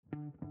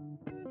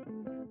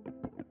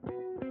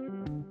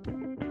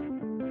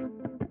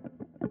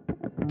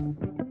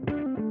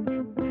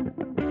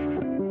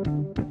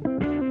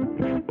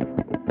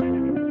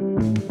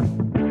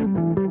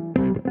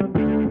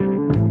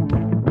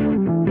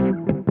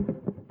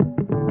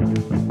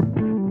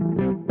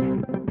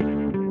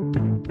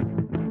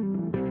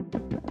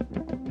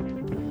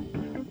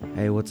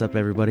Hey, what's up,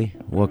 everybody?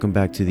 Welcome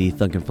back to the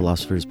Thunken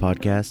Philosophers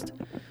podcast.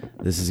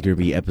 This is going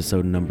to be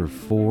episode number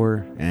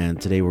 4,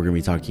 and today we're going to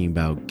be talking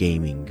about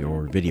gaming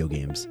or video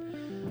games.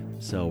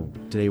 So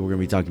today we're going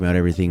to be talking about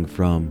everything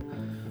from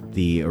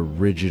the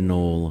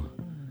original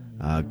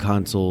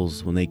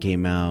consoles when they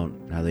came out,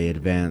 how they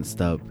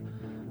advanced up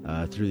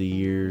through the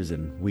years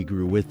and we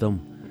grew with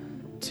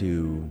them,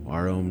 to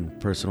our own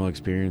personal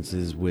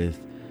experiences with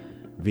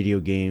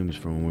video games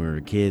from when we were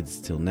kids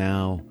till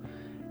now.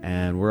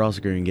 And we're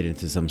also going to get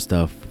into some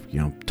stuff,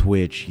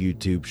 Twitch,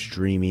 YouTube,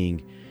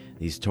 streaming,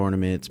 these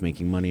tournaments,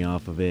 making money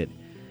off of it.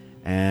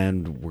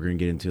 And we're going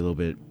to get into a little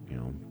bit,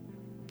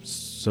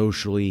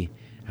 socially,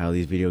 how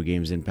these video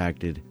games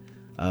impacted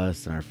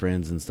us and our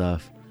friends and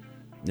stuff.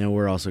 Now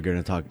we're also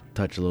going to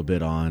touch a little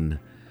bit on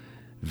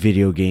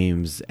video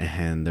games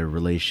and their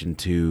relation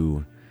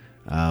to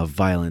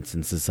violence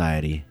in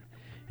society,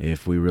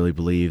 if we really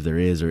believe there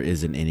is or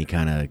isn't any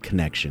kind of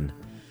connection.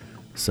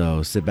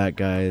 So sit back,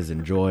 guys,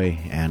 enjoy,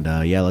 and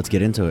let's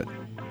get into it.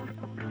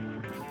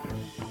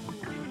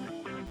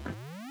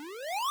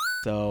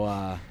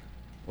 So,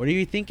 what are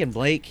you thinking,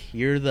 Blake?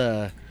 You're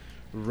the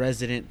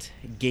resident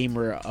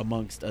gamer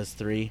amongst us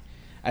three.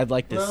 I'd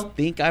like to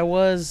think I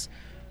was,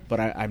 but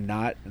I'm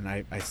not, and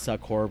I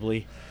suck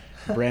horribly.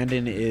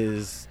 Brandon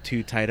is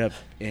too tied up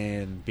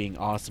in being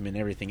awesome and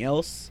everything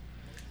else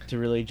to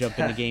really jump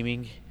into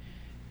gaming.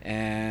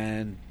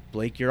 And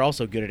Blake, you're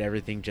also good at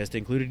everything, just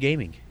included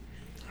gaming.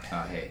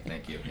 Hey,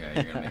 thank you. Yeah,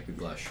 you're going to make me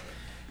blush.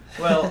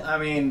 Well, I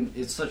mean,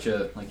 it's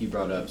like you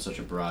brought up, such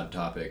a broad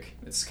topic.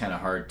 It's kind of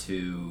hard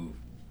to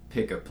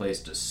pick a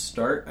place to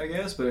start, I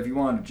guess. But if you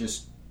want to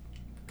just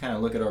kind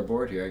of look at our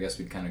board here, I guess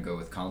we'd kind of go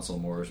with console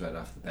wars right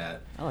off the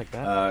bat. I like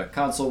that.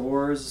 Console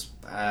wars,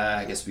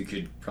 I guess we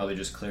could probably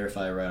just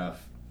clarify right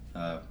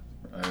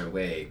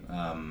away.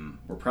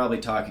 We're probably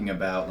talking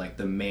about, like,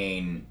 the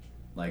main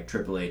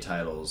AAA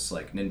titles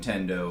like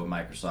Nintendo,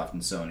 Microsoft,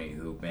 and Sony,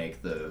 who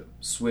make the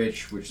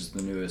Switch, which is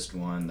the newest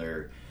one,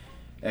 their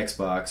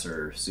Xbox,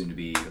 or soon to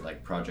be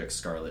like Project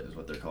Scarlet is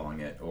what they're calling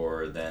it,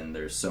 or then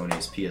there's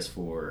Sony's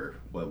PS4,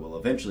 what will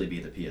eventually be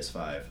the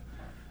PS5.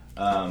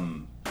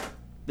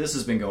 This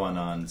has been going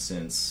on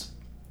since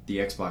the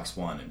Xbox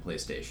One and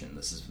PlayStation.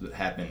 This has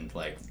happened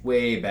like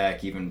way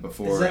back, even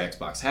before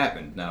Xbox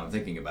happened, now I'm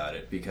thinking about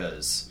it,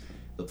 because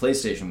the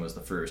PlayStation was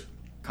the first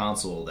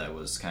console that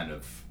was kind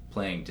of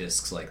playing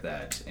discs like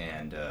that,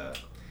 and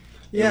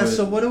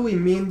so what do we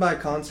mean by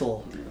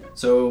console?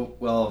 So,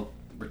 well,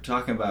 we're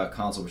talking about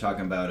console. We're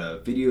talking about a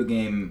video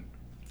game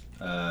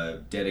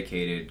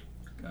dedicated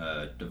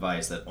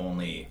device that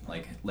only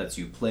lets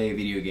you play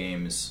video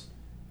games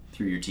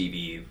through your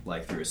TV,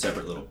 through a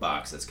separate little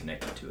box that's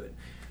connected to it.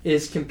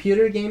 Is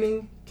computer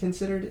gaming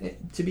considered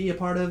to be a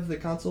part of the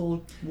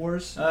console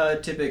wars?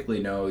 Typically,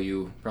 no.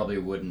 You probably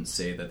wouldn't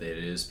say that it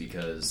is,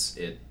 because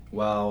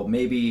while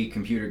maybe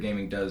computer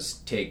gaming does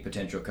take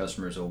potential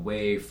customers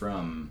away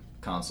from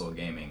console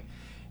gaming,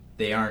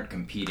 they aren't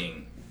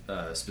competing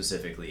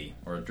specifically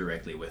or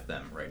directly with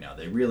them right now.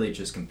 They really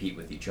just compete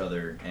with each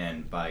other,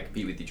 and by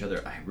compete with each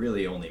other, I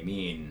really only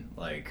mean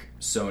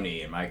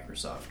Sony and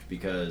Microsoft,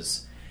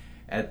 because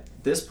at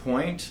this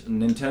point,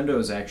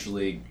 Nintendo's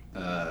actually,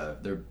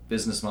 their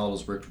business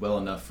models worked well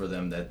enough for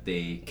them that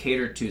they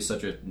cater to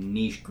such a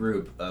niche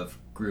group of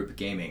group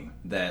gaming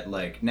that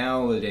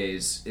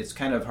nowadays it's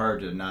kind of hard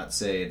to not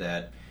say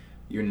that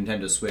your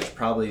Nintendo Switch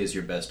probably is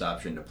your best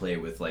option to play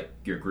with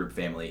your group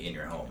family in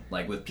your home,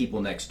 with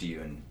people next to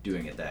you and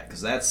doing it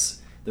because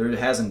there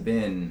hasn't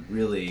been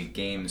really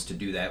games to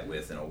do that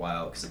with in a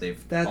while, because they've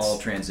all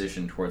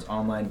transitioned towards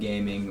online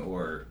gaming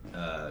or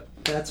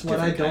that's what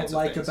I don't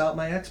like about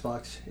my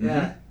Xbox.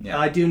 Mm-hmm. Yeah.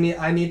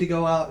 I need to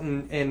go out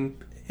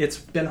and it's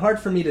been hard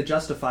for me to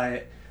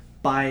justify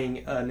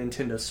buying a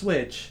Nintendo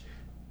Switch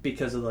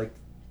because of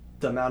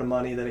the amount of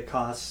money that it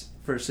costs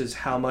versus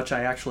how much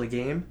I actually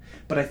game.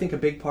 But I think a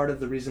big part of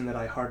the reason that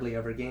I hardly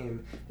ever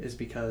game is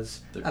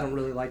because I don't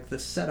really like the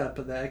setup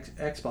of the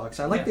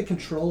Xbox. I like the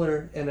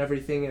controller and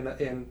everything and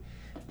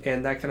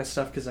that kind of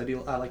stuff, because I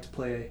like to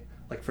play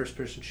first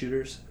person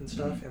shooters and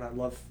stuff, mm-hmm. and I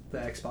love the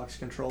Xbox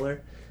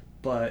controller.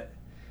 But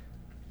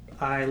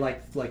I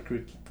like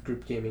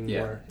group gaming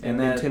more, and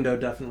Nintendo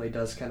definitely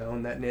does kind of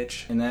own that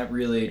niche. And that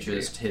really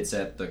just hits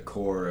at the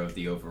core of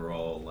the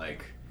overall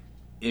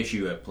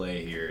issue at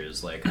play here,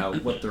 is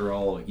what they're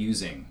all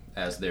using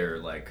as their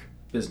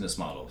business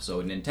model.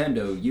 So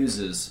Nintendo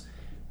uses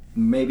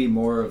maybe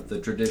more of the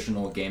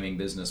traditional gaming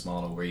business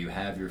model, where you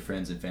have your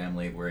friends and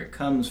family, where it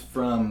comes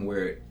from,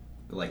 where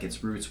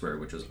its roots were,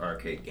 which was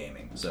arcade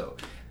gaming. So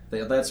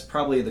that's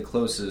probably the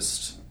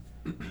closest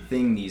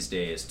thing these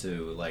days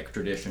to like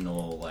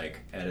traditional like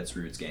at its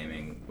roots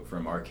gaming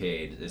from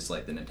arcade is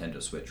like the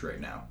Nintendo Switch right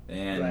now.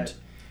 And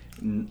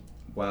Right.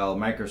 While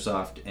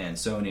Microsoft and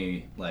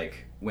Sony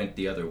like went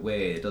the other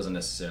way, it doesn't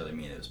necessarily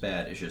mean it was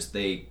bad. It's just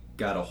they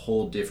got a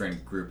whole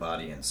different group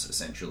audience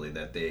essentially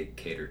that they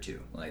cater to.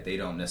 Like they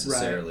don't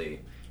necessarily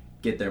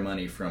get their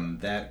money from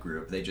that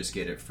group. They just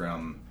get it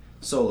from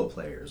solo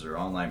players or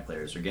online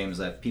players or games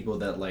that people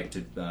that like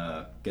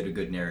to get a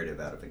good narrative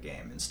out of a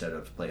game instead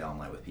of play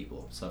online with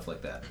people, stuff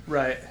like that.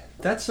 Right.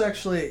 That's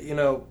actually,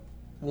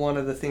 one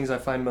of the things I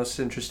find most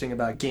interesting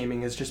about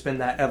gaming has just been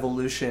that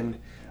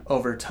evolution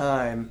over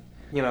time.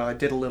 I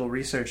did a little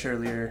research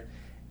earlier,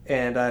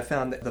 and I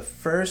found that the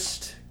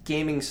first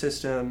gaming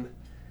system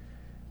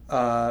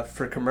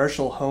for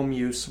commercial home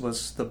use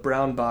was the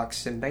Brown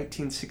Box in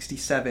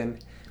 1967,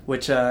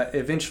 which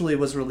eventually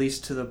was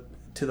released to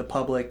the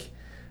public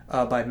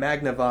by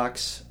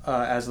Magnavox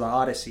as the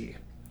Odyssey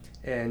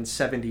in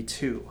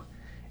 72.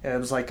 And it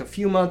was like a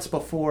few months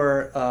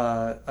before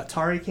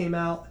Atari came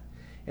out,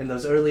 in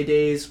those early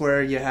days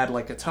where you had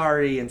like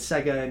Atari and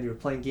Sega and you were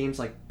playing games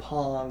like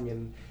Pong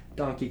and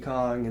Donkey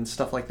Kong and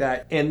stuff like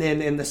that. And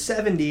then in the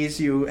 70s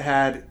you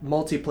had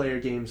multiplayer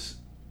games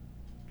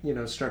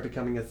start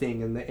becoming a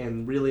thing,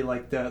 and really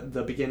like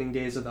the beginning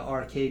days of the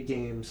arcade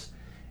games.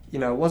 It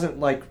wasn't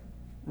like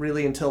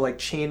really until like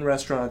chain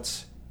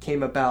restaurants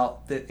came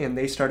about and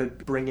they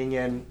started bringing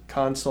in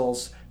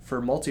consoles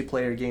for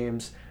multiplayer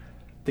games.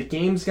 The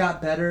games got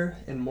better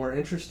and more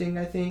interesting,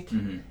 I think,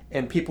 Mm-hmm.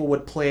 and people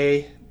would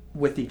play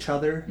with each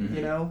other,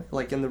 Mm-hmm.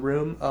 like in the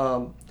room,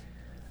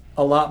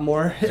 a lot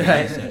more.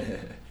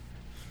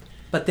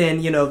 But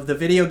then, the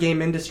video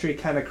game industry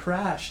kind of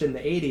crashed in the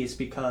 80s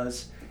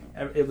because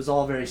it was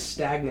all very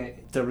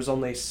stagnant. There was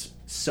only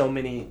so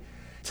many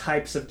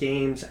types of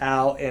games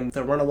out, and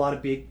there weren't a lot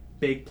of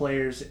big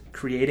players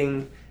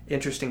creating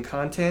interesting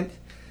content.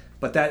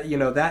 But that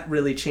that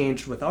really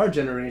changed with our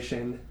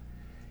generation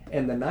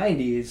in the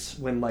 90s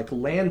when like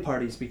LAN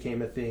parties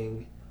became a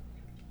thing.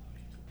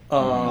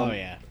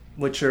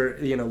 Which are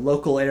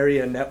local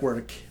area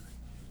network.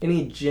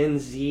 Any Gen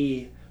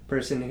Z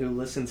person who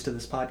listens to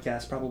this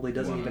podcast probably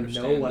doesn't Won't even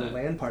know understand what that. a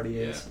LAN party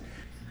is. Yeah.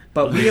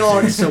 But we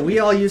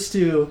all used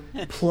to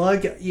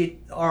plug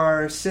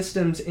our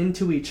systems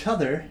into each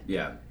other.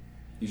 Yeah.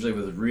 Usually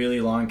with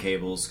really long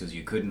cables because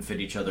you couldn't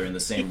fit each other in the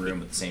same room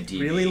with the same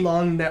TV. Really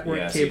long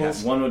network So you'd cables.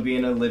 have one would be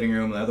in a living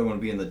room, the other one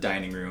would be in the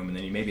dining room, and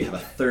then you maybe have a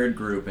third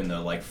group in the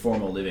like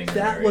formal living room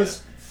That area.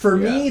 was for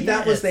me. Yeah.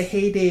 That was the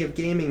heyday of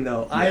gaming,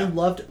 though. I Yeah.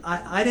 loved.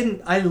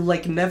 I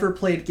like never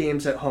played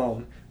games at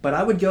home, but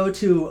I would go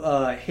to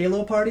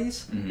Halo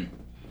parties. Mhm.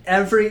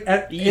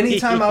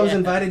 Anytime I was Yeah.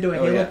 invited to a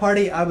Oh, Halo yeah.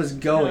 party, I was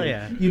going. Oh,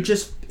 yeah. You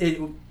just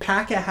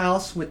pack a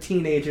house with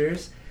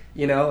teenagers,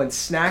 and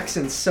snacks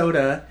and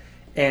soda,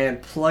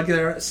 and plug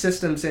their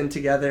systems in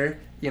together,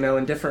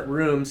 in different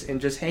rooms,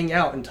 and just hang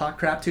out and talk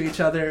crap to each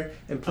other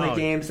and play Oh.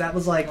 games. That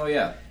was like Oh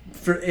yeah.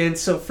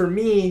 so for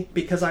me,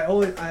 because I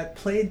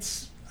played,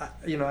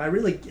 I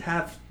really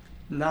have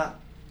not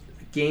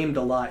gamed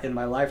a lot in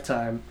my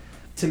lifetime.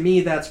 To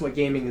me, that's what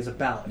gaming is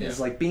about. Yeah. It's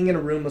like being in a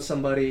room with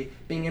somebody,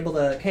 being able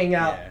to hang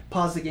out, Yeah.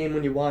 pause the game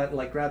when you want,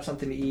 like grab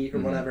something to eat or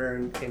Mhm. whatever,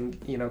 and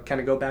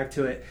kind of go back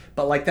to it.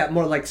 But like that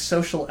more like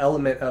social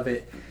element of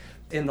it.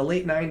 In the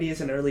late 90s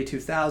and early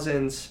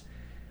 2000s,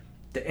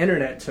 the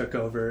internet took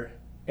over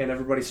and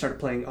everybody started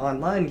playing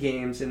online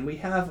games, and we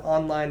have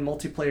online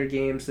multiplayer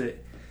games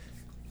that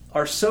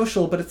are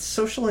social, but it's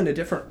social in a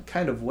different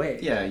kind of way.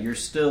 Yeah, you're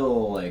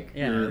still like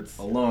Yeah, you're it's-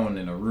 alone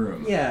in a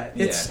room. Yeah,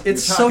 it's you're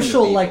it's talking to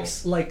social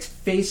people. like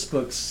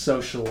Facebook's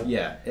social.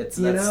 Yeah, that's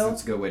You know?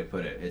 that's a good way to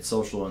put it. It's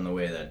social in the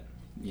way that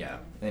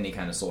any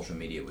kind of social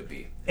media would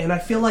be. And I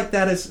feel like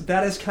that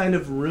has kind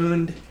of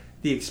ruined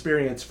the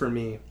experience for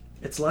me.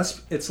 It's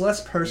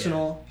less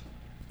personal,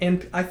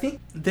 and I think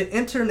the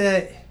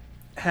internet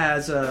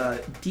has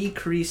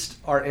decreased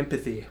our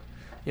empathy.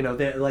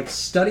 Like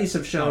studies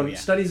have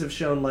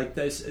shown like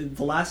this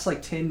the last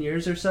like 10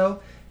 years or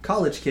so,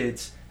 college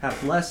kids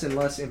have less and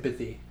less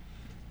empathy,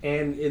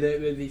 and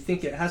they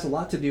think it has a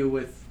lot to do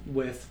with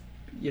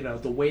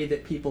the way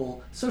that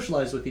people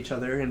socialize with each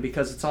other, and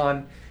because it's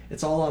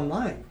all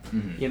online.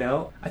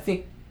 Mhm. I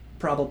think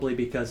probably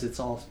because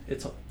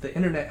the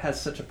internet has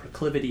such a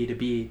proclivity to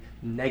be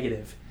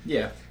negative.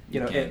 Yeah.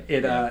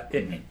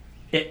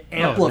 It no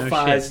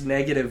amplifies shit.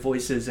 negative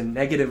voices, and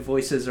negative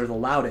voices are the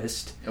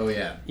loudest. Oh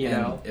yeah. You And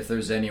know? if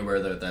there's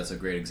anywhere that's a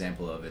great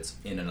example of, it's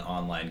in an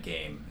online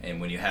game, and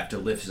when you have to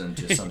listen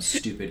to some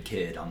stupid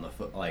kid on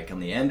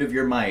the end of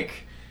your mic,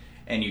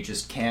 and you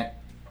just can't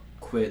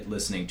quit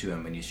listening to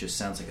him, and he just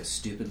sounds like a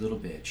stupid little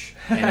bitch,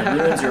 and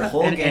it ruins your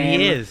whole And game.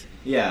 he is.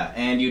 Yeah,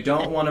 and you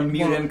don't want to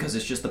mute Well- him because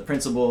it's just the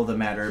principle of the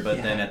matter. But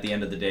Yeah. then at the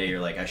end of the day, you're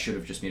like, I should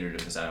have just muted him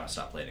because I don't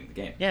stop playing the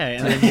game. Yeah,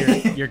 and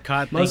then you're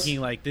caught Most-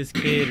 thinking like this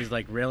kid is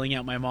like railing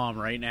at my mom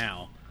right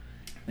now.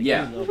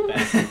 Yeah. You little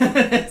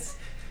bastard.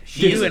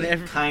 She's You a and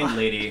every- kind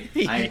lady.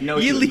 I know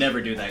You she would leave- never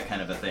do that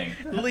kind of a thing.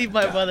 Leave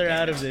my God mother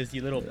damn out it. of this,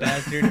 you little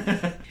bastard.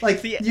 Like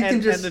See, you and-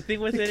 can just and the thing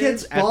with the it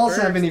kid's is, at balls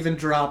first- haven't even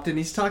dropped, and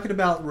he's talking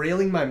about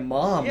railing my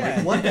mom. Yeah.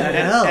 Like what the and,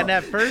 hell? and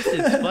at first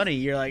it's funny.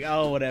 You're like,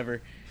 oh,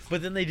 whatever.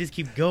 But then they just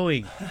keep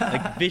going.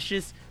 Like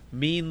vicious,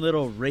 mean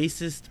little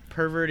racist,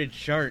 perverted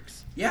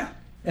sharks. Yeah.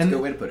 and, That's a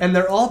good way to put it. and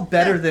they're all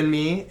better than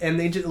me, and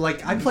they just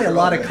like I play a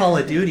lot of Call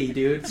of Duty,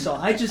 dude. So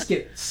I just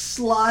get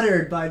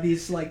slaughtered by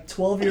these like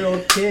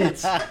 12-year-old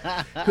kids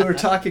who are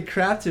talking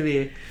crap to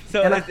me.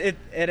 So And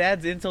it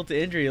adds insult to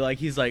injury. Like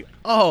he's like,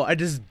 oh, I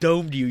just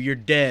domed you. You're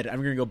dead.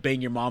 I'm gonna go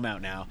bang your mom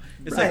out now.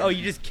 It's Right. like, oh,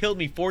 you just killed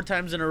me 4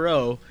 times in a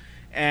row,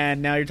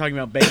 and now you're talking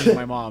about banging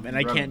my mom, and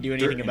I Rub can't do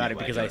dirt anything in about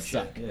your it because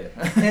leg, I don't suck. you?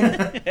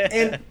 Yeah.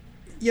 and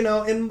you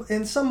know,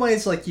 in some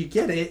ways, like you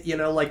get it. You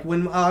know, like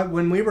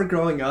when we were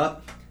growing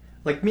up,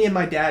 like me and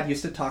my dad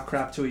used to talk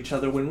crap to each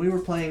other when we were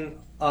playing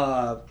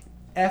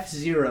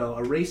F-Zero,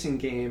 a racing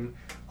game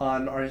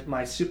on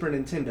my Super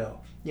Nintendo.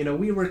 You know,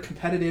 we were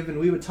competitive and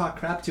we would talk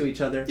crap to each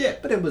other. Yeah.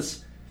 But it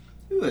was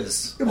It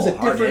was a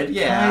wholehearted, different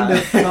yeah. kind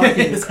of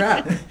talking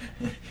crap.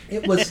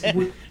 It was.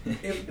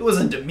 It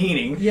wasn't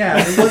demeaning.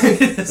 Yeah,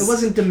 it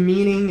wasn't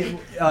demeaning.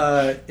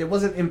 It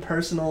wasn't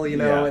impersonal, you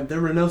know, Yeah. and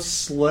there were no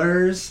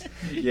slurs.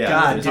 Yeah.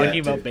 God, You're dude. talking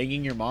about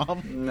banging your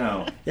mom.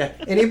 No. Yeah,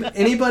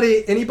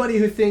 anybody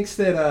who thinks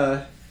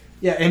that,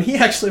 yeah, and he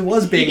actually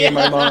was banging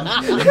my mom.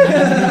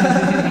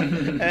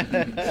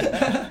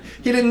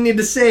 He didn't need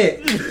to say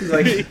it. He's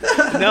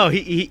like, No,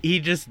 he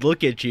just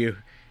look at you,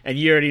 and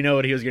you already know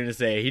what he was going to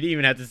say. He didn't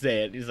even have to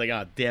say it. He's like,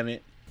 oh, damn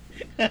it.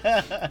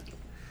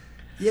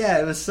 yeah,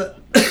 it was so,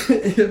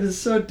 it was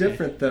so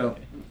different though.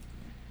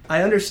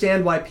 I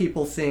understand why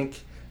people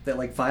think that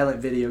like violent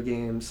video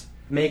games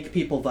make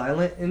people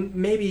violent, and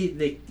maybe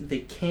they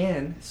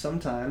can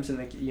sometimes, and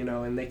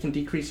they can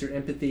decrease your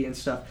empathy and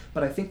stuff.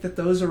 But I think that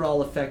those are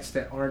all effects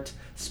that aren't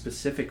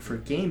specific for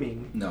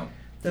gaming. No.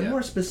 They're Yeah.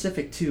 more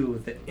specific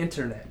to the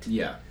internet.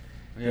 Yeah.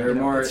 Yeah. They're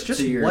more It's just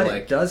to your what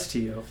like it does to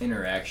you.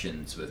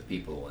 interactions with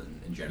people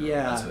in general.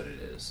 Yeah. That's what it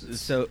is. It's-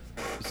 So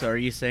are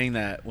you saying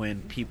that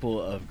when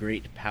people of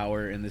great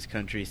power in this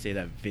country say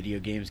that video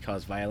games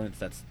cause violence,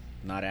 that's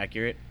not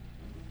accurate?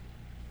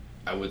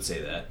 I would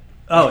say that.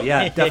 Oh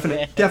yeah,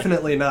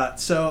 definitely not.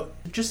 So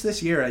just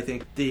this year, I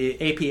think the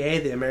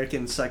APA, the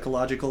American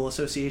Psychological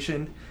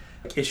Association,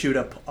 issued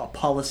a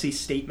policy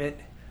statement,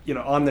 you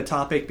know, on the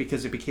topic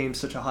because it became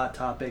such a hot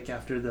topic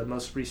after the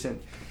most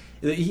recent.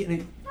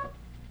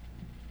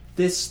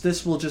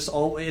 This will just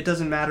it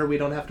doesn't matter. We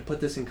don't have to put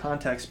this in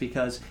context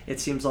because it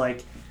seems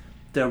like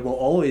there will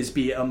always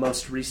be a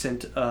most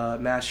recent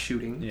mass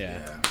shooting. Yeah,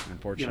 Yeah.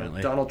 unfortunately.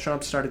 You know, Donald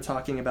Trump started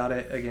talking about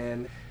it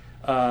again.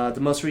 The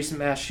most recent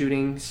mass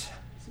shootings,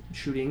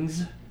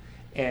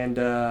 and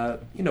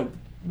you know,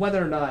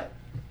 whether or not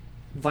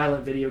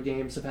violent video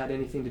games have had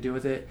anything to do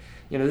with it.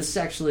 You know, this is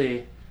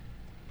actually,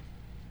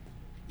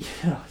 you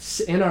know,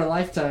 in our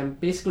lifetime,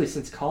 basically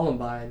since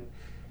Columbine.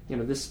 You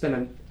know, this has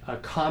been a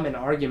common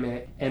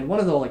argument, and one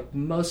of the like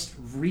most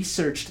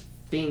researched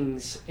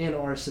things in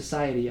our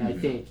society, I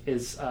think,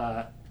 is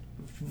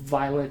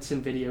violence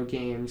in video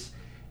games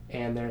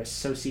and their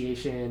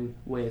association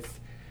with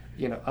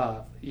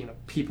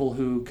people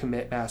who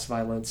commit mass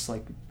violence,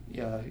 like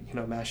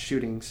mass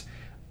shootings.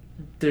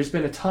 There's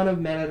been a ton of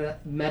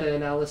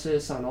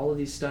meta-analysis on all of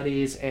these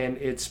studies, and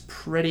it's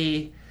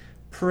pretty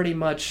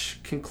much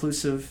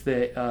conclusive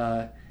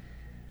that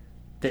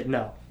that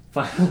no,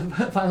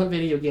 violent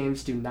video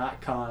games do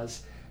not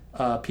cause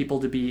people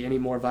to be any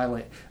more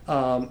violent.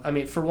 I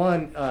mean, for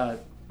one,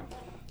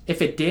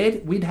 if it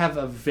did, we'd have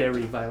a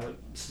very violent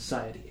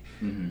society.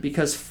 Mm-hmm.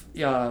 Because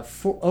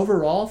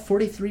overall,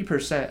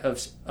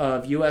 43%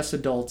 of U.S.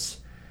 adults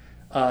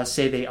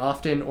say they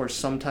often or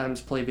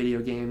sometimes play video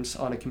games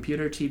on a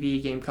computer,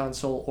 TV, game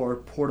console, or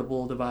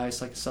portable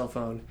device like a cell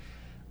phone,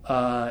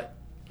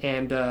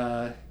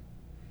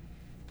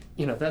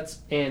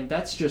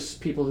 that's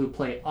just people who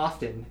play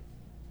often.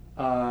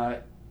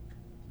 But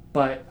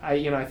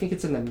I think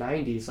it's in the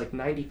 90s, like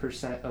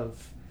 90%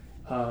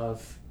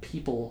 of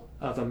people,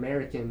 of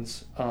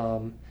Americans,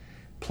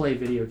 play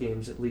video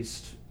games at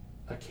least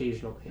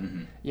occasionally.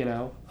 Mm-hmm. You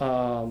know,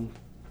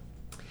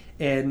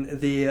 and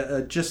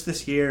the just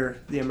this year,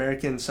 the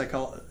American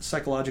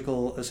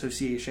Psychological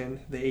Association,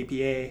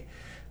 the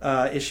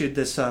APA, issued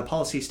this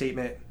policy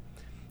statement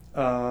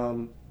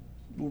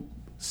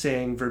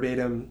saying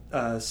verbatim,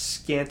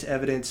 scant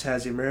evidence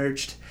has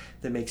emerged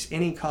that makes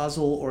any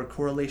causal or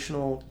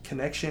correlational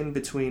connection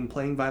between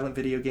playing violent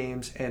video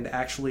games and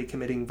actually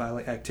committing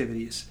violent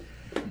activities.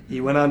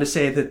 He went on to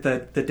say that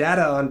the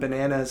data on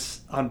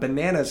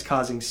bananas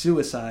causing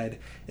suicide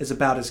is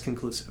about as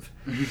conclusive.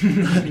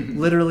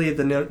 Literally,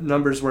 the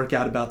numbers work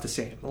out about the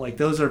same. Like,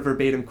 those are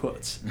verbatim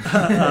quotes.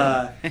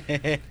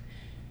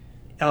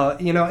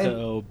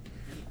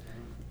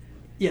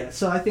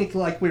 So I think,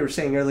 like we were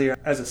saying earlier,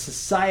 as a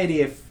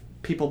society, if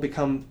people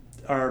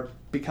are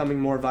becoming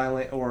more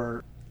violent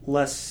or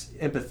less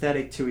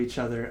empathetic to each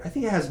other, I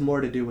think it has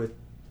more to do with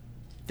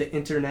the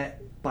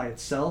internet by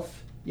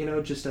itself, you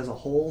know, just as a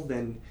whole,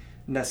 than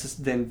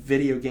than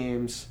video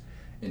games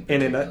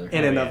in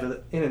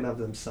and of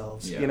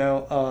themselves. Yeah. You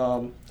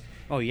know.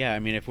 Oh yeah, I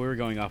mean, if we were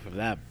going off of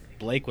that,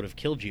 Blake would have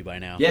killed you by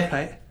now.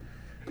 Yeah.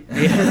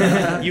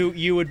 Right?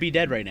 You would be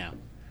dead right now.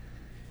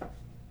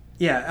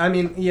 Yeah, I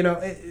mean, you know,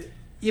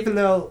 even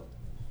though,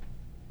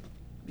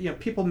 you know,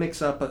 people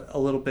mix up a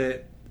little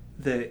bit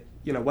that,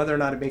 you know, whether or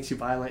not it makes you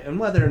violent and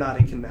whether or not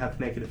it can have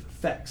negative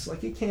effects.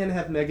 Like, it can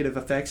have negative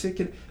effects.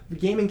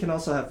 Gaming can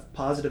also have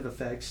positive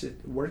effects.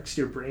 It works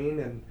your brain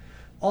in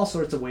all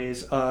sorts of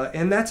ways.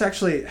 And that's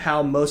actually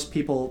how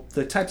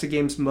the types of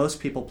games most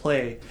people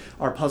play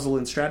are puzzle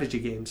and strategy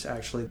games,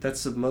 actually.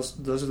 Those are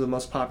the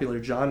most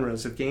popular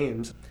genres of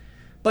games.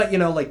 But, you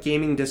know, like,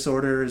 gaming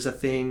disorder is a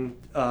thing.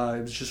 It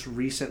was just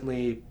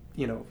recently,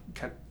 you know,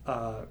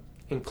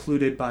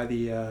 included by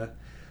the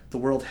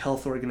World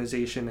Health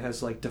Organization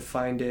has, like,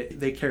 defined it.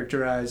 They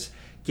characterize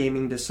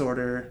gaming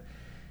disorder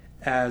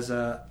as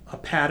a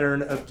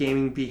pattern of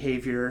gaming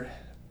behavior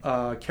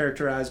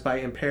characterized by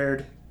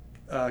impaired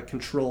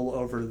control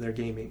over their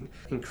gaming,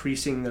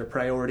 increasing their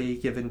priority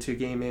given to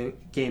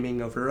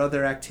gaming over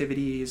other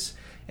activities,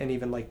 and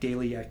even, like,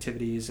 daily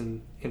activities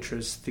and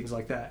interests, things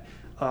like that.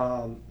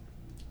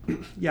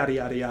 Yada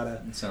yada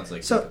yada. It sounds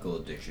like typical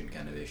addiction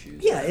kind of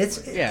issues. Yeah,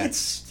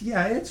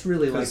 it's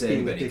really like being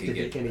anybody addicted could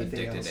get to anything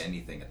addicted else. to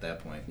anything at that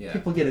point. Yeah.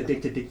 People get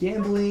addicted to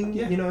gambling.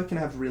 Yeah. You know, it can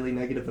have really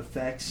negative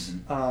effects.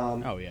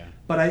 Mm-hmm. Oh yeah.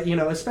 But you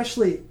know,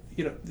 especially,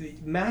 you know, the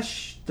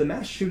mass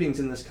shootings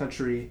in this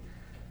country.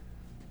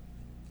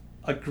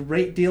 A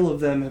great deal of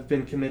them have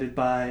been committed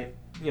by,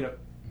 you know,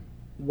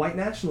 white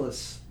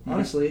nationalists. Mm-hmm.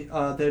 Honestly,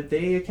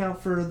 they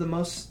account for the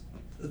most.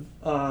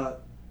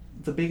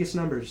 The biggest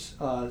numbers.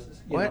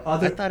 What?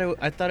 I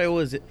thought it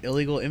was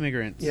illegal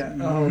immigrants. Yeah,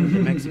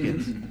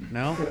 Mexicans.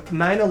 No.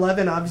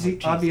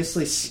 9/11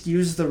 obviously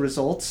skews the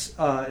results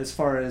as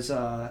far as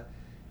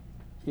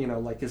you know,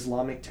 like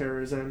Islamic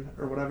terrorism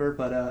or whatever.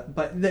 But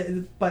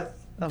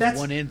that's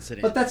one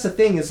incident. But that's the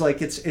thing, is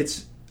like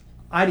it's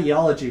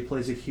ideology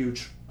plays a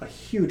huge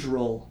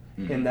role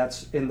in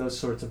those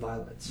sorts of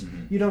violence.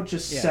 Mm-hmm. You don't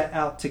just set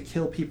out to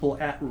kill people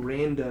at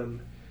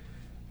random,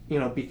 you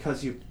know,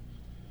 because you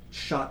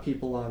shot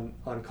people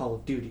on Call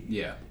of Duty.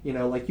 Yeah. You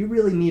know, like, you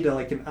really need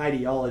an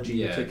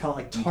ideology to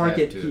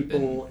target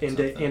people and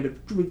to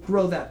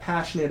grow that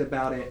passionate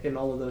about it and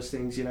all of those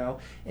things, you know.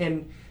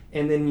 And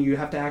then you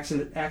have to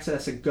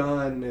access a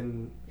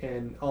gun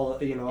and all,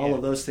 you know, all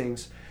of those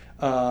things.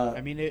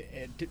 I mean,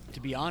 to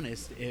be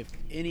honest, if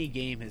any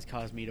game has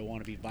caused me to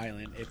want to be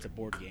violent, it's a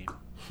board game.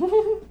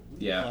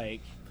 Yeah.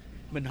 Like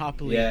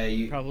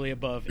Monopoly, probably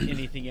above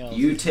anything else.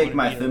 You take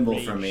my thimble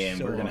from me,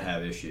 and we're gonna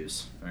have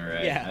issues. All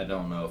right. Yeah. I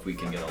don't know if we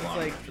can get along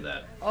after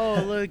that.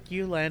 Oh, look,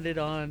 you landed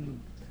on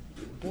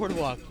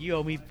Boardwalk. You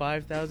owe me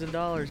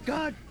 $5,000.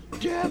 God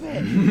damn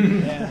it!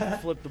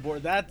 And flip the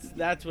board.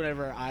 That's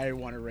whenever I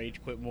want to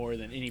rage quit more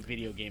than any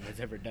video game has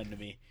ever done to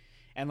me,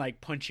 and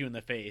like punch you in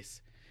the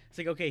face. It's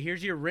like, okay,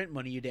 here's your rent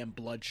money, you damn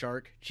blood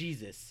shark.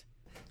 Jesus.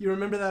 You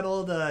remember that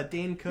old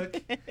Dane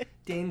Cook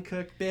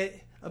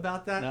bit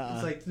about that? Nuh-uh.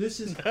 It's like,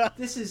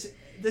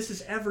 this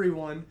is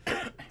everyone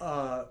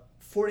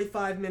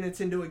 45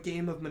 minutes into a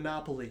game of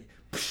Monopoly.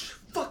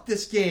 Fuck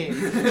this game.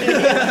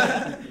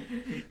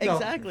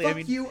 Exactly. No,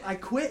 fuck you, I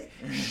quit.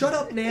 Shut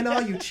up,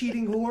 Nana, you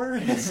cheating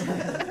whore.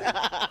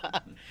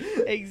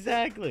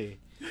 Exactly.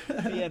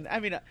 Yeah, I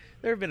mean,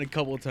 there have been a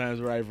couple of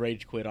times where I've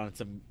rage quit on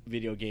some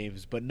video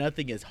games, but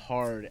nothing as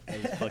hard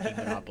as fucking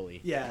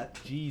Monopoly. Yeah.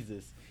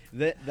 Jesus.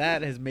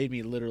 That has made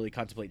me literally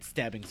contemplate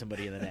stabbing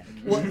somebody in the neck.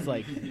 Well, it's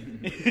like...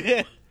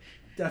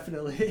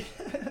 Definitely.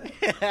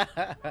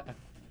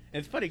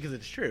 It's funny because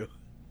it's true.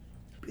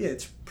 Yeah,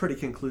 it's pretty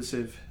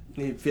conclusive.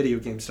 Video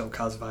games don't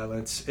cause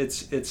violence.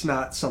 It's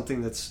not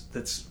something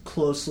that's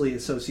closely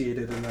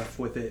associated enough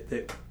with it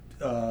that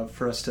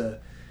for us to,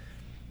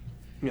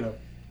 you know,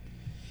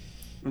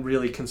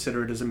 really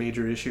consider it as a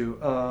major issue.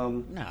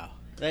 No,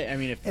 I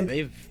mean,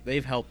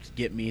 they've helped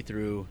get me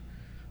through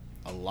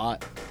a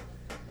lot,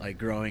 like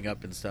growing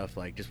up and stuff.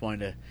 Like just wanting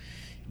to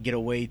get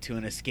away to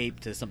an escape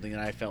to something that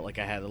I felt like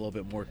I had a little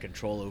bit more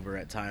control over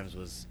at times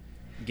was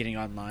getting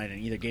online and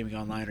either gaming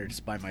online or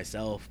just by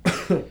myself.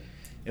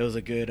 It was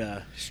a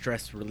good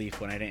stress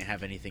relief when I didn't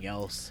have anything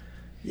else.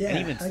 Yeah, and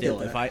even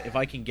still, I if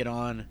I can get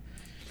on,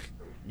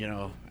 you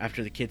know,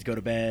 after the kids go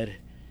to bed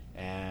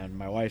and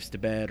my wife's to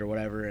bed or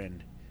whatever,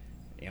 and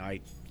you know,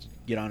 I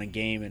get on a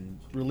game and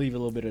relieve a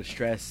little bit of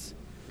stress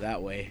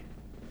that way.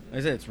 Like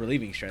I said, it's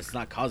relieving stress. It's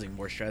not causing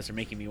more stress or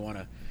making me want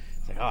to.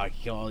 It's like, oh, I can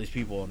kill all these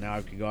people, and now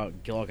I can go out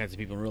and kill all kinds of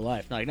people in real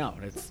life. Like, no,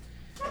 it's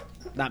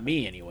not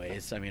me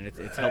anyways. I mean,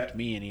 it's helped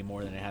me any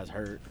more than it has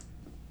hurt.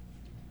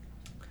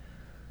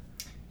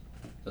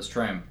 Let's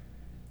try and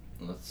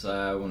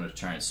I want to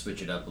try and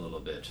switch it up a little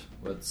bit.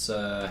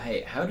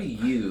 Hey, how do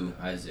you,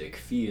 Isaac,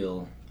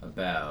 feel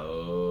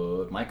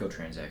about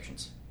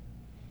microtransactions?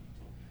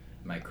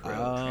 Like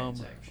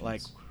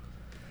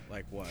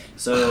what?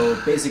 So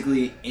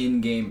basically,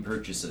 in-game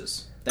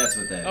purchases. That's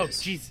what that is. Oh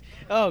jeez.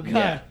 Oh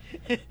god.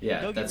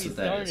 Yeah, Don't that's get me what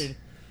that started.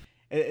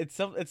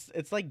 is.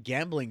 It's like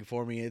gambling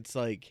for me. It's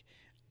like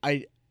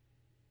I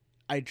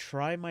I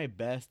try my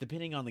best,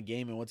 depending on the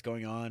game and what's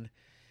going on,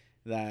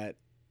 that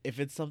if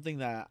it's something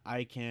that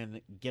I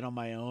can get on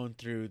my own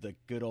through the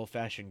good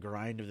old-fashioned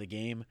grind of the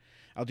game,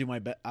 I'll do my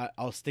best.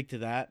 I'll stick to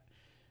that.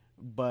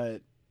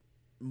 But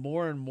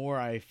more and more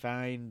I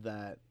find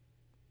that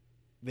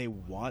they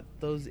want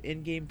those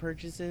in-game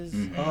purchases.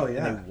 Mhm. Oh,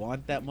 yeah. They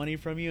want that money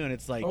from you, and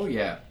it's like... Oh,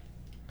 yeah.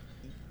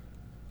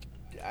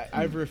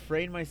 I've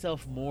refrained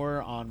myself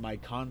more on my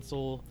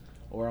console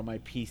or on my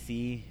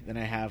PC than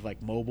I have,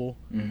 like, mobile.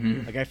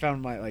 Mm-hmm. Like, I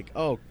found my, like,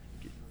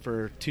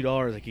 for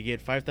 $2 I could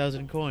get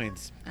 5,000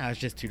 coins. It's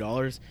just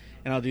 $2,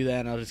 and I'll do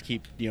that, and I'll just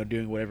keep,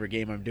 doing whatever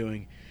game I'm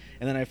doing.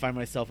 And then I find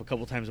myself a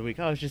couple times a week,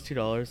 it's just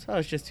 $2.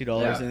 It's just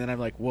 $2. Yeah. And then I'm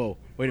like, whoa,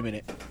 wait a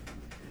minute.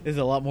 This is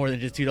a lot more than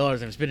just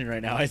 $2 I'm spending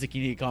right now. Isaac,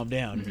 you need to calm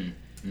down.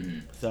 Mm-hmm. Mm-hmm.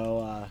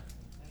 So,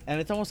 and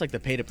it's almost like the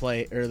pay to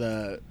play or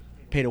the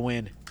pay to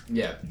win.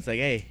 Yeah. It's like,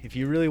 hey, if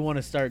you really want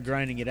to start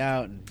grinding it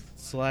out and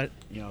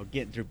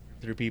getting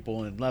through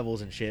people and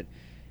levels and shit,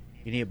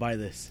 you need to buy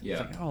this.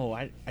 Yeah. It's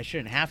like, I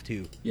shouldn't have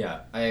to.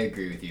 Yeah, I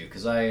agree with you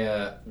because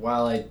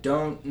while I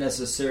don't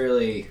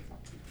necessarily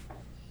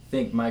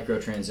think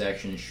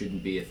microtransactions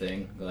shouldn't be a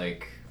thing,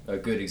 like a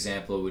good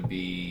example would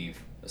be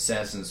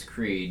Assassin's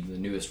Creed, the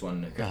newest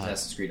one,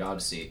 Assassin's Creed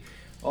Odyssey.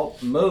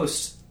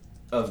 Most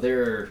of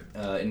their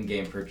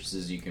in-game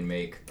purchases you can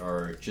make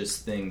are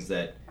just things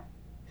that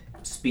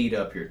speed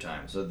up your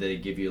time. So they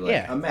give you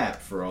a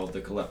map for all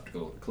the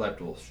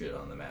collectible shit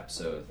on the map,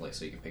 so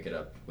you can pick it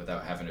up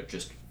without having to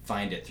just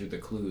find it through the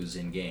clues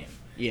in game.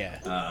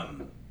 Yeah.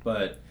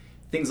 But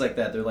things like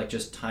that, they're like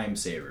just time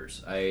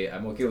savers.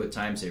 I'm okay with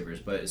time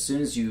savers, but as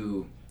soon as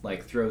you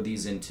throw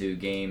these into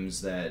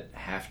games that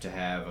have to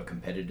have a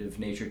competitive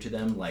nature to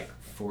them, like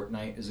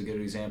Fortnite is a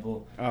good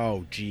example.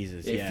 Oh,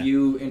 Jesus, If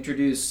you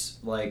introduce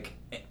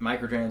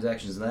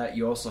microtransactions and that,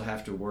 you also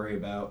have to worry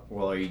about,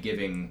 are you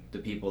giving the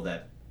people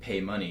that pay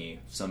money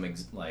some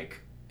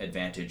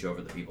advantage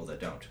over the people that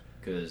don't?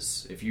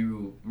 Because if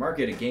you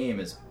market a game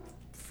as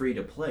free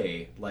to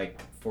play, like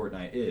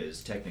Fortnite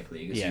is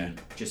technically, because you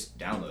just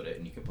download it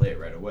and you can play it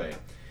right away.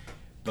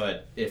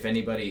 But if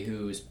anybody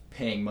who's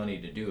paying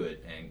money to do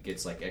it and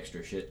gets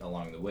extra shit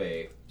along the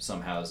way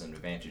somehow has an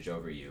advantage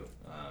over you,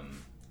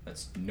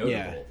 that's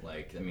notable.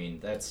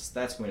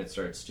 That's when it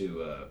starts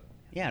to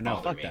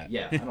fuck me. that.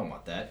 Yeah, I don't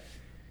want that.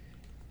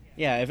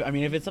 Yeah,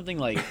 if it's something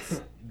like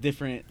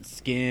different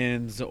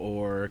skins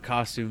or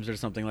costumes or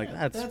something like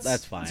that,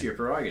 that's fine. That's your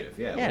prerogative.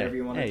 Yeah, whatever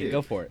you want to do.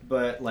 Go for it.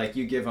 But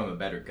you give them a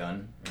better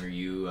gun, or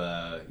you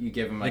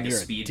give them a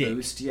speed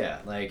boost.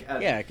 Yeah,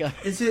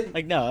 is it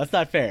no? That's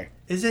not fair.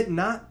 Is it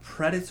not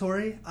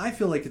predatory? I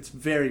feel like it's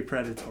very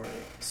predatory.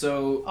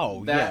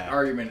 So that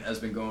argument has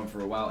been going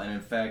for a while, and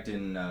in fact,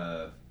 in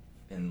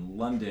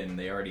London,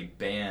 they already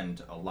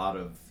banned a lot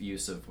of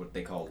use of what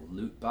they call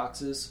loot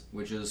boxes,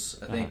 which is,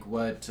 I think,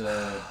 what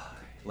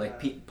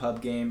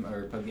pub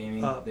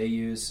gaming they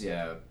use,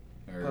 or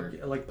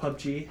like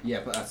PUBG.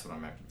 Yeah, but that's what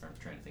I'm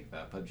trying to think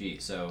about,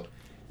 PUBG. So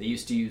they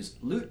used to use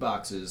loot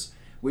boxes,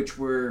 which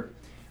were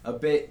a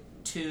bit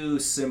too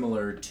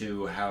similar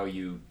to how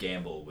you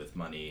gamble with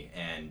money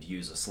and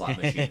use a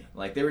slot machine.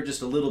 They were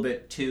just a little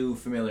bit too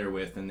familiar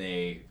with, and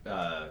they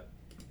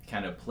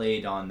kind of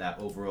played on that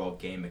overall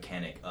game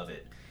mechanic of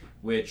it,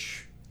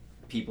 which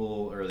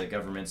people or the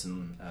governments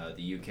in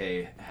the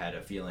UK had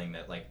a feeling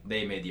that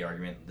they made the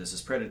argument, this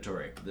is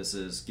predatory, this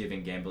is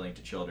giving gambling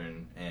to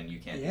children, and you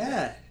can't do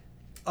that.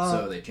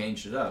 So they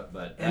changed it up,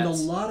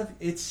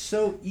 it's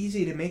so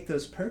easy to make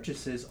those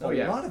purchases. A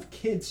lot of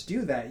kids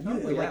do that.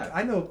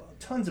 I know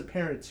tons of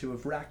parents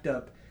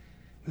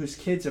whose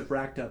kids have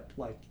racked up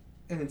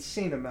an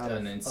insane amount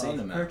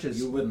of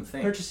purchases. You wouldn't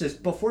think. Purchases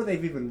before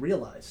they've even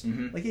realized.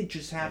 Mm-hmm. It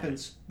just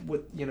happens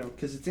with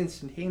because it's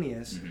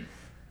instantaneous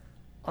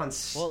on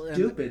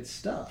stupid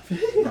stuff.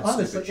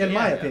 Honestly, in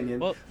my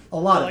opinion, a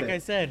lot of it. Like I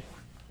said,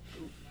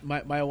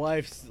 my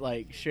wife's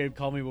straight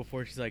called me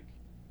before. She's like,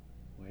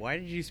 "Why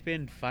did you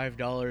spend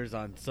 $5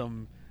 on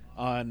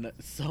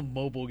some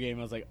mobile game?"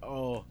 I was like,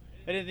 "Oh,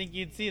 I didn't think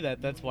you'd see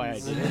that. That's why I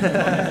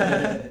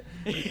did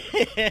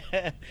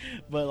it."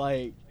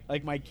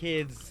 But my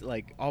kids,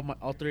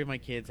 all three of my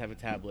kids have a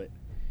tablet,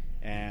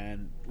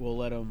 and we'll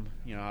let them,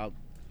 I'll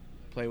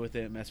play with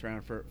it, mess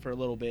around for a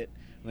little bit.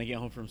 When they get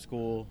home from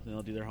school, then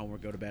they'll do their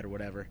homework, go to bed or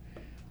whatever.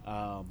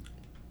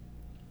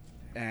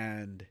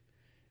 And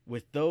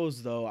with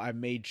those, though, I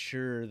made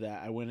sure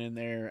that I went in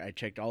there, I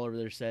checked all of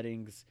their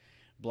settings,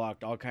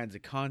 blocked all kinds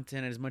of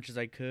content as much as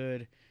I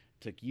could,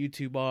 took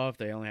YouTube off.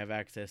 They only have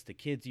access to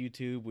kids'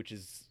 YouTube, which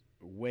is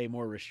way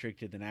more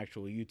restricted than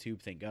actual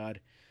YouTube, thank God.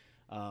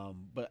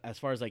 But as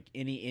far as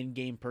any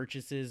in-game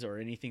purchases or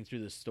anything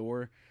through the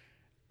store,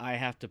 I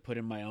have to put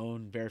in my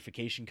own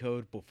verification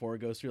code before it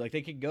goes through.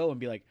 They could go and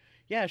be like,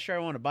 yeah, sure, I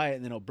want to buy it,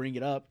 and then I'll bring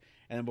it up,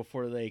 and then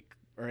before they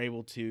are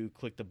able to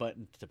click the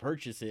button to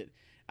purchase it,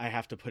 I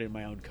have to put in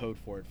my own code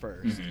for it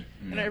first.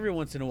 Mm-hmm. And every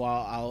once in a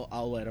while,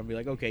 I'll let them be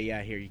like, okay,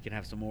 yeah, here, you can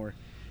have some more.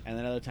 And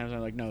then other times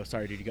I'm like, no,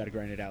 sorry, dude, you got to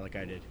grind it out like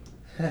I did.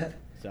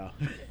 So,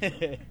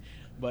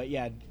 But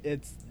yeah,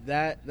 it's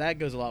that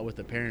goes a lot with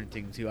the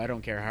parenting too. I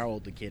don't care how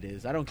old the kid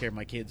is. I don't care if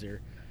my kids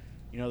are,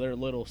 they're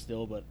little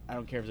still, but I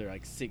don't care if they're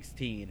like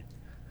 16,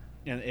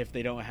 and if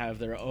they don't have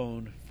their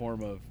own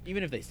form of,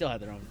 even if they still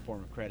have their own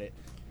form of credit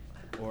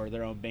or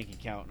their own bank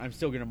account, I'm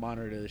still gonna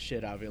monitor the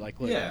shit out of it. Like,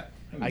 look, Yeah.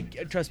 I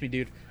trust me,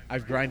 dude.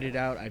 I've grinded it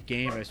out. I've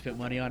gamed. I've spent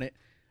money on it.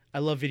 I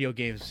love video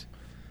games.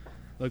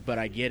 Look, but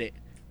I get it.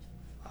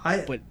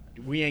 But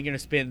we ain't gonna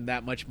spend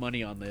that much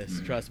money on this.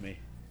 Trust me.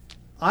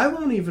 I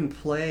won't even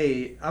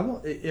play. I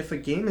won't if a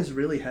game is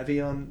really heavy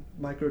on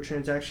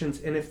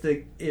microtransactions, and if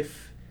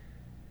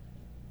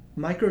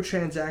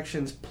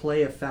microtransactions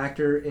play a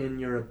factor in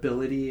your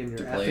ability and your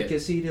To play it.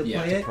 efficacy to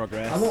Yeah, play to it,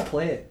 progress. I won't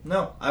play it.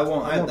 No, I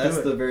won't. I won't That's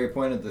do it. the very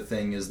point of the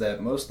thing, is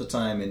that most of the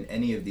time in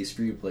any of these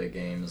free-to-play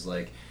games,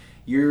 like,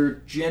 you're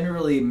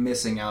generally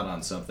missing out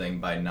on something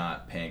by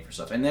not paying for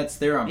stuff. And that's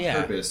there on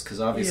Yeah. purpose, because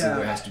obviously Yeah.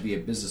 there has to be a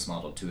business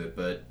model to it.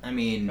 But, I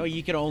mean... No,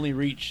 you can only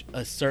reach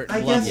a certain I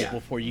level guess- Yeah.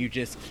 before you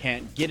just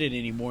can't get it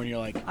anymore, and you're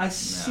like, I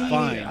see.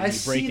 fine. I and you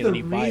break see it the and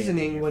you buy it, and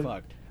reasoning you're when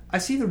fucked. I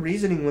see the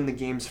reasoning when the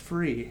game's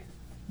free,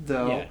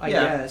 though. Yeah. I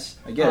Yeah, guess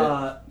I get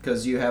it.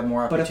 Because you have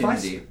more But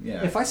opportunity.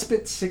 if I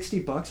spent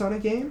 $60 on a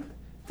game,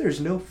 there's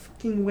no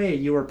fucking way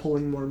you are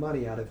pulling more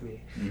money out of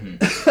me.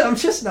 Mhm. I'm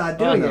just not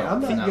doing Oh, it. no.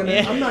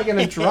 I'm not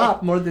gonna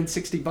drop more than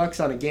 $60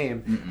 on a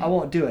game. Mm-mm. I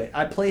won't do it.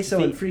 I play so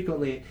See-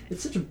 infrequently.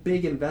 It's such a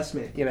big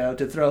investment,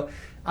 to throw.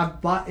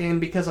 I've bought in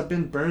because I've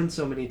been burned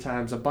so many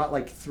times. I bought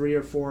like 3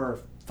 or 4 or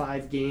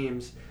 5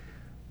 games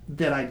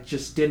that I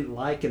just didn't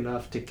like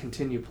enough to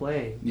continue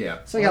playing. Yeah.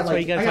 So I Well, got that's why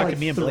like you gotta I talk got to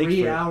me like and Blake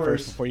 3 first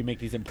hours. before you make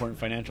these important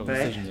financial Right?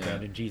 decisions, Yeah.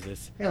 Brandon.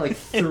 Jesus. I got like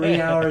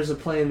 3 hours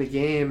of playing the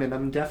game, and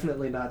I'm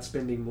definitely not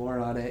spending more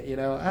on it. It's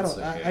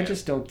okay. I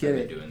just don't get I've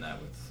it. been doing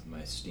that with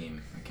my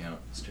Steam account.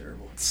 It's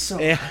terrible. So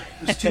Yeah.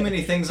 There's too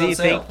many things See, on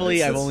sale. thankfully,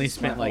 It's- I've only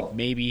it's my spent like fault.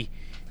 maybe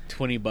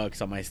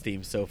 $20 on my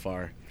Steam so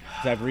far.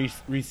 'Cause I've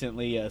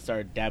recently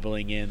started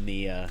dabbling in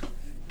the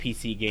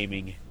PC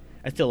gaming.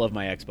 I still love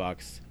my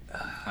Xbox.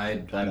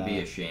 I'd be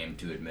ashamed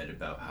to admit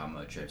about how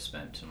much I've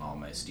spent on all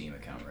my Steam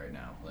account right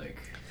now. Like,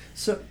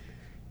 so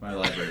my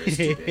library is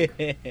too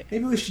big.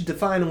 maybe we should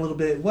define a little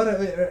bit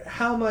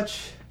how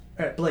much.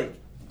 All right, Blake.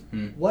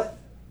 Hmm. What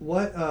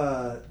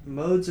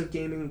modes of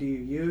gaming do you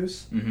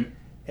use, Mm-hmm.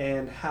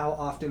 and how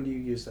often do you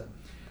use them?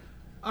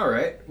 All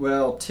right.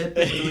 Well,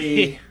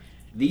 typically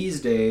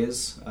these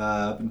days,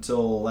 up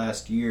until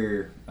last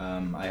year,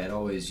 I had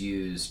always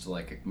used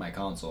like my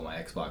console, my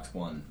Xbox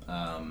One,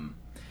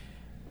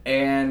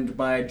 and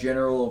my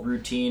general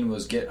routine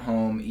was get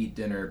home, eat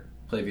dinner,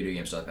 play video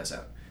games, till I pass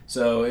out.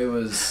 So it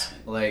was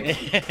like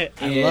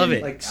I love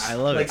it. Like I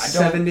love like it.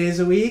 7 days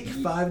a week,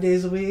 5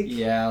 days a week.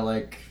 Yeah,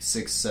 like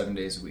 6-7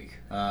 days a week.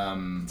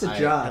 It's a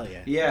job. Hell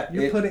yeah. Yeah,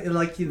 You're putting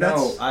like that's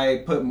No,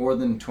 I put more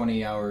than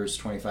 20 hours,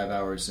 25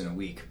 hours in a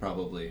week,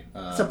 probably.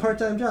 it's a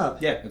part-time job.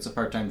 Yeah, it's a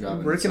part-time job.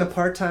 in Working a itself.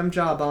 part-time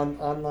job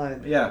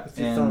online. Yeah, with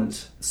your and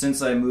phones.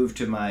 since I moved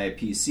to my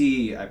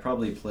PC, I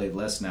probably play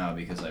less now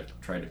because I've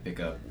tried to pick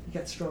up You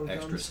got strong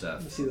extra thumbs. stuff.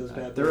 Let me see those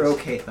bad They're boys.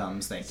 okay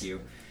thumbs, thank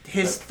you.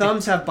 His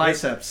thumbs have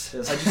biceps.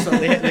 Yes. I just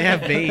they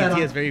have put veins. that on-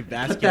 He has very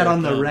vascular Put that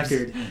on the thumbs.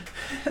 record.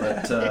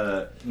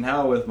 But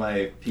now with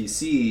my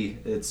PC,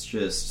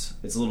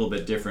 it's a little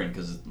bit different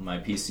because my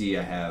PC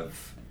I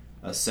have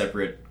a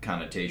separate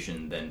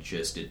connotation than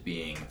just it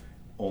being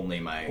only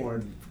my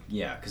Porn.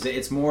 Yeah, because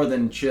it's more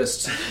than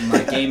just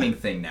my gaming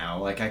thing now.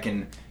 Like I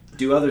can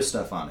do other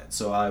stuff on it,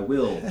 so I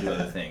will do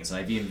other things.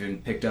 I've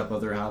even picked up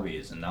other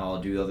hobbies, and now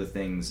I'll do other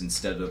things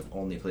instead of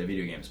only play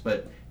video games.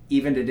 But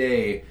even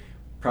today,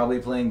 probably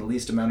playing the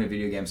least amount of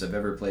video games I've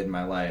ever played in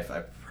my life. I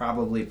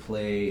probably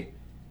play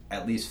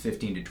at least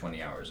 15 to 20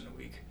 hours in a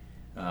week.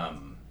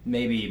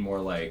 Maybe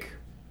more like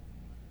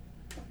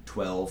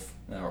 12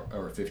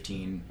 or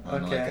 15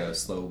 on like Okay. a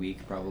slow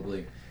week,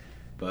 probably.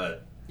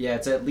 But yeah,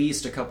 it's at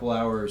least a couple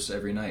hours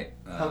every night.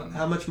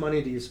 How much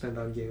money do you spend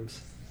on games?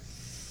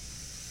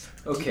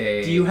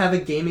 Okay. Do you have a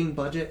gaming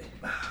budget?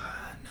 No,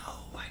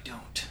 I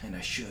don't, and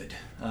I should.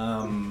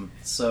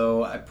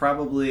 So I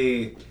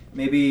probably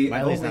maybe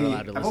I've Miley's not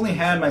allowed to I've listen only to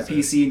this had my episode.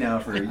 PC now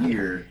for a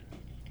year.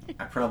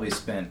 I probably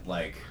spent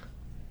like.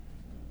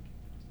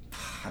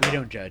 We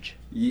don't judge.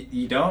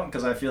 You don't,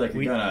 because I feel like you're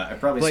We- gonna. I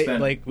probably Blake- spent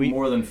Blake,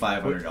 more than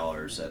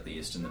 $500 at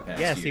least in the past.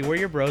 Yeah, year. see, we're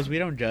your bros. We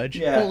don't judge.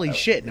 Yeah. Holy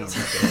shit! No, I'm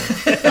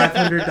just kidding.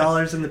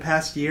 $500 in the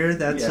past year.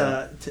 That's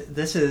Yeah.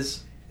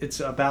 it's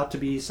about to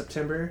be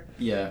September.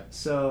 Yeah.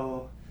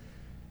 So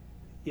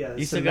yeah,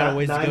 You so still got a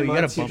ways to 9 go. You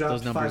gotta months, bump dropped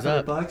those numbers $500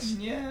 up. bucks.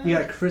 Yeah. You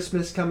got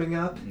Christmas coming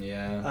up.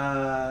 Yeah.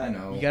 I I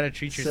know. You gotta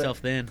treat So-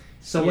 yourself then.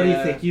 So what do you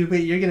Yeah. think?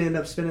 You're gonna end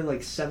up spending like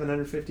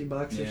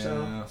 $750 or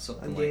so Yeah,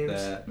 something on like games?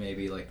 that,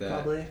 maybe like that.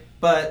 Probably.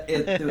 But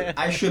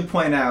I should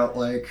point out,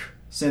 like,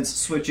 since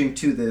switching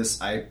to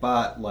this, I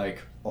bought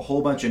like a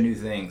whole bunch of new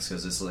things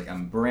because it's like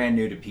I'm brand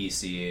new to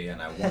PC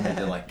and I wanted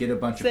to like get a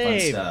bunch of fun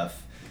Same.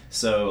 stuff.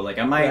 So like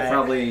I might Right.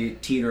 probably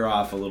teeter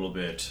off a little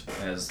bit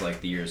as like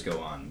the years go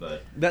on,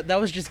 but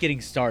That was just getting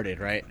started,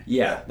 right?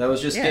 yeah, that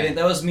was just Yeah.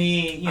 that was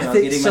me, I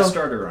getting think my so.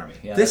 starter army.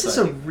 Yeah, This that's is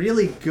a what I think.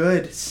 really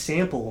good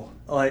sample.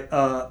 Like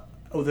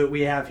that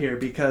we have here,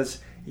 because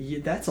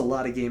that's a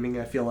lot of gaming.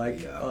 I feel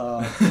like,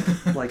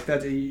 like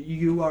that.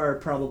 You are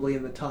probably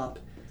in the top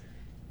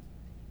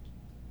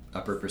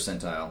upper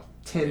percentile,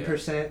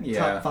 10%,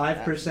 top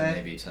 5%,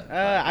 maybe.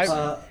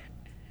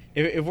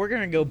 If we're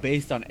gonna go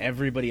based on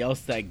everybody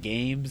else that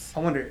games, I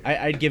wonder.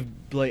 I'd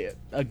give Blake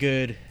a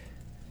good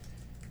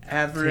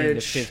average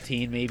 10 to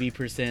 15 maybe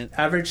percent.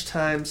 Average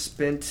time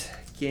spent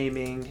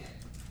gaming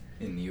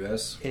in the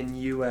U.S.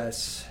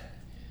 Let's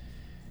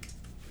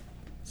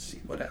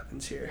see what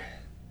happens here.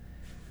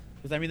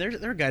 Because I mean,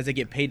 there are guys that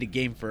get paid to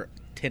game for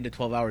 10 to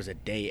 12 hours a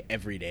day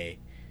every day.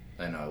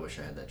 I know. I wish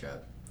I had that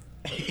job.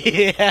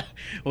 Yeah.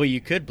 Well,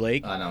 you could,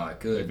 Blake. I know I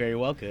could. You very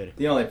well could.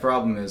 The only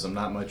problem is I'm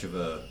not much of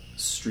a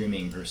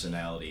streaming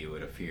personality, it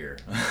would appear.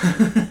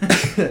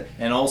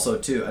 And also,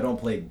 too, I don't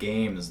play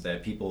games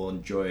that people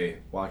enjoy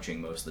watching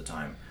most of the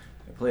time.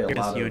 I play a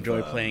lot of... You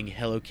enjoy playing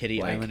Hello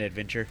Kitty Island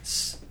Adventure?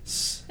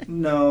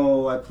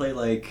 No, I play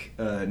like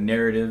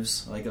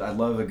narratives. Like I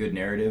love a good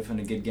narrative in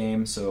a good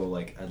game. So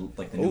like I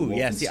like the new Wolfenstein.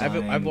 Yeah, see,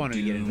 I've wanted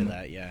Doom. to get into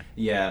that. Yeah.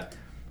 Yeah,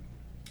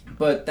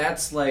 but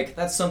that's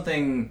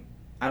something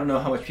I don't know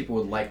how much people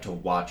would like to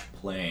watch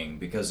playing,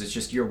 because it's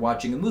just you're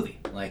watching a movie.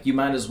 Like you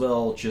might as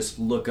well just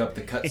look up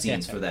the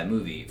cutscenes for that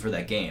movie, for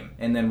that game,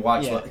 and then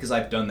watch. Because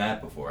I've done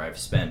that before. I've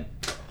spent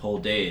whole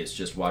days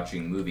just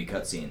watching movie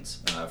cutscenes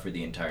for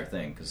the entire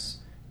thing, because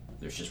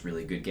there's just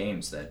really good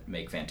games that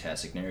make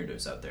fantastic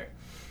narratives out there.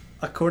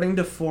 According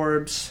to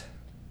Forbes,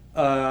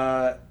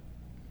 the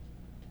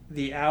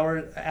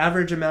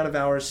average amount of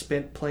hours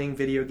spent playing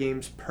video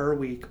games per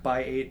week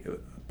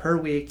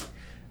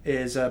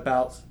is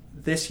about,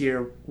 this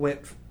year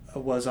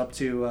was up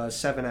to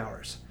 7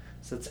 hours.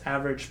 So it's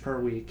average per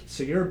week.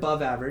 So you're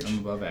above average. I'm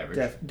above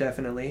average.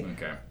 Definitely.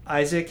 Okay.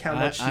 Isaac, how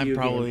much do you I'm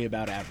probably game?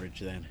 about average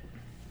then,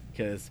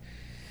 because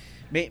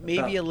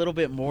maybe a little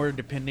bit more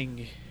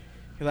depending.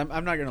 Because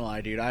I'm not gonna lie,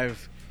 dude.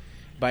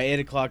 By 8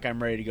 o'clock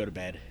I'm ready to go to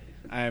bed.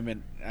 I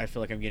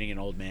feel like I'm getting an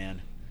old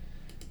man.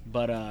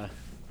 But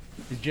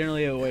it's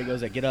generally the way it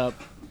goes. I get up,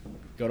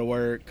 go to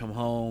work, come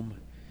home,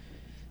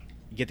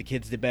 get the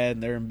kids to bed,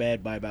 and they're in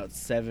bed by about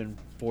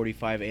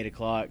 7:45, 8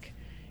 o'clock.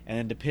 And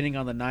then depending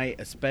on the night,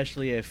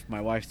 especially if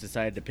my wife's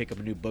decided to pick up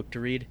a new book to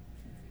read,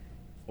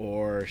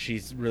 or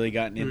she's really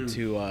gotten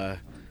into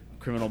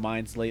Criminal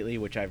Minds lately,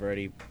 which I've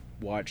already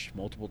watched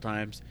multiple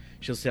times,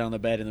 she'll sit on the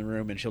bed in the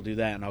room and she'll do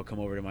that, and I'll come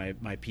over to my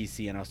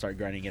PC and I'll start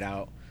grinding it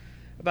out.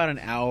 About an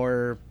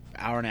hour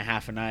and a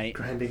half a night.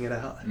 Grinding it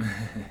out.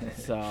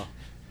 So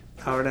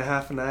hour and a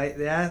half a night,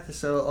 yeah.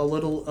 So a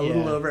little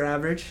over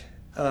average.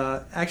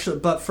 Actually,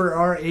 but for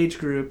our age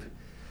group,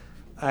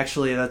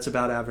 actually that's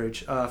about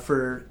average.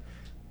 For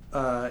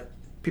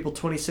people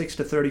 26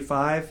 to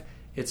 35,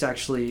 it's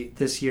actually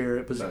this year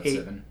it was about 8.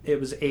 7. It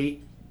was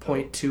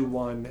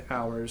 8.21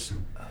 hours.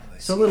 Oh,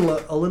 So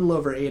a little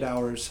over 8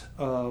 hours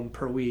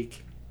per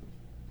week.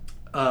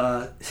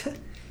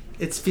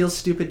 It feels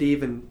stupid to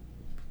even.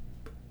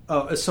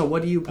 Oh, so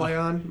what do you play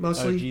on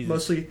mostly?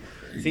 Mostly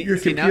your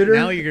computer.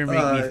 Now you're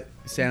gonna make me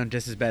sound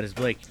just as bad as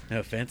Blake. No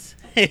offense.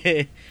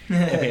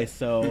 Okay,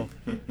 so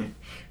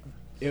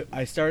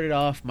I started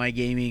off my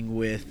gaming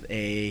with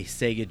a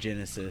Sega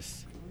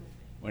Genesis.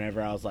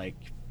 Whenever I was like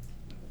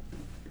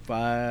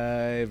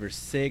 5 or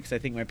 6, I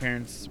think my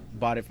parents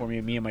bought it for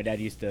me. Me and my dad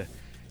used to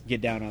get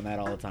down on that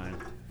all the time.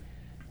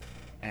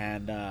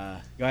 And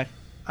go ahead.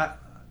 I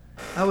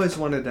always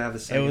wanted to have a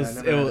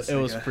Sega. It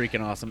was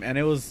freaking awesome, and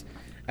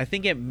I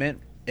think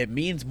it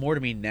means more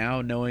to me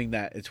now, knowing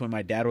that it's when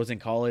my dad was in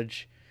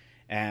college,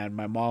 and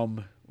my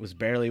mom was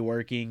barely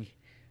working.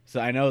 So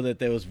I know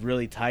that it was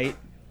really tight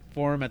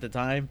for him at the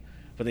time,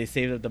 but they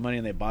saved up the money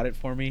and they bought it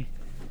for me.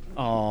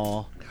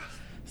 Aww.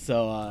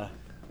 So I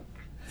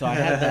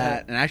had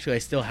that, and actually I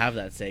still have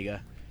that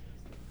Sega.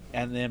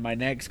 And then my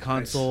next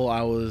console,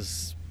 I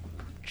was,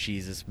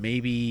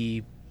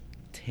 maybe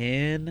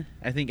 10,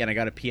 I think, and I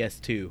got a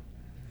PS2.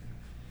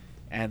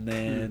 And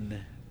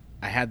then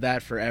I had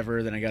that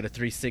forever. Then I got a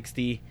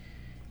 360.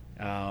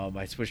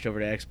 I switched over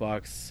to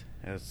Xbox.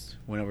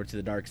 Went over to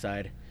the dark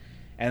side.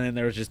 And then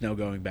there was just no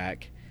going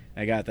back.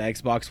 I got the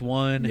Xbox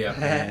One,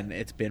 and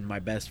it's been my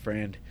best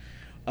friend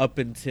up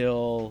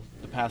until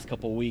the past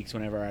couple weeks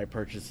whenever I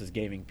purchased this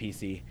gaming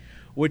PC,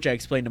 which I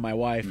explained to my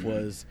wife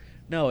was,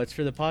 no, it's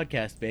for the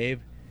podcast,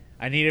 babe.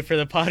 I need it for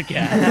the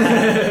podcast.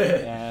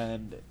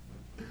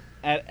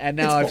 and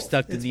now I've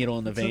stuck the needle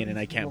in the vein, and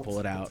I can't pull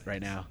it out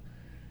right now.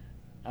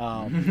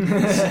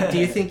 Do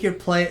you think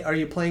are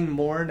you playing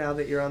more now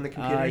that you're on the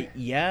computer?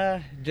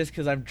 Yeah, just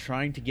because I'm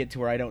trying to get to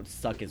where I don't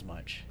suck as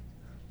much.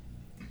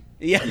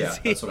 Yeah,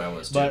 that's what I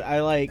was too. But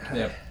I like.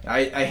 Yeah,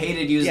 I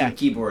hated using the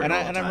keyboard. And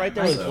all the time, I'm right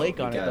there with Blake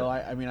on it though.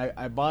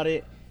 I bought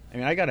it. I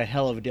mean, I got a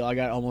hell of a deal. I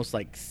got almost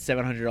like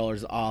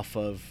 $700 off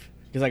of,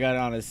 because I got it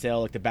on a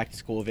sale, like the back to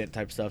school event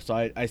type stuff.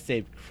 So I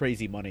saved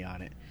crazy money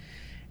on it.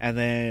 And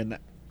then,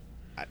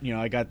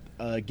 I got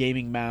a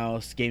gaming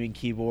mouse, gaming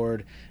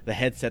keyboard, the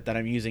headset that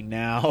I'm using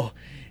now,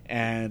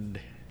 and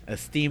a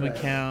Steam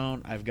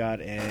account. I've got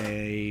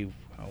a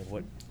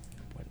what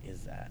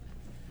is that?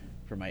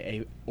 For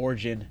my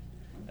Origin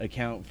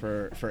account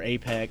for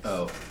Apex.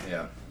 Oh,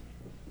 yeah.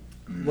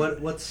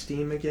 What's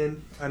Steam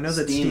again? I know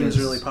that Steam Steam is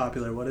is- really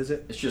popular. What is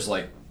it? It's just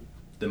like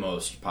the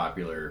most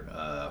popular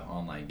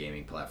online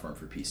gaming platform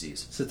for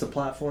PCs. So it's a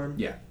platform.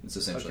 Yeah, it's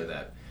essentially Okay.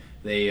 that.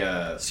 They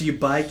So you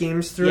buy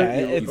games through Yeah,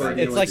 it. You- it's or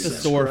you like the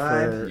store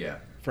subscribe? yeah,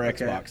 for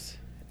Okay. Xbox.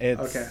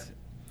 It's Okay.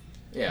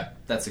 yeah,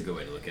 that's a good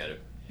way to look at it.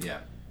 Yeah.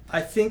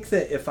 I think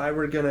that if I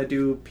were gonna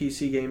do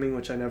PC gaming,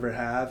 which I never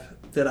have,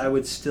 that I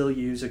would still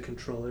use a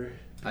controller.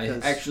 I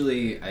because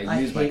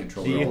use my hate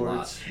controller a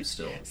keyboards. lot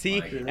still. See,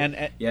 Like,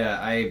 and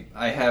yeah,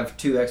 I have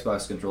 2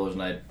 Xbox controllers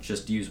and I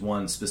just use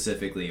one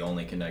specifically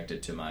only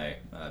connected to my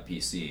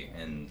PC,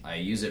 and I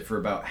use it for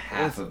about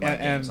half of my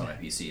games on my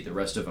PC. The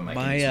rest of them I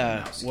can use my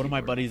mouse and one of my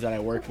keyboard. buddies that I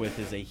work with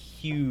is a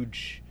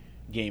huge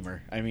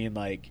gamer. I mean,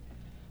 like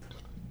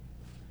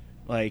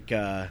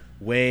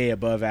way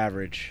above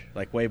average,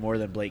 like way more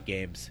than Blake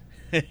games.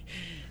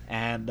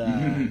 And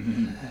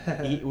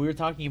we were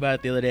talking about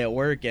it the other day at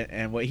work,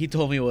 and what he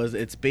told me was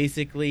it's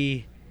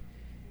basically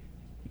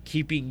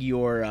keeping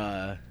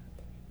your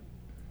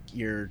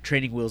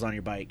training wheels on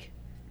your bike.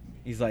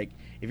 He's like,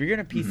 if you're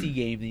gonna PC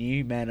game, then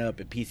you man up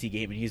at PC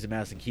game and use a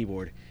mouse and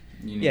keyboard.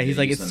 You need Yeah, to he's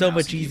like, use it's the so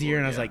mouse much and easier,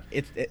 and I was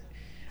keyboard, like,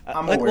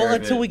 I'm like, aware well,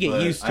 of until it, we get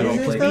but used I to don't it,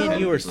 because play me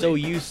and you are so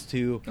competitively. used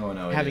to Oh,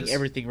 no, it having is.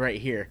 everything right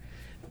here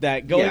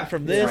that going Yeah,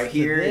 from it's this right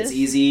here, to this, it's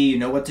easy, you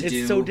know what to it's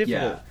do. so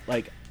difficult. Yeah.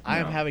 Like I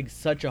am No. having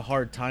such a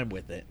hard time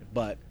with it,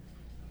 but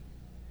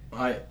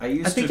I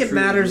used I think to it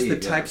matters truly the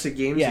believe, types of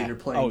games Yeah. that you're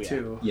playing Oh, yeah.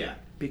 too. Yeah.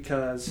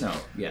 Because No,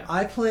 yeah.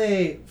 I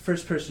play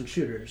first-person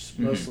shooters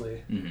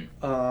mostly.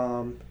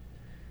 Mhm.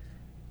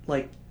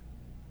 Like,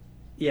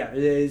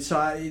 yeah.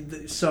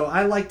 So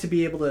I like to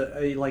be able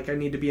to like I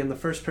need to be in the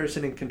first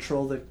person and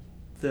control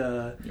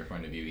the Your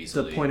point of view the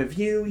easily. point of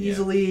view Yeah.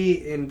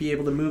 easily and be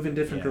able to move in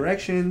different Yeah.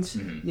 directions.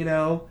 Mhm. You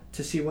know,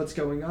 to see what's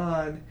going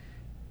on,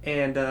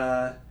 and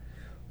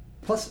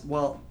plus,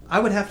 well, I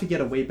would have to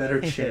get a way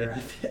better chair.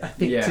 I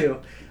think Yeah. too.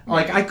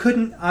 Like Maybe. I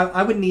couldn't.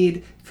 I would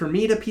need for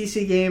me to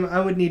PC game.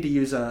 I would need to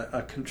use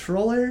a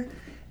controller,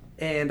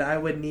 and I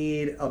would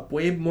need a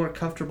way more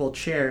comfortable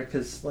chair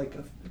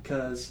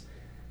because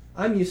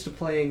I'm used to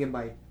playing in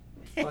my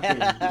fucking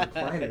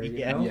recliner. You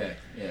Yeah. know? Yeah,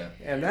 yeah.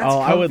 And that's Oh,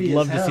 I would comfy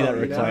love as to see hell,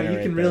 that you know? recliner You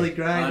right can there. really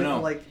grind I it.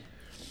 know. Like,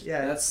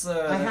 yeah, That's I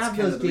that's have kind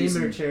those of the gamer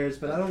reason, chairs,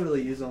 but I don't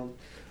really use them.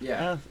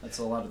 Yeah, that's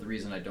a lot of the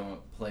reason I don't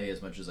play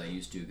as much as I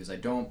used to, because I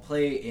don't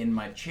play in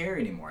my chair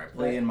anymore. I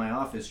play Right. in my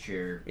office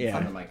chair in Yeah.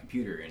 front of my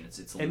computer, and it's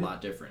a And- lot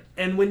different.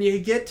 And when you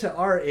get to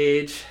our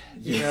age,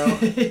 you know,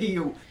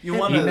 you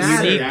want You to need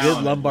sit good down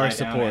and lumbar lie down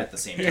support. at the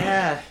same time.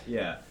 yeah.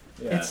 Yeah,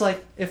 yeah. It's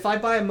like if I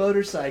buy a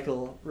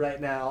motorcycle right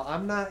now,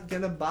 I'm not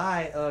gonna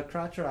buy a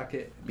crotch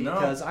rocket No.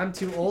 because I'm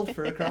too old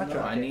for a crotch No,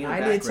 rocket. I need a I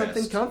need backrest.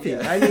 something comfy.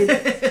 Yeah. I need, I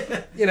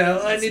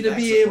That's need to back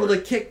be able to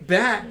support. kick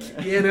back.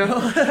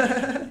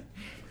 Yeah.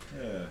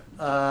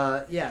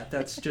 Yeah,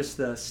 that's just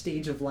the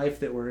stage of life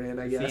that we're in,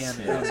 I guess.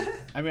 See, Yeah.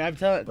 I mean, I'm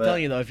But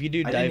telling you though, if you do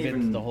I dive didn't into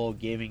even- the whole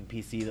gaming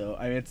PC though,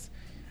 I mean,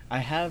 I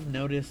have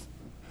noticed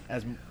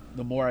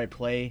the more I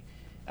play,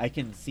 I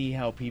can see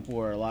how people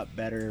are a lot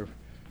better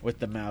with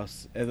the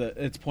mouse.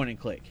 It's point and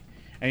click.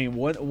 I mean,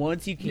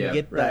 once you can Yeah,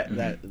 get right.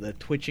 the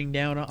twitching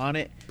down on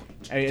it,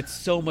 I mean, it's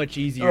so much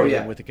easier Oh, yeah.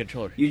 than with the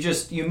controller.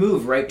 You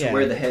move right to Yeah.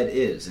 where the head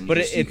is, and But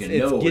you it's can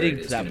know where getting it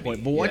to is that gonna point.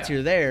 be. But once Yeah.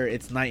 you're there,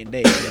 it's night and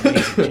day. It's an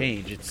amazing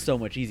change. It's so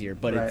much easier.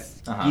 But Right.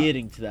 it's Uh-huh.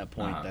 getting to that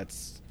point Uh-huh.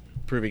 that's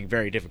proving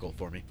very difficult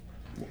for me.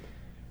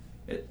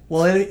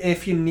 Well,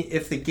 if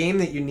the game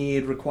that you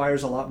need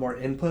requires a lot more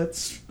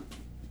inputs,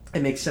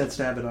 it makes sense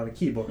to have it on a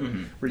keyboard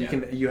Mhm, where yeah.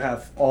 you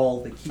have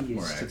all the keys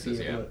More to access,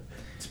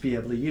 be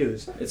able to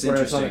use. It's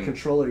Whereas on a interesting.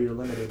 controller, you're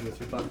limited with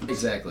your buttons.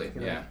 Exactly.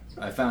 You know? Yeah,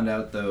 I found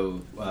out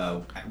though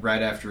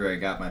right after I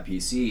got my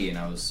PC, and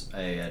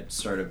I had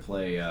started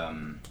play. I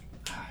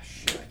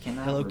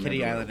cannot Hello remember Kitty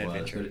what Island it was,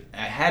 Adventure. but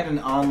it had an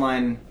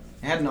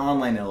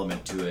online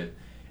element to it,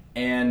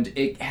 and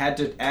it had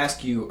to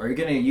ask you: are you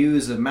going to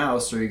use a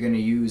mouse or are you going to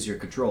use your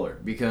controller?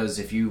 Because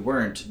if you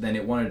weren't, then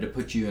it wanted to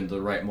put you into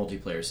the right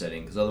multiplayer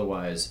setting. Because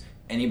otherwise,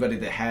 anybody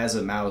that has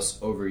a mouse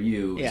over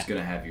you Yeah. is going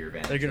to have your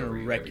advantage. They're gonna over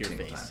you wreck every your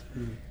single face.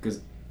 because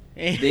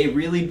they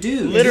really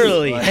do.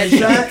 Literally. Like-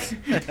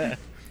 Headshot.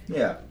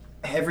 yeah,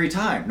 every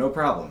time, no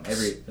problem.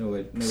 No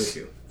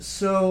issue.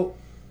 So,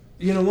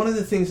 one of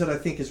the things that I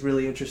think is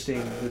really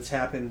interesting that's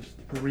happened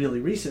really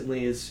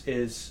recently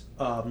is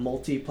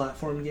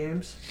multi-platform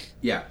games.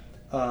 Yeah.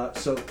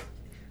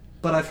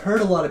 But I've heard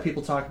a lot of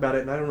people talk about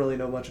it, and I don't really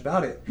know much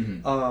about it.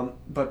 Mhm.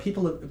 But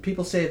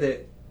people say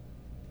that,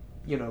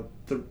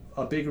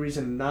 a big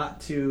reason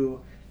not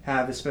to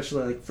have,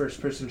 especially like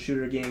first-person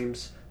shooter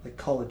games like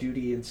Call of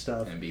Duty and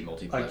stuff, And be get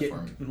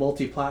multi-platform.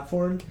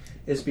 multi-platform,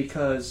 is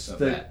because Of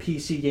the that.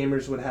 PC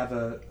gamers would have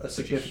a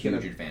Such a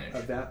significant huge advantage.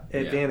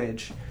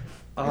 advantage.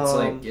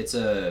 It's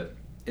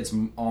it's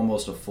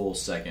almost a full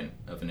second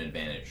of an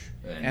advantage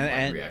in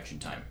And- reaction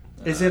time.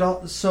 Is it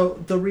all so?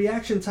 The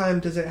reaction time,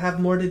 does it have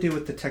more to do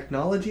with the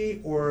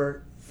technology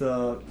or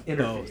the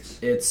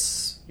interface?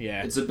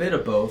 It's a bit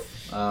of both,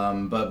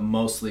 but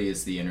mostly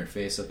it's the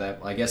interface of that.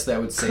 I guess that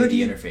would say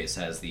interface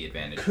has the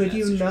advantage. Could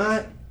you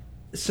not?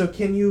 So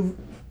can you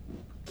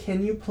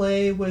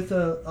play with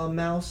a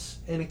mouse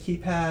and a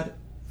keypad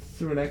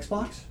through an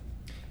Xbox?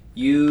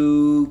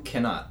 You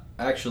cannot.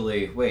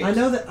 Actually, wait. I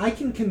know that I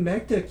can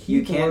connect a keyboard.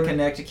 You can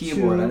connect a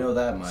keyboard. I know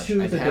that much.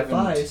 To the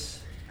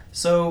device.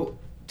 So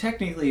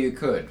technically, you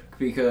could,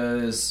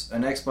 because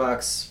an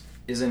Xbox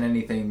isn't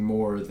anything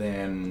more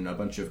than a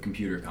bunch of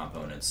computer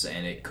components,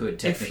 and it could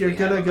technically. If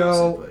you're gonna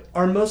go,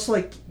 are most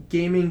like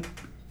gaming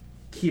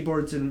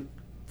keyboards and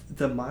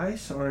the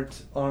mice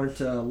aren't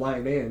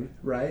line in,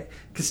 right?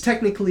 Because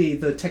technically,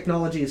 the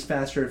technology is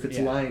faster if it's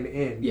line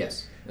in.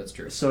 Yes, that's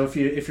true. So if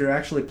you're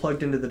actually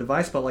plugged into the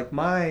device, but like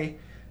my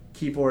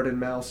keyboard and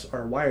mouse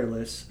are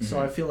wireless, so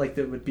I feel like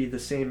that would be the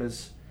same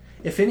as,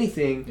 if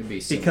anything,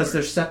 because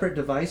they're separate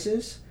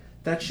devices.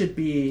 That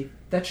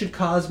should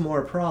cause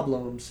more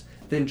problems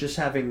than just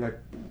having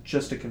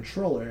just a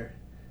controller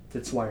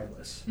that's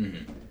wireless,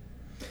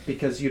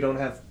 because you don't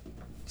have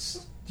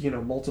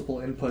multiple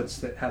inputs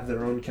that have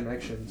their own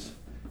connections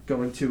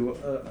going to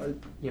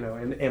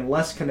and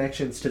less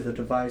connections to the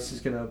device is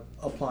going to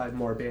apply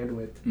more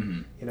bandwidth.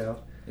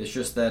 It's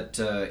just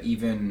that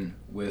even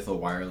with a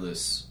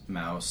wireless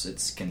mouse,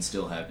 it can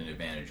still have an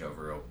advantage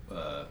over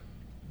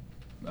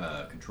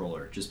a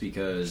controller, just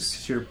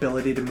because your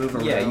ability to move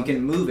around. Yeah, you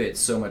can move it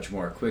so much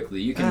more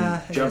quickly. You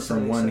can jump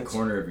from one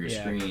corner of your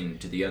screen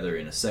to the other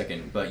in a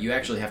second, but you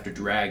actually have to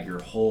drag your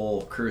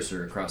whole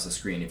cursor across the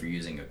screen if you're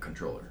using a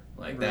controller.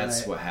 Like,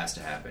 that's what has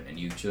to happen, and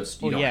you don't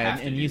have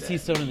to and do you that see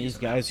some of these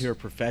guys who are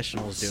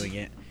professionals doing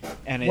it,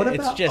 and What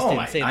it's about- just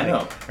insane. I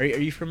know. Are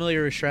you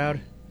familiar with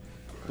Shroud,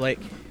 Blake?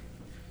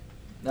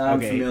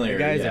 I'm familiar.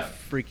 The guy's yeah. a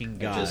freaking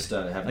god. I just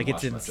haven't like,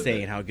 it's watched much of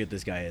insane it. how good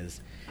this guy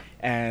is.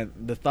 And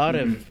the thought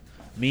of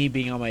me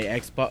being on my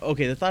Xbox,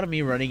 the thought of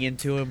me running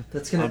into him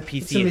That's on gonna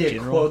PC be in a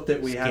general quote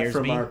that we had scares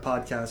from me. our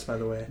podcast, by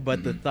the way.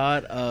 But the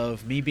thought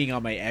of me being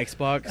on my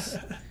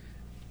Xbox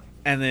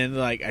and then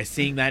I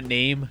seeing that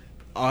name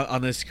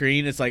on the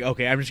screen, it's like,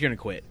 okay, I'm just gonna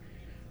quit.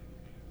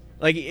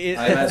 Like, it,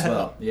 I might as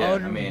well. Yeah,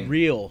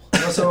 real.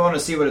 I also want to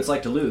see what it's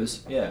like to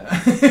lose. Yeah.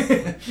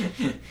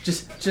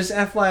 Just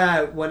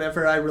FYI,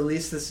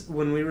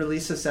 when we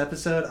release this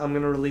episode, I'm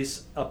gonna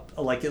release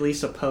at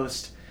least a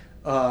post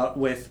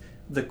with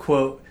the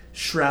quote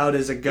 "Shroud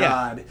is a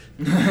god."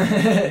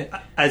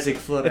 Isaac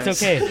Flores.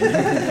 It's okay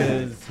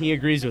because he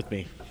agrees with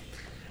me.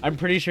 I'm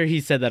pretty sure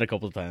he said that a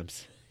couple of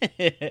times.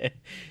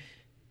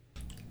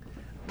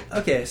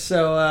 Okay,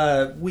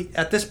 so we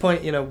at this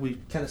point, we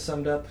kind of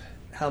summed up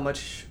how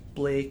much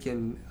Blake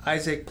and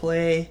Isaac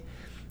play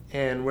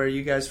and where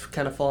you guys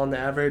kind of fall on the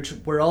average.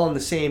 We're all in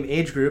the same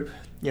age group.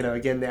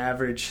 Again, the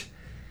average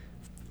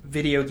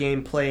video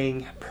game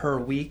playing per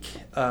week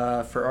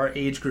for our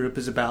age group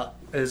is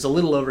a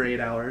little over 8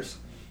 hours.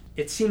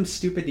 It seems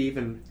stupid to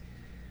even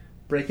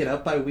break it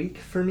up by week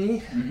for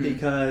me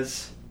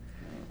because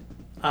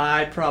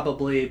I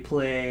probably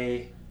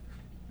play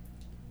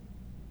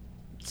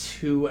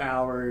 2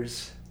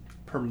 hours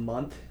per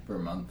month. Per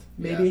month,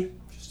 maybe. Yeah.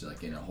 Just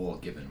like in a whole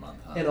given month.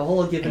 Huh? In a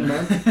whole given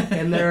month,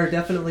 and there are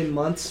definitely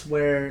months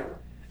where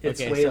it's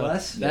way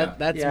less.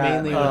 That's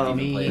mainly with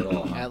me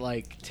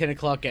at 10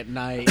 o'clock at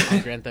night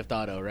on Grand Theft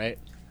Auto, right?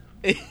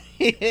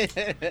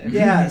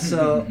 Yeah,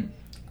 so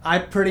I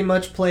pretty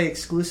much play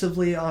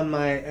exclusively on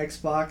my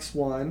Xbox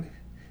One,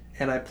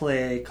 and I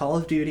play Call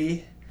of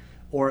Duty,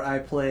 or I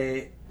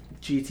play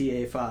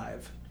GTA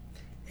 5.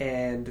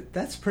 And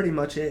that's pretty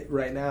much it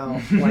right now.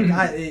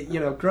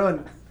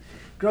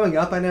 Growing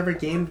up, I never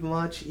gamed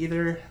much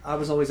either. I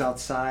was always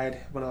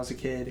outside when I was a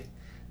kid,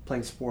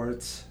 playing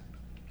sports,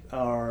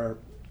 or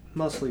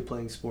mostly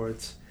playing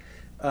sports.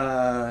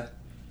 My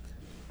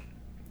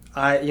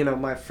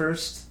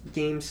first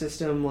game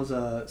system was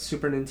a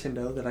Super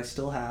Nintendo that I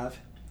still have.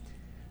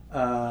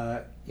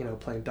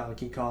 Playing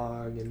Donkey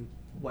Kong and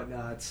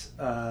whatnots.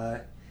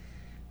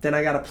 Then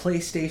I got a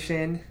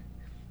PlayStation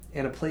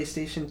and a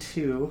PlayStation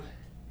 2.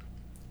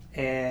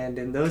 And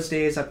in those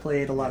days, I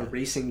played a lot of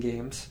racing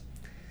games.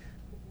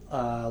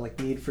 Like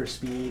Need for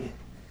Speed,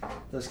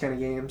 those kind of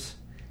games.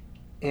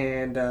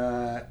 And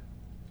Rock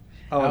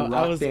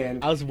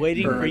Band. I was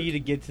waiting for you to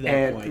get to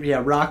that point.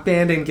 Yeah, Rock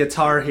Band and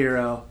Guitar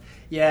Hero.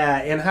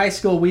 Yeah, in high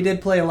school we did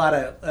play a lot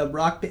of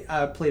rock.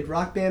 I played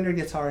Rock Band or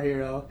Guitar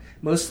Hero,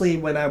 mostly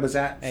when I was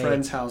at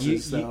friends'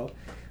 houses, though.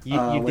 You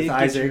with did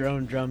Isaac. get your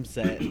own drum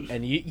set,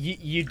 and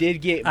you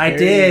did get. I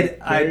did.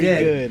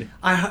 Good.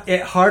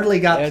 It hardly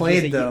got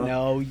played though.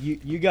 No,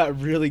 you got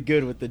really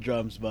good with the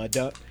drums, bud.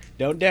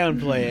 Don't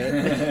downplay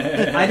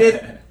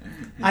it.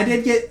 I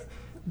did get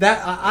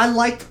that. I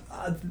liked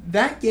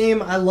that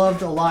game. I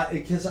loved a lot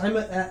because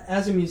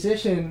as a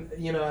musician.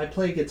 I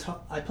play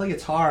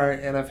guitar.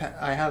 and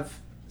I have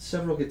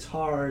several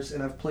guitars,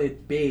 and I've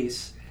played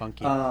bass.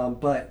 Funky.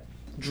 But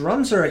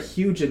drums are a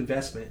huge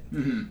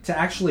investment to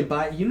actually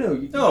buy. You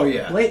know, Oh,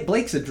 yeah.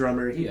 Blake's a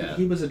drummer.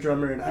 He was a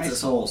drummer in high That's this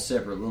school. whole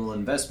separate little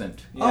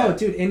investment. Oh,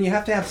 dude, and you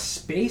have to have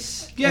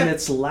space, Yeah. and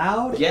it's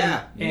loud.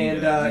 Yeah.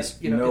 and You at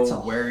least it's a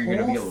where you're going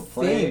to be able whole to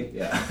play. thing.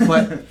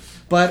 Yeah.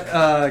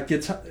 but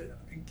guitar.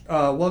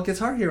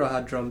 Guitar Hero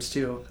had drums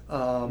too.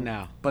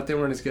 No. But they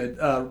weren't as good.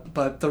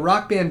 But the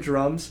Rock Band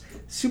drums,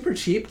 super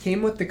cheap,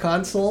 came with the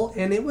console,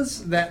 and it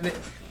was that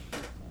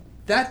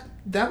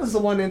was the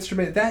one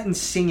instrument. That and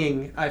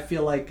singing, I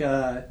feel like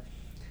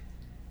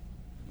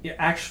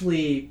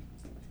actually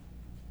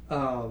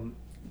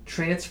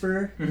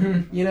transfer.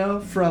 You know,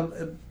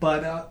 from.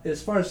 But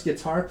as far as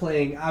guitar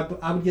playing,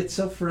 I would get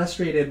so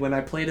frustrated when I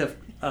played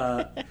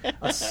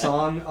a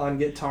song on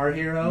Guitar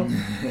Hero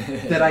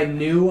that I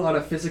knew on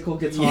a physical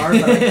guitar,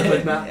 but I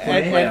could not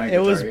play.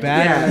 It was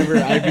bad. Yeah. I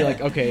remember I'd be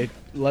like, okay,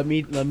 let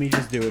me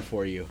just do it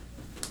for you.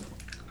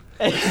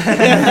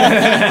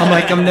 I'm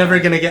like, I'm never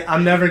gonna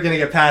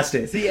get past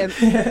it. See, and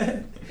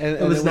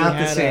It was then we not the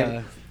had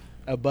same.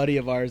 A buddy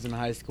of ours in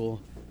high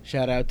school.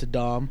 Shout out to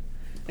Dom.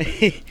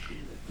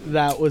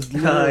 That was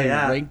literally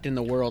ranked in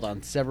the world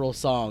on several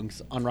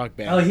songs on Rock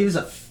Band. Oh, he was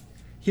a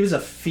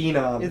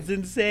phenom. It's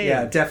insane.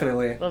 Yeah,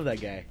 definitely. Love that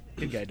guy.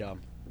 Good guy,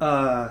 Dom.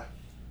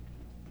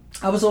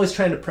 I was always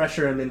trying to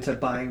pressure him into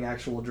buying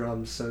actual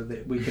drums so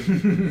that we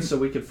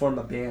could form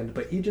a band,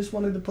 but he just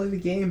wanted to play the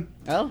game.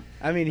 Oh,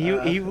 I mean,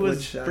 he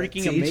was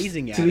freaking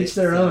amazing at it. To each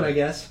their own, I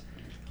guess.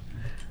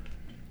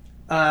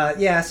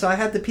 So I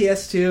had the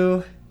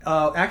PS2.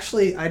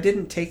 Actually, I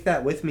didn't take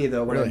that with me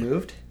though when I Really?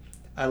 moved.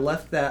 I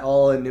left that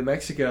all in New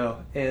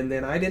Mexico, and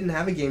then I didn't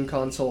have a game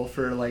console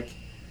for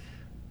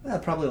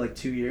probably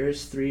 3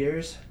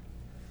 years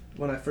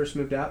when I first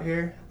moved out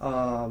here.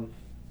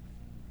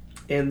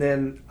 And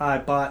then I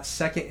bought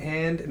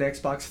secondhand an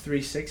Xbox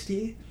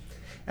 360,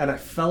 and I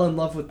fell in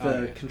love with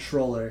the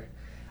controller.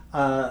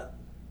 I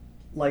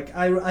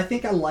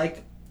think I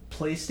like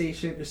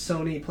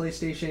Sony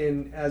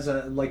PlayStation as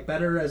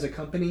better as a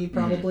company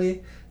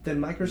probably than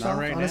Microsoft, Not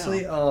right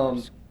honestly.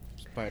 now.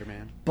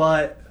 Spider-Man.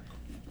 But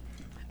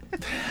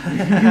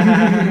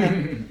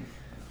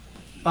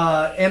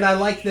and I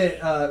like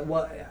that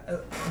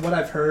what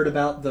I've heard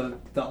about the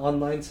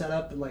online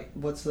setup. Like,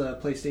 what's the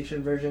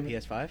PlayStation version?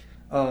 PS5?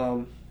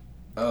 Of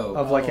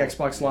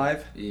Xbox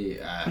Live.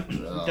 Yeah.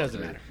 It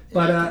doesn't matter.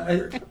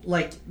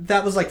 But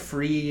that was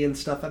free and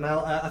stuff, and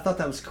I thought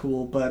that was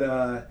cool. But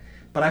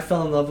I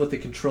fell in love with the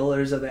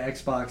controllers of the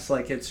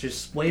Xbox. It's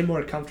just way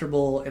more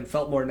comfortable and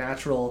felt more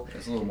natural.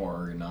 It's a little more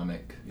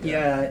ergonomic.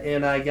 Yeah,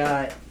 and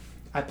I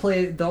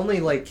played the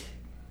only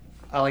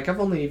I've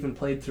only even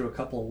played through a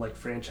couple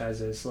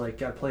franchises. I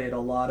played a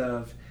lot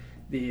of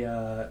the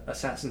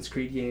Assassin's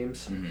Creed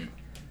games. Mm-hmm.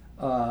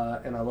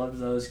 And I loved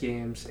those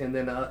games. And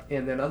then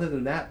other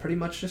than that, pretty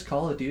much just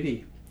Call of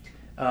Duty.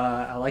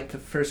 I like the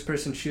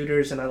first-person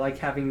shooters, and I like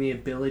having the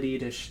ability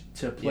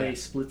to play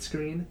split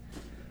screen.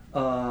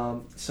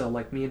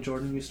 So me and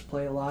Jordan used to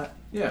play a lot.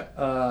 Yeah.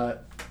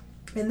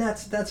 And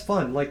that's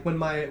fun. When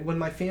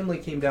my family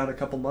came down a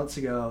couple months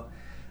ago,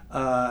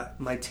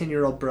 my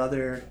 10-year-old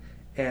brother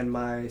and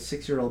my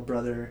 6-year-old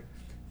brother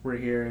were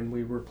here, and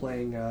we were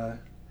playing.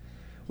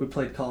 We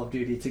played Call of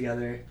Duty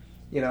together.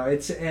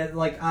 It's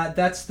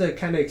that's the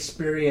kind of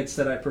experience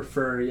that I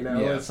prefer.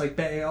 Yeah. It's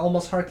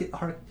almost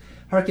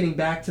harkening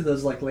back to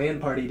those LAN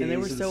party days. And they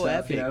were so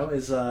stuff,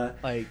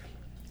 epic.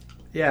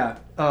 Yeah.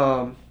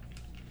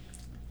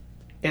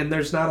 And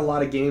there's not a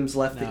lot of games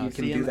left that you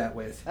can do that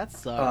with. That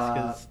sucks,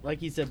 because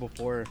like you said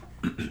before,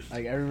 I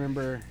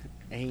remember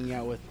hanging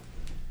out with,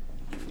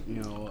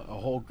 a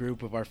whole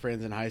group of our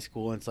friends in high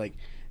school, and it's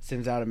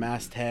sends out a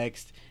mass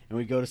text, and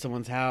we go to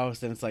someone's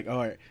house, and it's all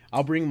right,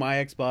 I'll bring my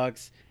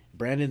Xbox,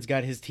 Brandon's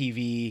got his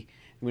TV,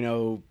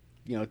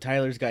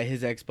 Tyler's got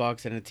his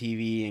Xbox and a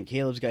TV, and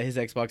Caleb's got his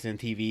Xbox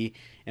and a TV,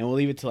 and we'll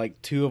leave it to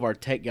two of our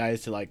tech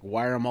guys to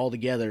wire them all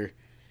together.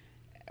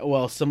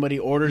 Well, somebody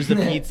orders the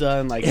pizza,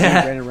 and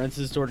Brandon runs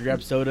to the store to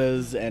grab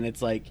sodas, and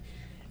it's it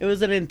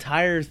was an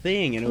entire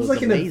thing, and it was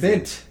like amazing. an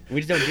event.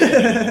 We just don't do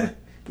that anymore.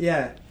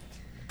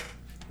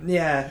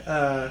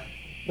 Yeah.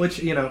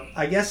 Which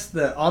I guess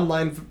the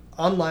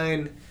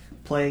online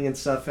playing and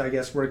stuff, I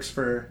guess works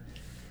better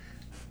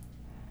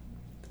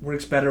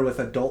with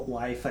adult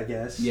life, I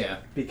guess. Yeah.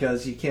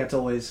 Because you can't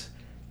always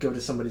go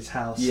to somebody's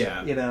house.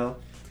 Yeah. You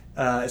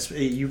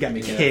got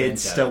Make an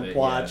kids event to out of it,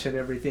 watch yeah. and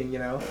everything.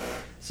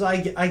 So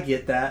I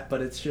get that,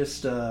 but it's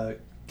just kind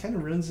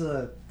of ruins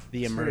the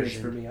experience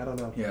immersion for me. I don't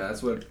know. Yeah,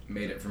 that's what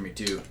made it for me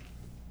too.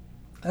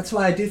 That's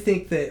why I do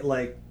think that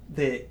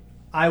that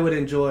I would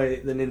enjoy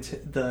the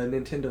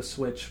Nintendo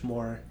Switch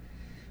more,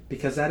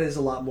 because that is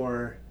a lot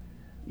more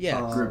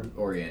Group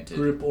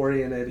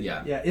oriented.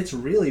 Yeah, it's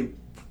really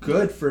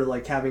good for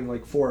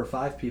having 4 or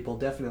 5 people,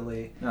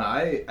 definitely. No,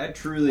 I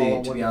truly, All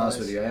on to one be honest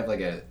device. with you, I have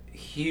a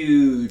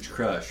huge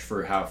crush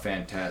for how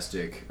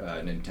fantastic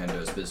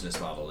Nintendo's business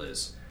model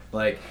is.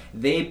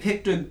 They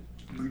picked a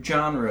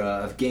genre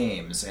of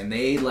games, and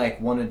they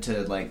wanted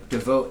to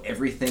devote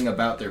everything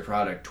about their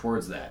product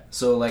towards that.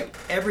 So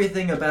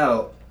everything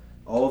about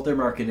all of their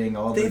marketing,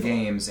 all of their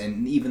games,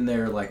 and even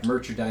their like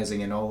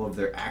merchandising and all of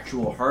their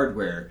actual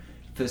hardware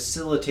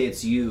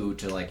facilitates you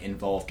to like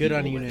involve Good people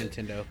on you, with it.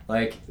 Nintendo.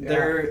 Like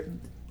they're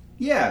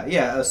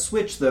a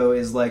Switch though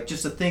is like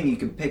just a thing you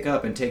can pick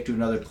up and take to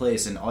another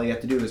place, and all you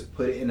have to do is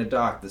put it in a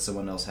dock that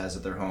someone else has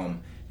at their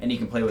home, and you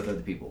can play with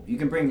other people. You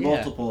can bring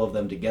multiple of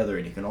them together,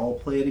 and you can all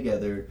play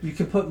together. You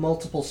can put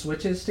multiple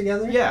Switches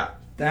together? Yeah.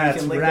 That's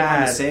you can link them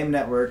on the same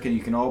network, and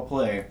you can all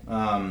play.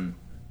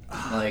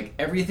 Like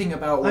everything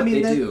about what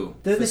they do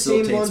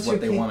facilitates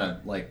what they want to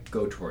like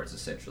go towards.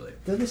 Essentially,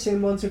 they're the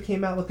same ones who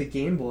came out with the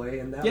Game Boy,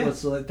 and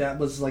that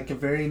was like a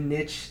very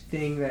niche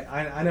thing that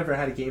I never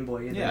had a Game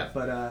Boy either. Yeah.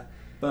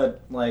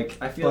 But like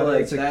I feel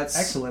like that's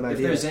excellent idea.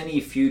 If there's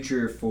any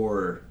future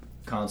for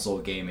console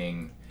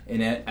gaming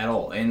at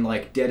all, and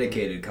like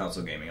dedicated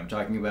console gaming, I'm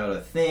talking about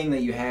a thing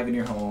that you have in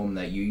your home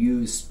that you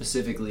use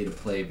specifically to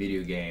play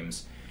video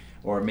games.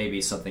 Or maybe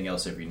something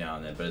else every now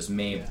and then, but his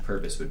main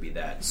purpose would be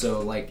that.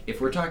 So, like,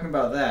 if we're talking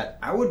about that,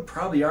 I would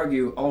probably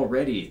argue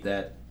already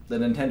that the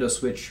Nintendo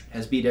Switch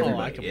has beat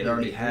everybody. It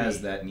already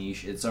has that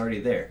niche. It's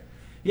already there.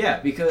 Yeah,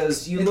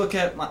 because you look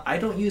at... I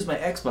don't use my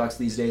Xbox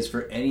these days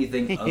for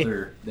anything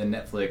other than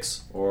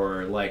Netflix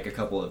or, like, a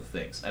couple of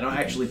things. I don't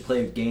actually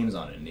play games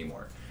on it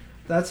anymore.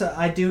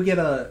 I get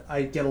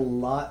a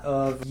lot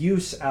of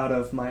use out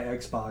of my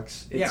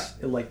Xbox.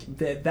 It's like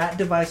that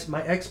device,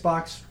 my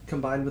Xbox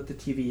combined with the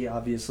TV,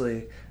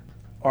 obviously,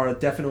 are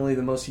definitely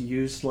the most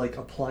used like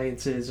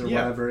appliances or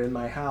whatever in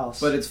my house.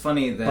 But it's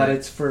funny that but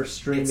it's for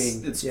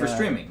streaming. It's for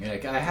streaming.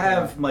 Like I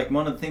have like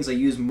one of the things I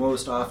use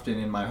most often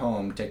in my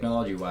home,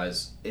 technology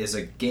wise, is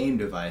a game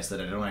device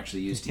that I don't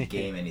actually use to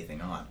game anything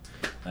on.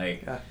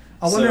 Like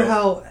I wonder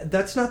how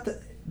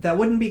that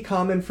wouldn't be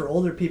common for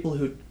older people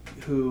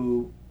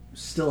who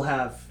still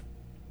have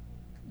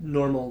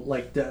normal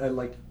like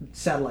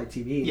satellite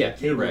TV,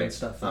 you're right, and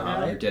stuff,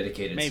 right? Or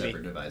dedicated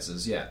separate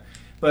devices,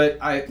 But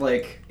I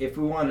like if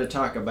we wanted to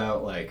talk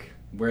about like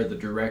where the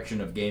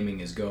direction of gaming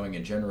is going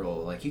in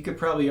general, like you could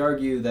probably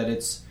argue that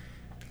it's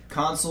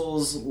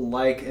consoles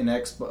like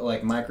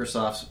like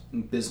Microsoft's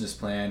business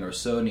plan or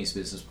Sony's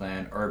business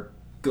plan are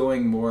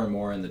going more and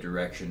more in the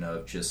direction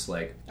of just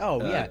like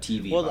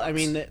TV. Well, box. I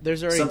mean,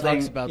 there's already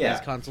talks about these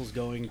consoles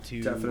going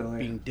to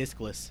being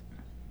discless.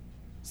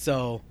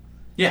 So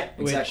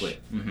exactly.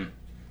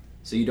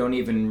 So you don't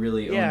even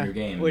really own your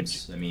games.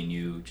 Which, I mean,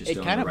 you just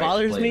it kind of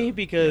bothers me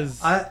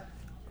because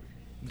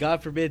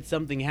God forbid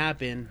something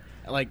happen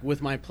like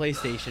with my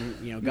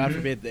PlayStation. You know, God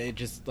forbid it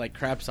just like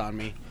craps on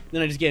me.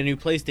 Then I just get a new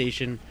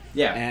PlayStation,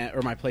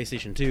 or my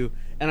PlayStation 2,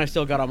 and I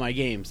still got all my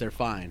games. They're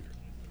fine.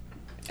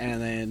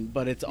 And then,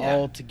 but it's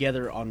all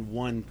together on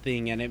one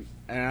thing, and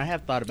I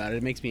have thought about it.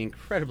 It makes me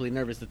incredibly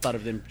nervous the thought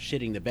of them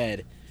shitting the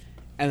bed,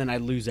 and then I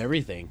lose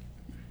everything.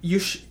 You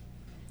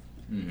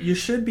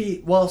should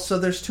be so.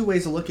 There's two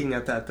ways of looking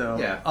at that, though.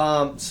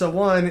 Yeah. So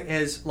one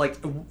is like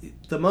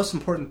the most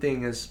important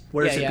thing is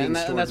where's it being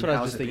stored. And that's what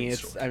I was just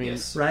thinking.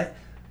 Right.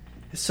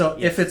 So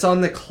if it's on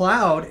the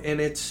cloud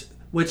and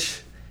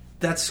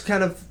that's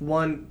kind of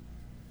one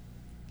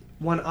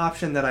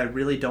option that I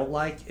really don't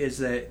like is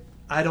that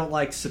I don't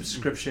like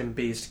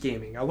subscription-based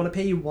gaming. I want to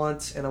pay you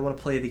once, and I want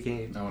to play the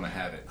game. I want to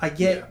have it. I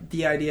get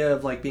the idea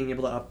of like being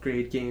able to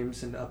upgrade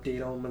games and update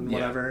them and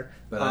whatever.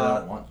 But I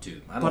don't want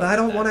to. I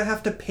don't want to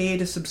have to pay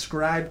to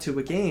subscribe to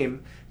a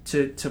game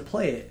to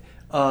play it.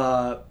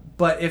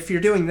 But if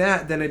you're doing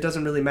that, then it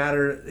doesn't really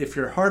matter if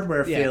your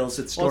hardware fails.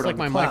 It's stored on the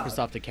cloud. It's like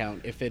my Microsoft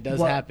account. If it does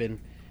happen,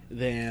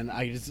 then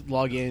I just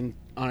log in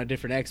on a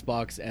different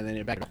Xbox and then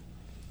it back.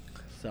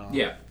 So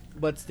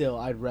but still,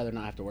 I'd rather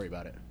not have to worry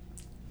about it.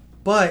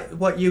 But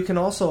what you can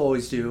also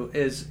always do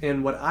is,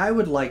 and what I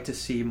would like to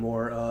see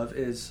more of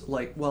is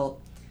like,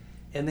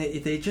 and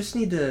they just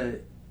need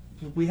to.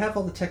 We have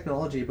all the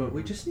technology, but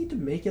we just need to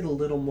make it a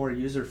little more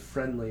user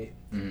friendly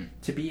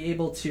to be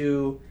able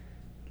to,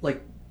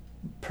 like,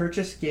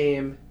 purchase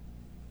game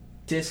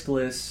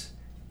diskless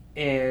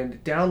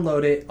and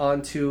download it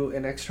onto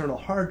an external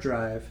hard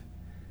drive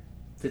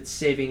that's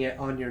saving it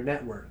on your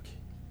network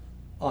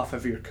off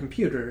of your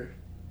computer.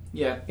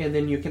 Yeah, and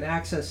then you can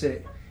access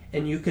it.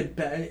 And you could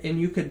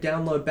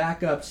download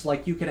backups,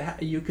 like you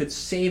could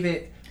save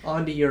it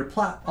onto your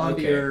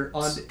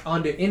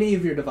onto any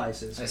of your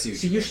devices. I see.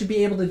 So you should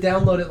be able to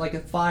download it like a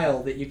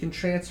file that you can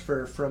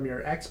transfer from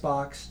your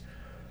Xbox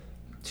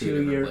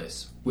to your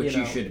place, which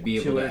you should be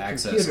able to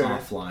access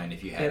offline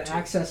if you had and to.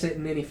 Access it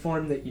in any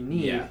form that you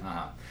need.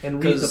 Yeah,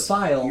 and read the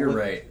file. You're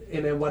right.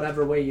 In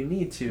whatever way you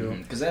need to.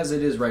 Because as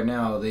it is right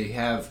now, they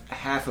have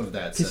half of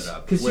that set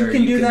up. Because you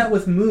can do that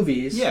with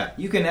movies. Yeah,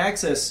 you can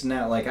access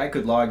now. Like I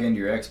could log into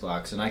your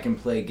Xbox and I can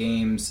play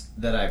games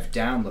that I've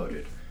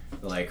downloaded,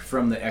 like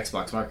from the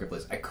Xbox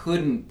Marketplace. I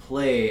couldn't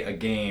play a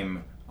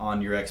game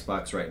on your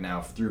Xbox right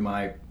now through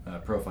my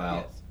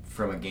profile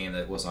from a game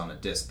that was on a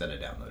disc that I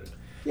downloaded.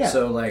 Yeah.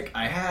 So, like,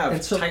 I have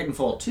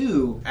Titanfall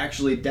 2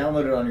 actually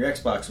downloaded on your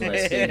Xbox when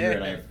I stayed here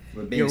and I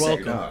babysit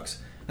your dogs.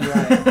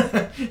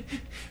 Right.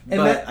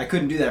 But I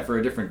couldn't do that for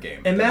a different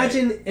game.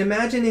 Imagine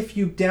if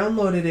you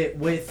downloaded it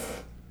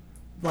with,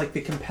 like,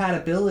 the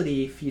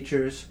compatibility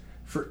features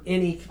for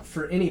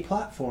any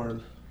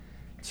platform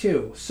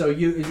too. So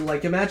you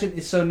like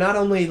imagine. So not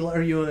only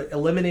are you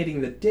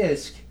eliminating the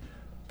disk,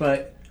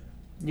 but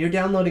you're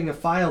downloading a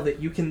file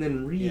that you can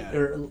then read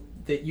or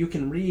that you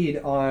can read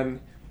on,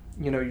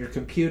 your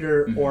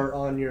computer or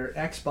on your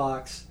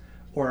Xbox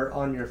or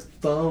on your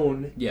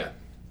phone. Yeah.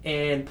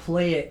 And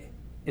play it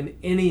in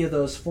any of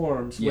those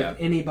forms with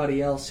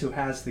anybody else who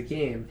has the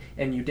game.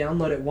 And you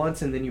download it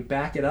once and then you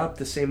back it up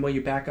the same way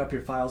you back up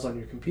your files on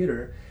your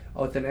computer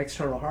with an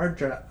external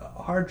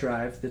hard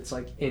drive that's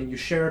like, and you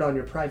share it on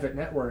your private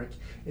network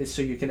is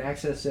so you can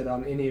access it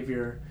on any of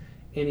your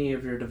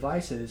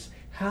devices.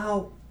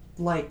 How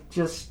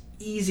just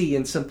easy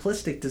and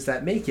simplistic does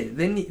that make it?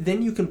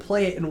 Then you can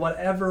play it in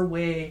whatever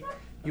way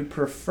you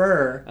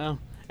prefer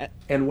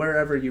and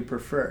wherever you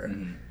prefer.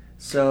 Mm-hmm.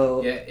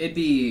 So yeah, it'd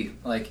be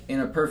like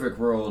in a perfect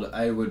world,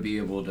 I would be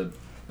able to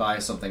buy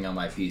something on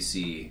my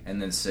PC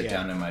and then sit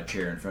down in my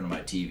chair in front of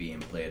my TV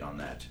and play it on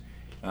that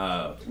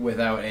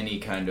without any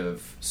kind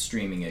of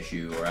streaming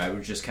issue, or I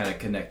would just kind of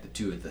connect the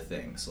two of the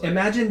things.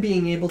 Imagine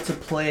being able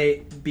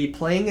to be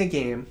playing a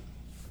game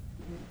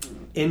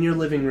in your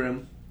living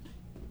room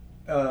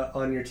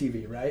on your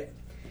TV, right?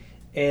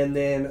 And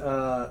then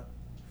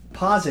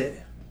pause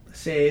it,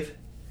 save,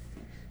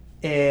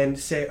 and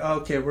say,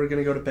 okay, we're going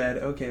to go to bed.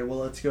 Okay, well,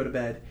 let's go to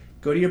bed.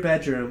 Go to your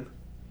bedroom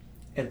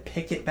and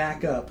pick it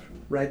back up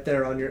right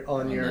there on your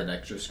that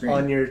extra screen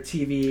on your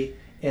TV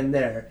in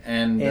there,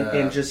 and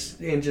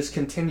just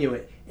continue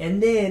it.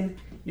 And then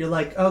you're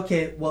like,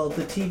 okay, well,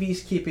 the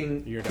TV's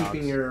keeping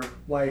your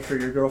wife or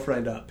your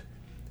girlfriend up,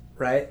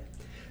 right?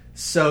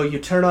 So you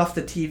turn off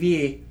the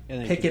TV,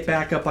 pick it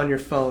back up on your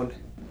phone,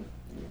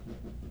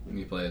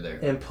 you play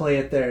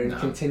it there, and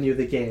continue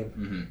the game.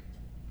 Mm-hmm.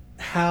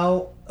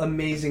 How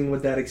amazing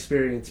would that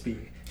experience be?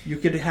 You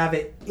could have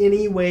it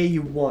any way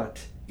you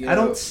want. I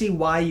don't see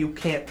why you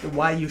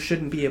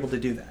shouldn't be able to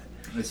do that.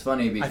 It's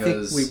funny because I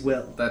think we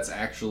will. That's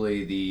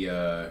actually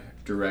the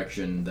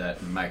direction that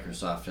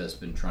Microsoft has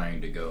been trying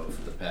to go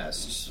for the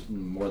past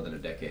more than a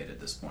decade at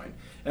this point.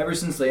 Ever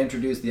since they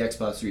introduced the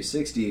Xbox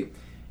 360,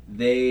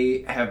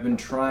 they have been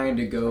trying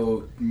to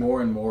go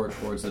more and more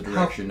towards the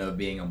direction of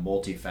being a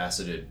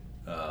multifaceted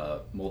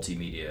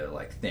multimedia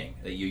like thing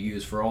that you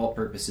use for all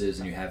purposes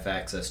and you have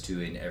access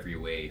to in every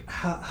way.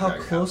 How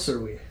close are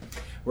we?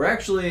 We're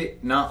actually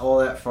not all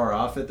that far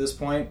off at this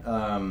point.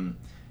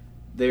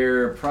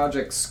 Their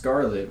Project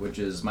Scarlet, which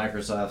is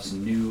Microsoft's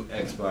new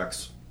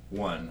Xbox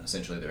One,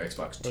 essentially their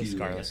Xbox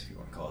 2, I guess if you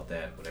want to call it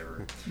that,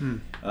 whatever.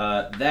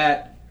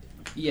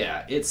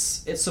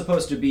 It's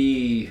supposed to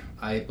be,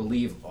 I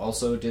believe,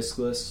 also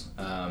diskless.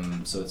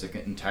 So it's an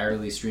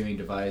entirely streaming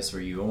device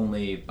where you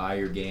only buy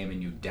your game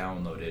and you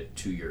download it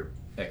to your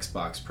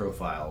Xbox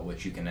profile,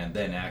 which you can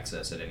then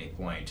access at any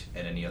point,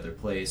 at any other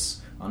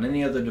place, on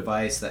any other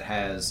device that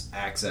has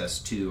access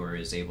to or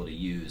is able to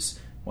use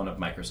one of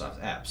Microsoft's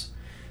apps.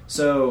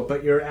 So,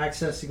 but you're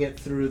accessing it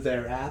through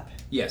their app?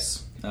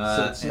 Yes.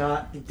 So it's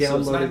not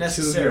downloaded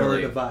to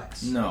your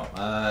device? No.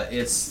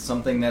 It's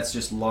something that's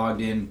just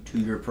logged in to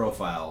your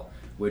profile,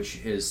 which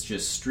is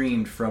just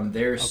streamed from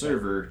their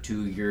server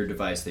to your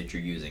device that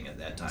you're using at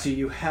that time. So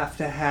you have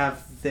to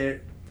have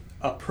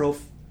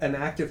an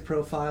active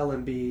profile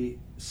and be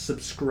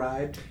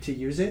subscribed to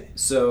use it?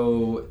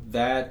 So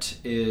that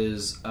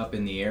is up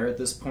in the air at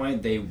this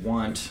point. They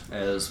want,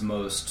 as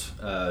most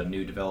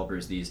new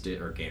developers these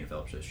days, or game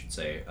developers I should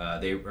say,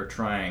 they are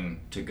trying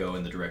to go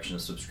in the direction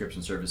of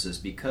subscription services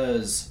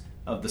because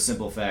of the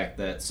simple fact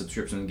that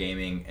subscription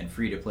gaming and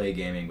free-to-play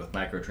gaming with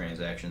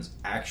microtransactions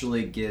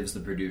actually gives the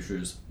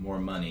producers more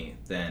money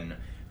than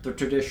the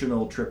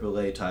traditional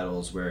AAA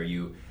titles where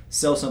you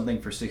sell something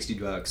for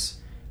 $60,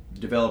 the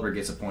developer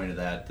gets a point of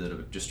that, the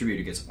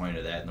distributor gets a point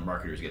of that, and the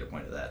marketers get a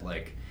point of that.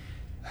 Like,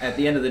 at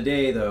the end of the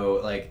day, though,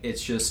 like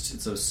it's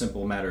a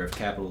simple matter of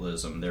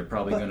capitalism. They're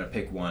probably going to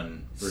pick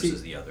one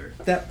versus the other.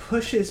 That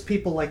pushes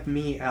people like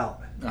me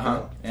out.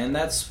 And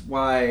that's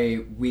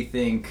why we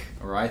think,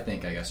 or I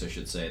think, I guess I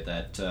should say,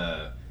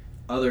 that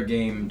other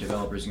game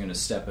developers are going to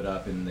step it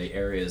up in the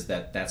areas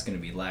that's going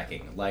to be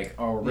lacking. Like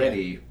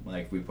already,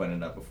 like we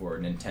pointed out before,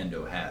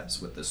 Nintendo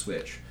has with the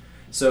Switch.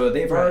 So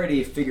they've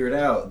already figured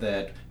out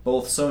that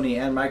both Sony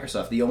and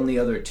Microsoft, the only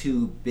other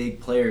two big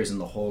players in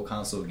the whole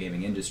console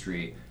gaming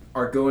industry,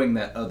 are going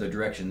that other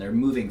direction. They're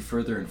moving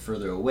further and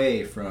further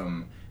away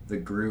from the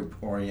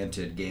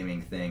group-oriented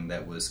gaming thing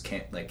that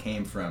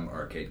came from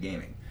arcade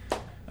gaming.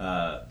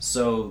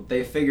 So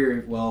they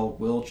figured, well,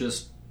 we'll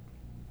just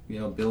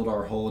build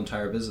our whole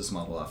entire business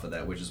model off of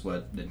that, which is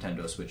what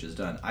Nintendo Switch has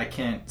done. I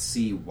can't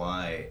see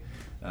why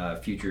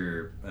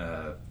future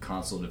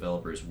console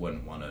developers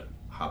wouldn't want to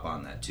hop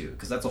on that too,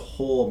 because that's a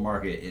whole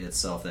market in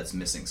itself that's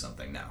missing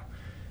something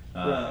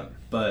now.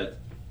 But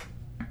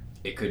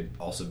it could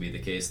also be the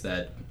case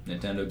that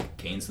Nintendo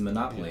gains the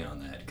monopoly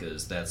on that,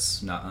 because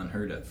that's not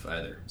unheard of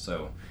either.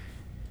 So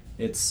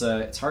it's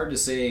hard to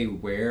say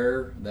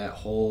where that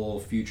whole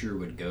future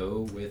would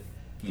go with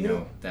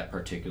that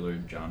particular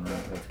genre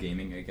of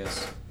gaming, I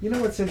guess. You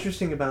know what's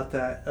interesting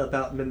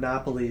about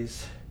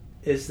monopolies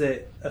is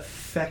that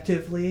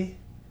effectively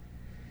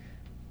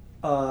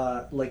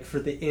like for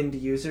the end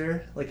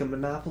user, like a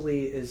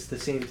monopoly is the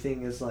same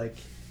thing as like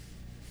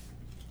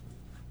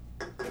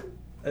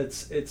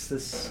it's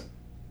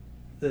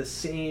the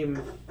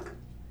same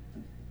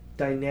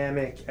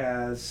dynamic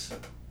as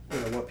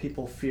what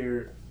people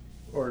fear,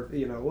 or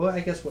I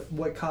guess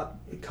what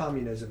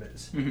communism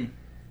is. Mm-hmm.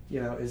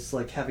 Is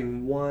like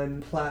having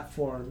one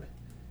platform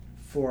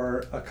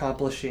for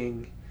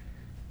accomplishing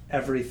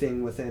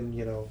everything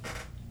within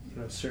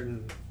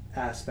certain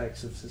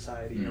aspects of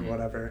society or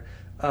whatever.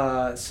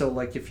 So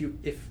like if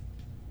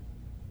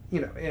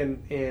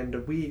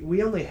and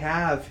we only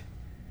have,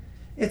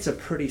 it's a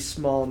pretty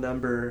small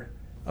number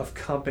of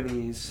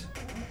companies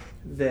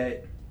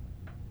that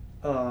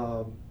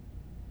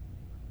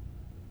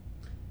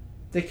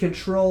they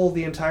control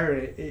the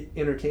entire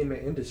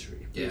entertainment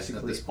industry,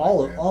 basically.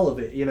 All of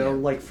it,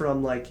 like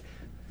from like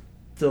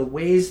the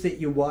ways that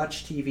you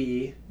watch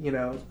TV,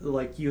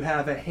 like you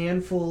have a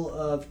handful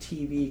of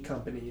TV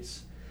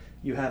companies,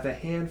 you have a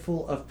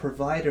handful of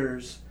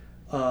providers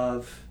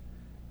of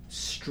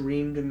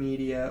streamed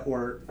media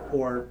or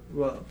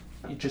well,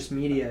 just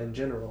media in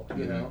general,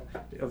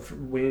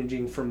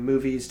 ranging from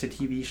movies to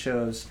TV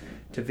shows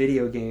to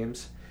video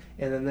games.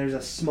 And then there's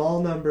a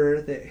small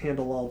number that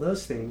handle all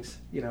those things,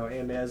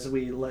 and as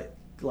we let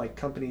like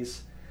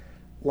companies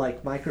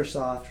like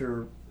Microsoft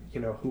or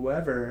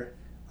whoever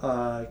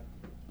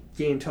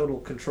gain total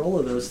control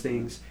of those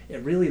things,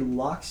 it really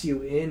locks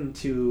you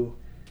into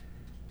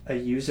a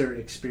user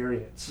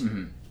experience.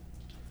 Mm-hmm.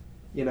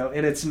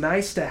 And it's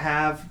nice to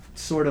have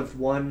sort of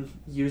one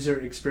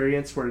user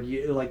experience where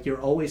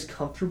you're always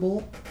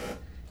comfortable,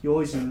 you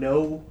always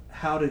know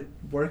how to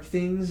work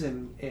things,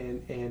 and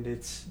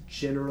it's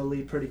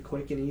generally pretty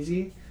quick and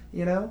easy,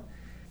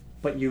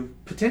 but you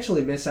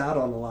potentially miss out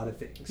on a lot of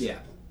things. Yeah.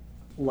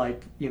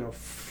 Like,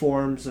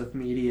 forms of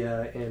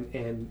media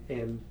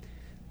and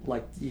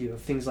like,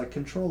 things like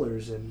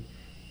controllers and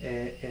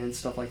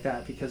stuff like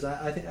that, because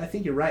I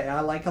think you're right. I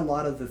like a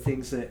lot of the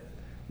things that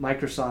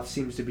Microsoft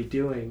seems to be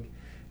doing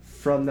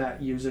from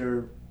that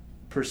user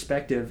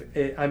perspective.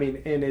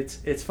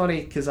 It's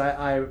funny because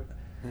I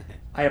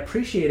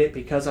appreciate it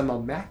because I'm a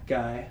Mac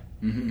guy,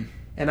 mm-hmm.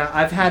 and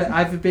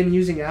I've been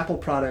using Apple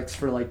products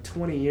for like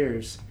 20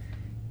 years,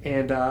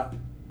 and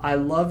I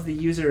love the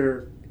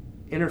user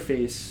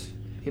interface,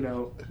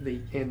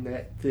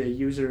 the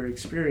user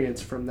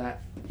experience from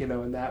that,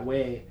 in that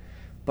way.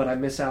 But I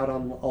miss out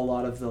on a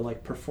lot of the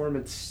like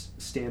performance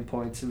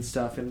standpoints and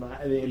stuff, and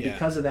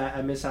because of that,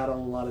 I miss out on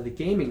a lot of the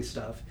gaming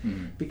stuff,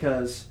 mm-hmm.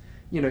 because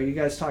you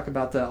guys talk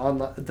about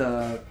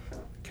the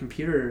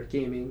computer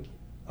gaming.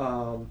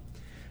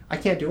 I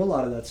can't do a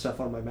lot of that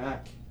stuff on my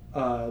Mac.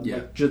 Like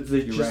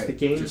the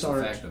games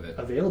aren't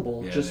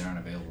available. Yeah, they aren't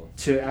available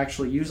to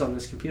actually use on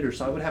this computer.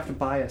 So I would have to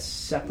buy a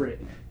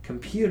separate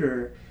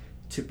computer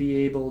to be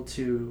able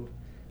to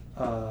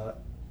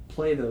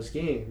play those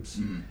games.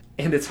 Mm-hmm.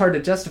 And it's hard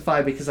to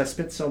justify because I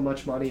spent so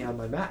much money on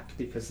my Mac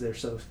because they're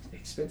so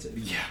expensive.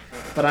 Yeah.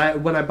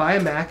 But when I buy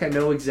a Mac, I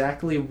know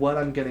exactly what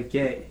I'm going to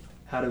get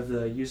out of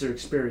the user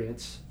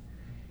experience.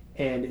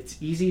 And it's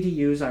easy to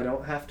use. I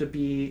don't have to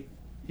be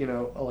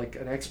like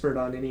an expert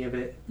on any of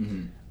it.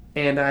 Mm-hmm.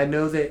 And I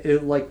know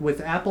that like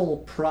with Apple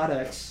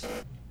products,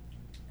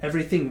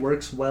 everything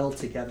works well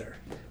together.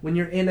 When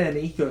you're in an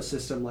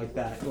ecosystem like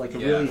that, like a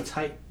really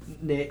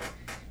tight-knit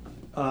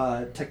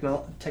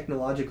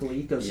technological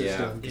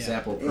ecosystem. Because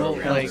Apple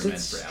programs programs are it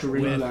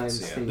streamlines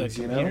things,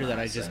 the computer that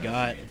I just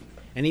got,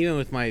 and even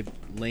with my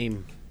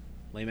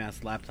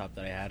lame-ass laptop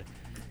that I had,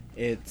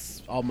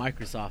 it's all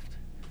Microsoft.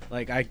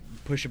 Like, I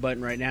push a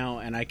button right now,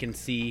 and I can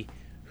see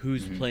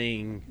who's mm-hmm.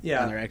 playing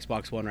on their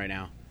Xbox One right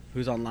now,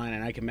 who's online,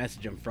 and I can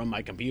message them from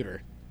my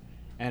computer.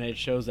 And it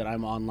shows that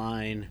I'm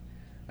online.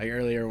 Like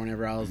earlier,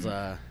 whenever I was,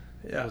 what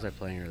was I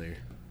playing earlier?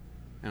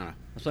 I don't know.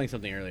 I was playing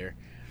something earlier.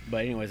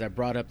 But anyways, I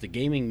brought up the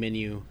gaming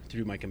menu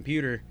through my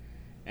computer,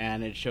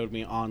 and it showed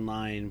me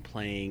online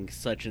playing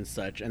such and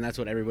such, and that's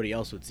what everybody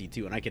else would see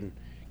too. And I can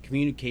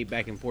communicate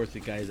back and forth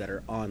with guys that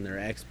are on their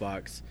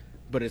Xbox,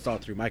 but it's all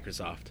through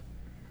Microsoft.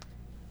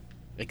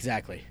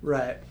 Exactly.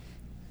 Right.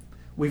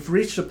 We've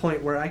reached a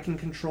point where I can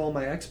control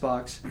my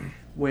Xbox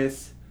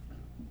with...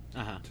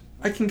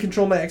 I can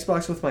control my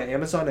Xbox with my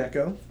Amazon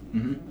Echo,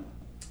 mm-hmm.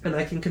 and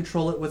I can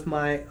control it with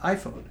my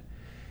iPhone,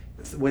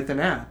 with an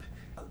app.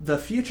 The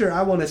future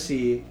I want to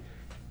see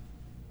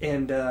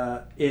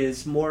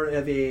is more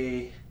of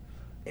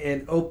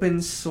an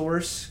open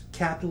source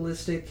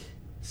capitalistic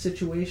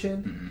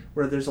situation, mm-hmm.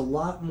 where there's a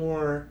lot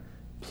more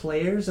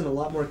players and a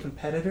lot more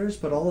competitors,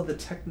 but all of the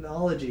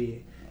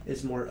technology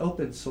is more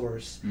open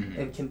source mm-hmm.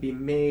 and can be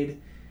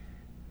made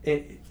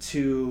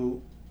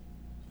to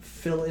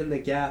fill in the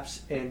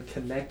gaps and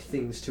connect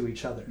things to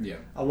each other. Yeah.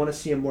 I want to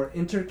see a more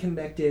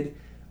interconnected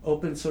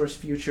open source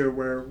future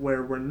where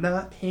we're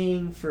not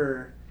paying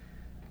for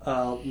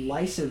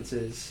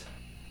licenses.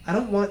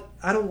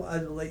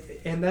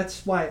 And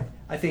that's why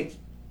I think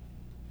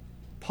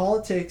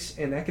politics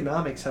and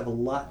economics have a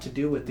lot to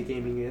do with the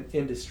gaming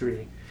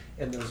industry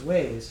in those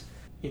ways.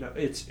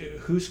 It's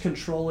who's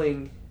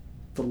controlling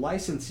the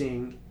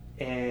licensing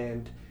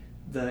and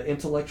the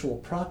intellectual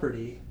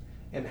property,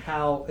 and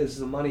how is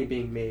the money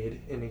being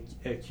made and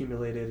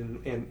accumulated,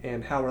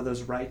 and how are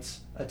those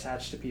rights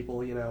attached to people,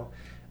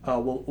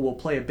 will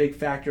play a big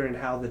factor in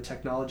how the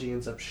technology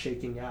ends up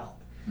shaking out,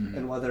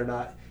 and whether or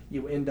not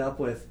you end up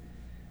with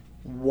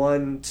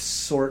one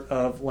sort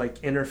of like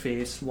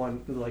interface,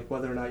 one like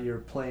whether or not you're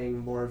playing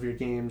more of your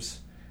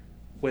games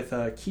with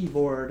a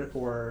keyboard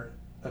or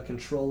a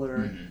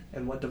controller,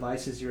 and what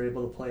devices you're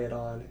able to play it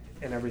on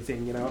and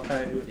everything,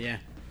 Yeah,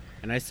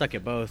 and I suck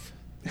at both.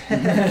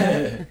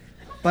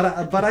 But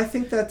I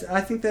think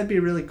that'd be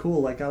really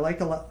cool. Like I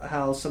like a lot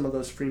how some of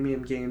those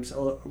freemium games.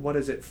 What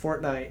is it,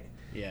 Fortnite?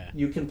 Yeah.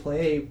 You can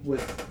play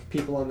with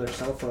people on their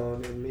cell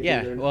phone, and maybe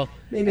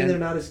they're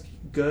not as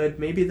good.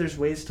 Maybe there's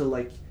ways to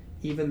like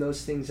even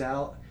those things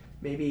out.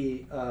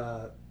 Maybe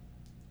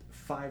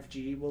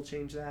 5G will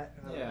change that.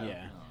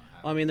 Yeah.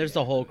 Well, I mean, there's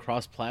the whole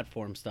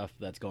cross-platform stuff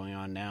that's going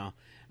on now,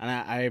 and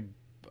I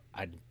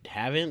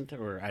haven't,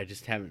 or I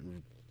just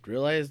haven't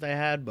realized I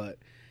had, but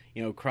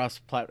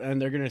cross-platform,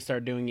 and they're gonna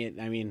start doing it.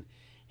 I mean,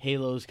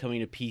 Halo's coming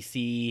to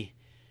PC,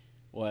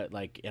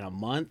 like in a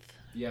month?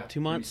 Yeah,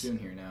 2 months. Pretty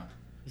soon here now.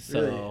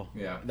 So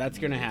really? Yeah, that's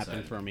gonna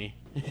happen for me.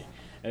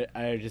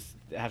 I just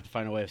have to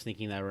find a way of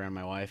sneaking that around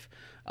my wife.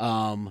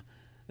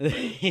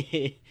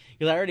 Because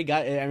I already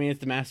got. I mean, it's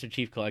the Master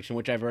Chief Collection,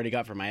 which I've already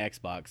got for my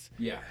Xbox.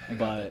 Yeah, I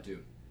got that too.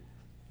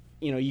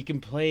 You can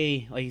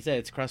play, like you said,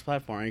 it's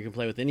cross-platform. You can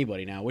play with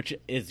anybody now, which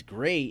is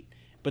great.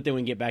 But then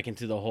we get back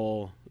into the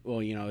whole,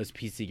 is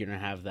PC going to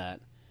have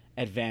that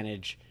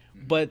advantage?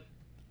 But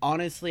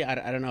honestly,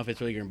 I don't know if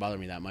it's really going to bother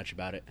me that much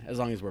about it, as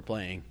long as we're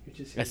playing.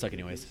 I suck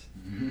anyways.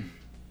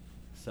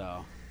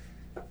 So.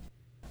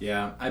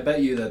 Yeah, I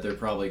bet you that they're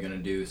probably going to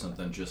do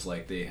something just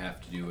like they have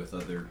to do with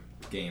other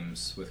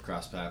games with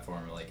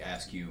cross-platform, like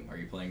ask you, are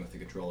you playing with the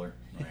controller?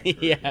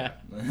 Yeah.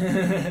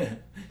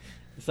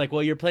 It's like,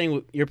 well, you're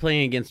playing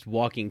against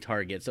walking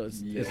targets, so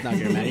it's not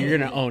gonna matter. You're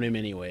gonna own him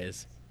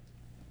anyways.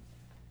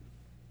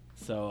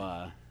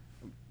 So,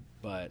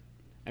 but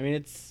I mean,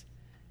 it's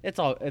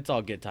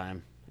all good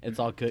time. It's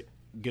all good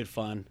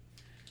fun.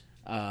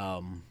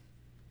 I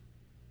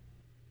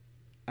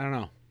don't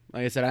know.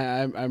 Like I said,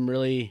 I'm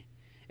really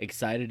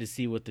excited to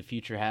see what the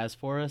future has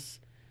for us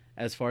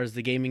as far as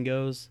the gaming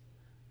goes.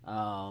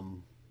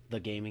 The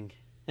gaming.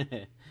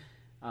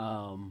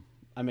 I'm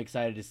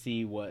excited to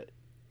see what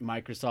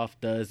Microsoft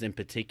does in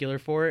particular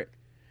for it,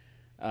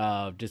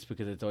 just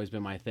because it's always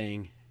been my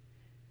thing.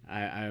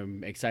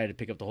 I'm excited to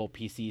pick up the whole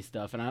PC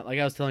stuff, and like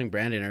I was telling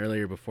Brandon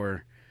earlier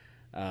before,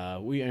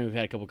 we've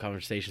had a couple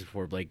conversations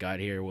before Blake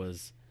got here.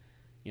 Was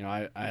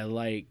I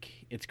like,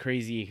 it's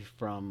crazy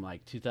from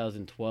like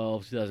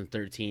 2012,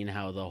 2013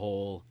 how the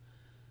whole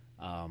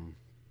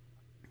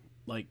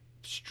like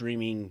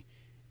streaming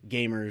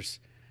gamers,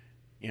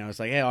 it's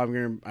like, hey,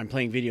 I'm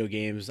playing video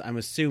games. I'm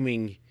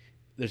assuming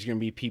there's going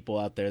to be people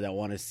out there that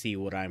want to see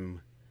what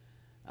I'm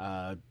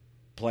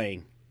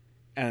playing.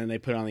 And then they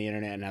put it on the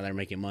internet, and now they're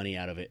making money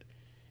out of it.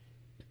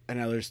 And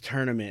now there's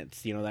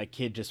tournaments. That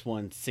kid just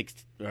won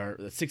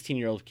the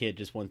 16-year-old kid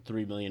just won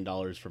 $3 million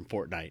from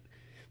Fortnite,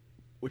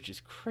 which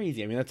is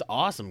crazy. I mean, that's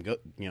awesome. Go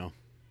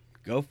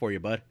for you,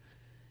 bud.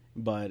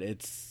 But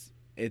it's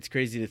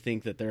crazy to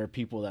think that there are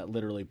people that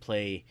literally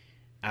play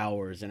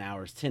hours and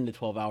hours, 10 to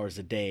 12 hours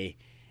a day,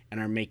 and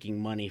are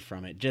making money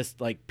from it. Just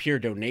like pure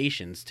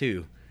donations,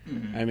 too.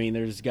 Mm-hmm. I mean,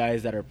 there's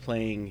guys that are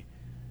playing,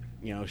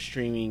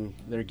 streaming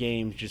their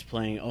games, just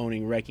playing,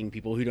 owning, wrecking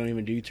people who don't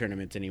even do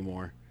tournaments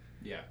anymore.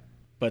 Yeah.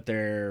 But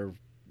they're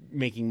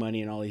making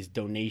money in all these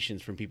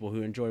donations from people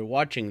who enjoy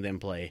watching them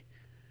play.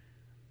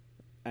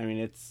 I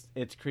mean,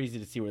 it's crazy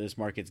to see where this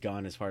market's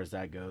gone as far as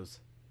that goes.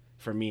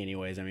 For me,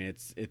 anyways. I mean,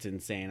 it's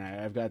insane.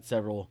 I've got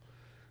several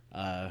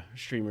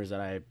streamers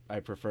that I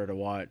prefer to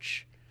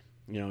watch,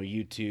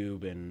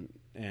 YouTube and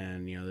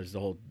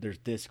there's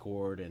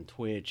Discord and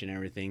Twitch and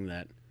everything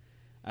that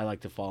I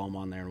like to follow them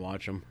on there and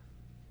watch them.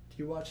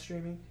 Do you watch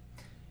streaming?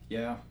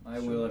 Yeah, I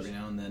will every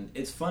now and then.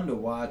 It's fun to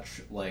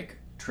watch like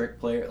trick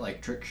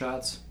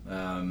shots.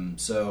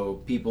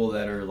 So people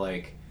that are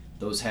like,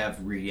 those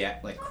have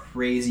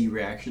crazy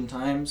reaction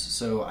times.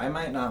 So I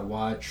might not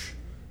watch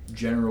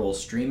general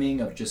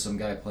streaming of just some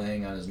guy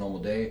playing on his normal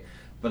day,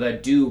 but I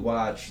do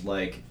watch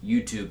like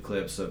YouTube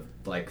clips of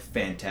like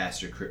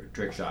fantastic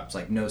trick shots,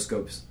 like no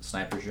scope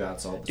sniper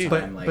shots all the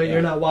time. But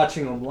you're not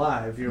watching them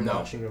live. You're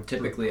watching them.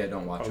 Typically, I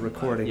don't watch them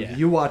recording. live. Yeah.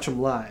 You watch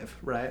them live,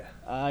 right?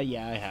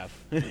 Yeah, I have.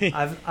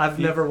 I've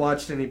never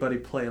watched anybody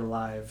play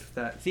live.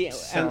 That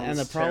and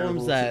the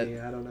problems that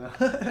I don't know.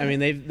 I mean,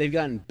 they've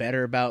gotten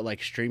better about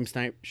like stream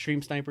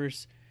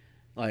snipers.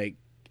 Like,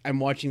 I'm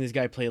watching this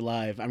guy play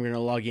live. I'm gonna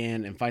log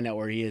in and find out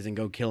where he is and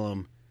go kill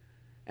him.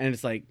 And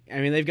it's like, I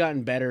mean, they've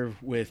gotten better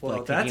with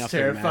like taking that's off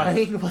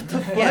terrifying. What the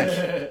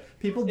fuck?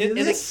 People do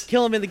this?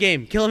 Kill him in the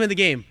game. Kill him in the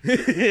game.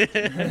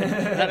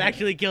 Not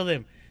actually kill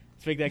him.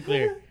 Let's make that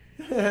clear.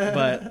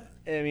 But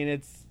I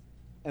mean,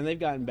 and they've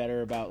gotten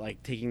better about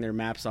like taking their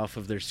maps off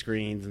of their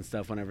screens and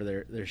stuff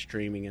whenever they're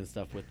streaming and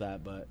stuff with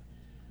that. But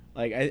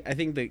like, I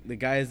think the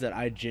guys that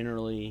I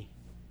generally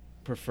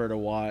prefer to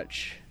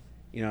watch,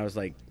 it's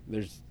like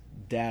there's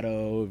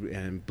Datto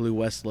and Blue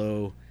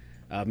Westlow,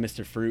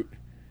 Mr. Fruit.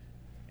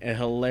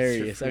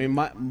 Hilarious. I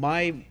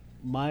mean,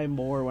 my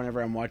more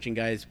whenever I'm watching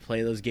guys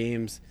play those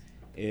games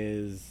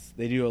is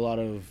they do a lot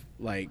of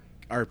like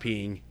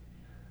RPing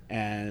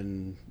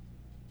and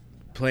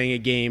playing a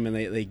game, and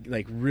they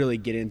like really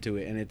get into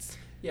it, and it's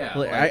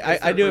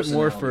I do it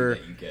more for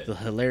the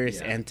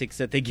hilarious antics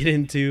that they get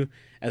into,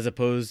 as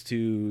opposed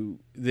to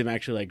them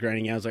actually like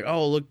grinding out. It's like,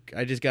 oh look,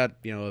 I just got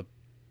a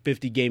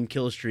 50 game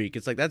kill streak.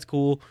 It's like, that's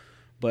cool,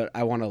 but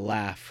I want to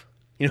laugh.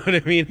 You know what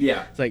I mean?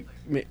 Yeah. It's like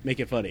make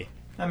it funny.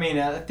 I mean,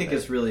 I think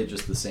it's really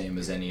just the same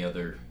as any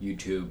other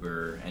YouTube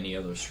or any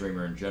other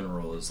streamer in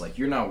general. Is like,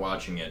 you're not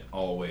watching it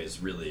always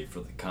really for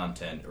the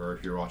content, or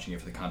if you're watching it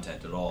for the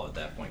content at all at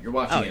that point. You're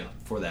watching it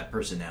for that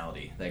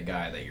personality, that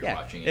guy that you're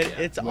watching it.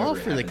 It's all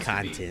for the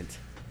content.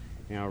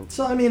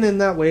 So, I mean, in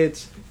that way,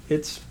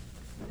 it's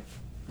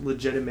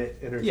legitimate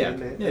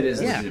entertainment. Yeah, it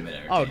is legitimate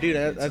entertainment. Oh,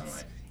 dude,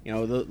 that's...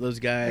 those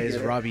guys,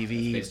 Robbie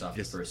V, based off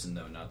just the person,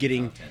 though, not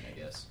getting, the content, I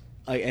guess.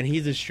 Like, and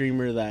he's a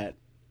streamer that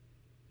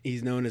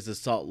he's known as the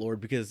Salt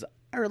Lord because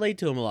I relate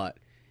to him a lot.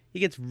 He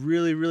gets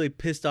really, really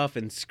pissed off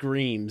and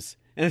screams,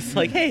 and it's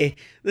like, hey,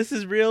 this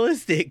is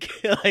realistic.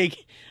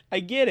 Like, I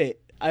get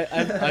it.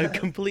 I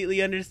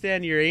completely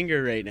understand your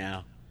anger right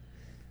now.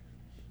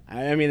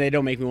 I mean, they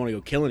don't make me want to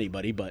go kill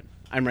anybody, but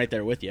I'm right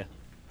there with you.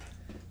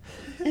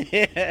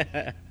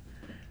 Yeah.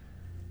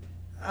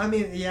 I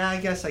mean, yeah, I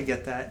guess I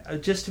get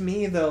that. Just to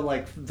me, though,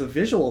 like, the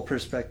visual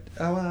perspective...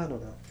 Oh, I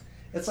don't know.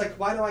 It's like,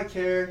 why do I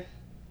care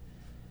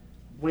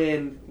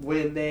when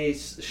they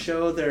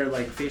show their,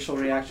 like, facial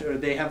reaction, or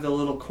they have the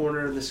little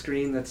corner of the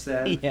screen that's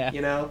them,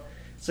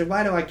 It's like,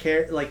 why do I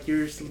care? Like,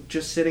 you're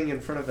just sitting in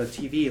front of a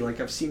TV. Like,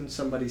 I've seen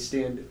somebody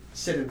sit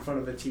in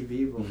front of a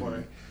TV before.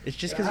 Mm-hmm. It's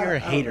just because you're a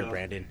hater,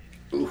 Brandon.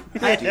 Ooh,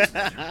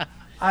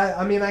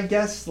 I mean, I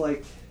guess,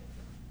 like,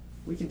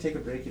 we can take a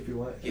break if you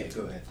want. Yeah,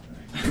 go ahead.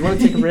 You want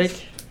to take a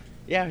break?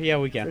 Yeah,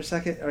 we can. For a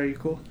second? Are you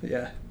cool?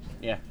 Yeah.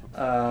 Yeah.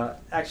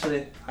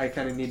 Actually, I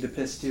kind of need to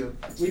piss too.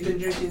 We've been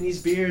drinking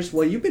these beers.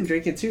 Well, you've been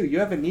drinking too. You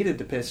haven't needed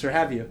to piss, or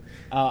have you?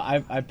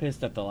 I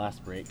pissed at the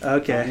last break.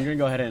 Okay. I'm going to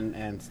go ahead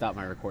and stop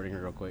my recording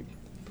real quick.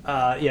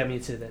 Yeah, me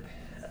too then.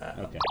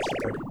 Okay.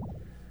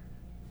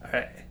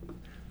 Alright.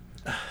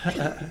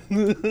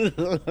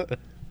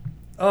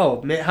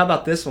 Oh, how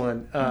about this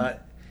one?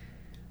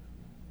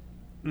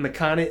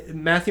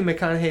 Matthew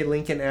McConaughey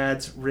Lincoln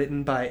ads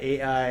written by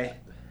AI.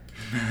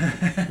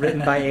 Written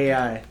by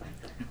AI.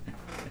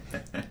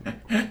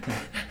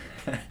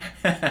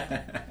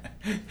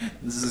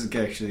 This is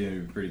actually going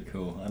to be pretty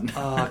cool.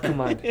 Oh, come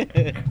on.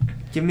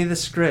 Give me the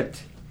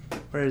script.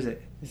 Where is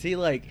it? See,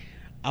 like,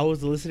 I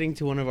was listening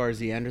to one of our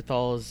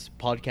Neanderthals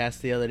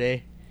podcasts the other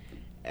day,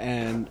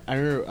 and I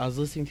remember I was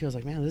listening to it, I was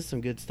like, man, this is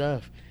some good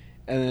stuff.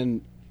 And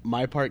then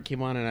my part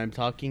came on and I'm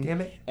talking. Damn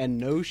it. And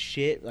no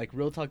shit, like,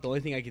 real talk, the only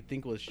thing I could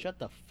think was, shut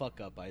the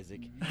fuck up, Isaac.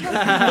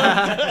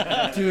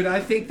 Dude, I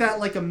think that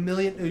like a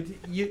million...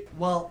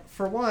 well,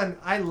 for one,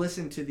 I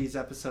listen to these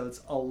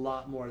episodes a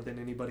lot more than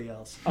anybody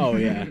else. Oh,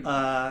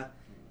 yeah.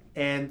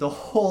 And the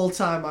whole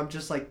time I'm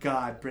just like,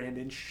 God,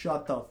 Brandon,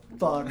 shut the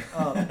fuck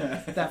up.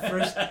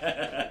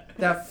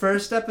 That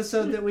first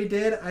episode that we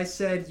did, I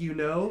said,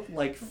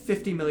 like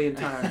 50 million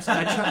times.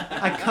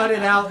 I cut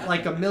it out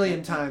like a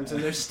million times,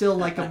 and there's still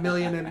like a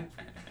million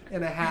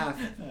and a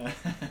half.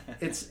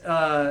 It's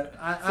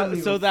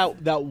so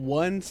that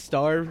 1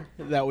 star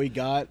that we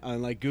got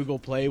on like Google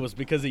Play was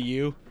because of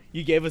you.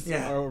 You gave us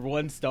our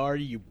 1 star,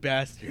 you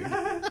bastard.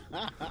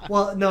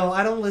 Well, no,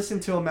 I don't listen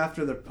to them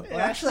after they're...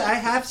 Actually, I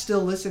have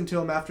still listened to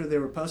them after they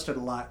were posted a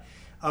lot.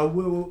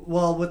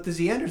 Well, with the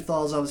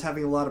Neanderthals, I was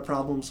having a lot of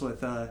problems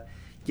with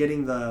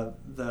getting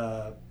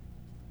the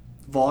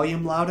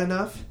volume loud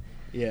enough.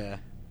 Yeah.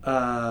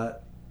 But...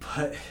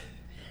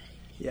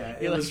 Yeah,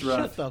 it was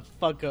rough. Shut the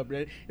fuck up,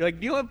 man. You're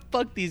like, you know what?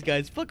 Fuck these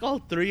guys. Fuck all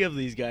 3 of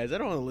these guys. I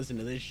don't want to listen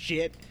to this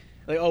shit.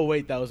 Like, oh,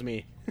 wait, that was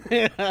me.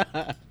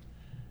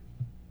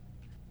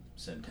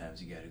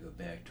 Sometimes you gotta go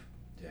back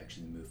to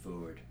actually move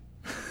forward.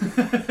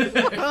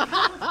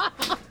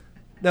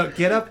 No,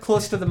 get up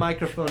close to the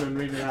microphone and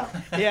read it out.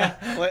 Yeah,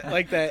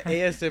 like that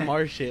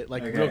ASMR shit,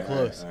 like okay, real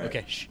close. All right.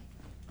 Okay, shh.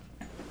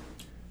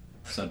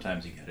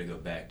 Sometimes you gotta go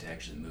back to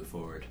actually move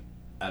forward.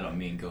 I don't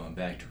mean going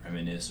back to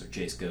reminisce or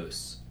chase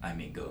ghosts. I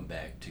mean go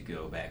back to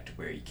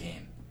where you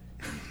came.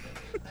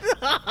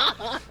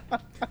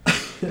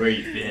 Where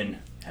you've been,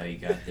 how you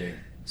got there,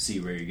 see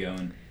where you're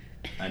going.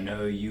 I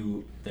know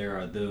there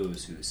are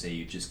those who say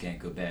you just can't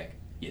go back.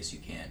 Yes, you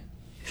can.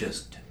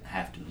 Just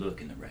have to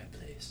look in the right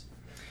place.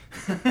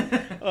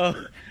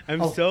 Oh,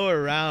 I'm so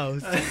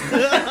aroused.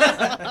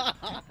 I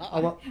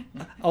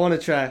want to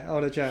try.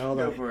 Hold on.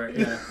 Go for it,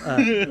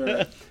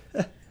 yeah.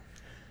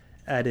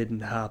 I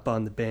didn't hop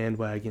on the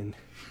bandwagon.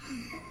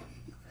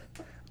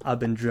 I've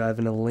been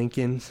driving a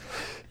Lincoln.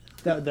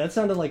 That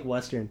sounded like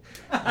Western.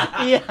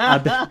 Yeah.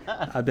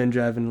 I've been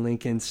driving a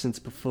Lincoln since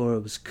before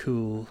it was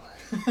cool.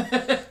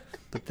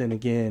 But then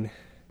again,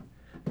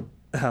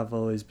 I've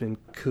always been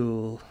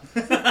cool.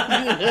 All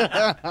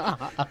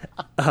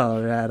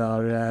right.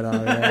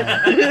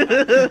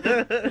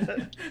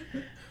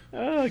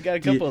 Oh, I got a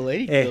couple of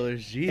lady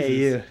killers. Jesus.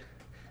 Hey,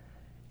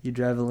 you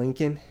drive a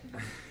Lincoln?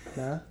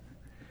 Huh?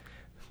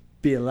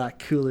 Be a lot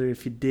cooler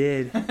if you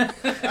did.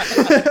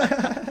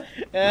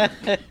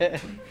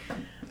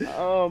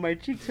 Oh, my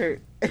cheeks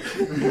hurt.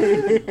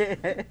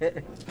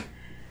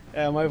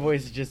 My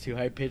voice is just too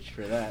high pitched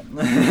for that.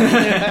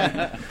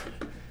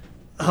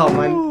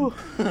 Oh,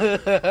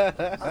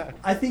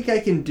 I think I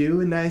can do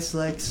a nice,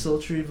 like,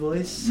 sultry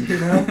voice, you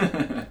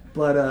know?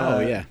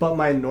 But, but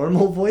my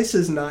normal voice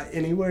is not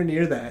anywhere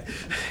near that.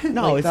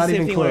 No, like, it's not the same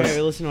even thing close. when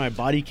I listen to my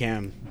body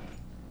cam,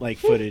 like,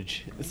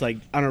 footage. It's like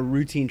on a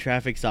routine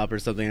traffic stop or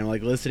something. I'm,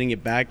 like, listening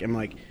it back. I'm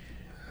like,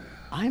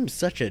 I'm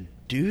such a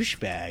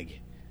douchebag.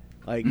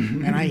 Like,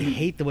 and I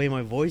hate the way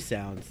my voice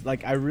sounds.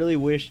 Like, I really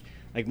wish,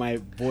 like, my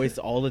voice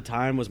all the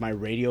time was my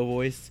radio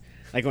voice.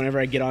 Like, whenever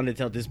I get on to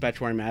tell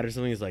dispatch where I'm at or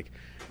something, it's like,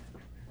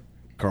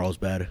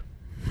 Carlsbad.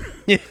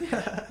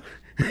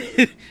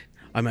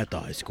 I'm at the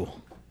high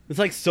school. It's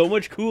like so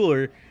much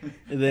cooler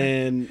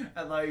than...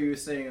 I thought you were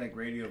saying like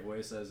radio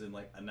voice as in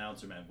like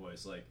announcer man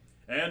voice, like,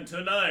 and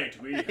tonight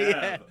we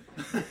have...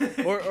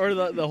 or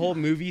the whole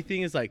movie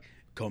thing is like,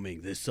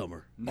 coming this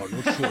summer,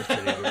 Arnold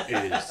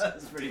Schwarzenegger is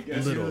That's pretty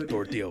good. little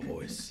tortilla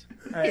voice.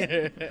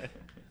 Right.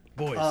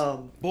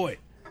 Boy.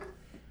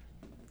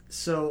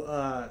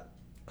 So,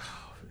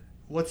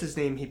 what's his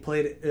name? He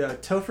played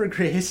Topher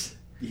Grace.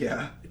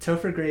 Yeah.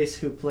 Topher Grace,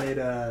 who played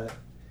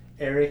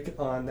Eric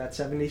on That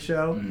 70s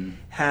Show,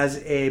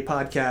 has a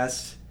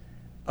podcast,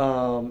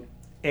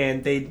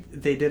 and they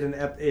did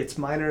it's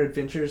Minor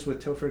Adventures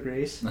with Topher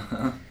Grace,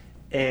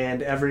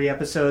 and every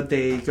episode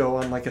they go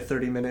on like a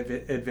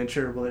 30-minute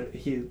adventure where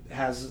he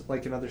has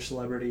like another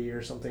celebrity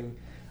or something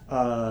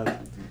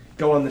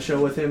go on the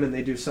show with him, and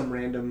they do some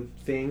random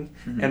thing,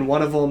 and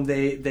one of them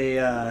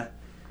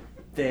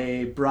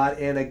they brought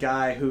in a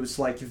guy who's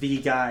like the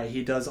guy.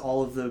 He does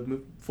all of the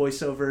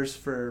voiceovers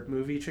for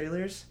movie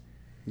trailers.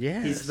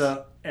 Yeah, he's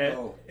the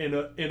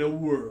in a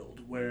world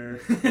where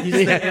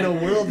he's the in a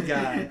world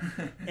guy,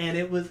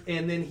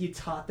 and then he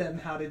taught them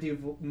how to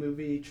do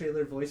movie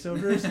trailer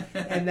voiceovers,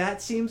 and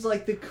that seems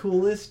like the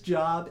coolest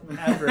job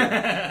ever.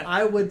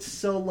 I would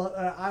so love,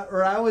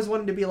 I always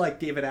wanted to be like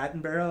David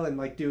Attenborough and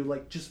like do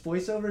like just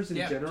voiceovers in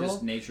general,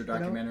 just nature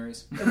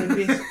documentaries. You know? It would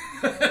be,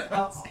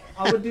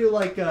 I would do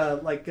like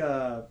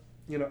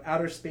you know,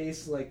 outer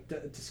space, like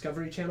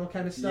Discovery Channel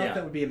kind of stuff. Yeah.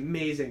 That would be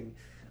amazing.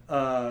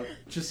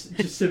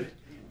 Just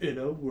in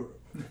a world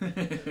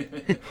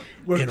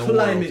where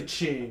climate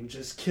change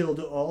has killed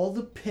all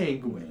the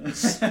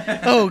penguins.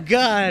 Oh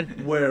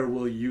God! Where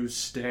will you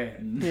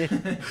stand?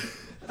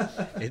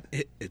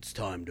 It's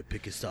time to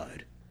pick a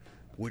side.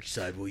 Which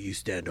side will you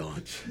stand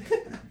on?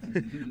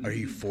 Are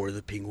you for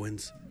the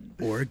penguins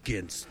or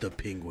against the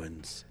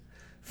penguins?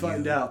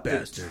 Find you out,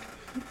 bastard.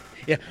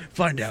 Yeah,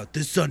 find out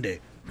this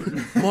Sunday.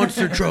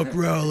 Monster Truck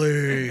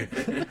Rally.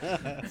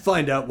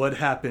 Find out what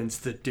happens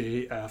the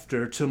day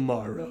after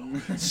tomorrow.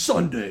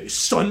 Sunday.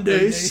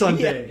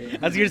 Yeah.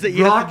 I was gonna say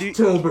you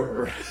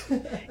Rocktober.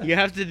 You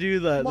have to do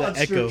the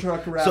echo.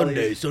 Truck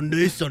Rally.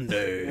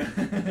 Sunday.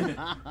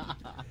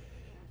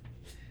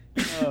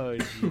 Oh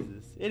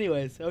Jesus.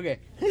 Anyways, okay.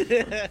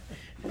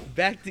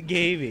 Back to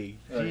gaming.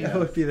 Oh, yeah. That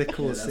would be the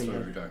coolest That's thing.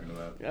 what we're talking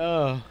about.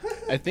 Oh,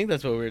 I think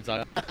that's what we were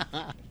talking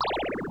about.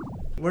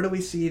 Where do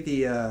we see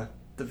the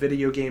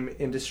video game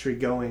industry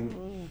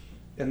going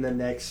in the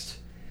next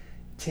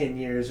 10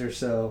 years or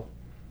so?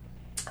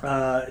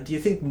 Do you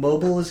think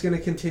mobile is going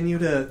to continue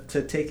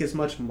to take as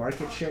much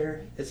market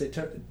share as it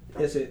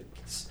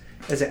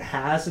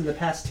has in the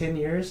past 10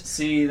 years?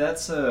 See,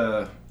 that's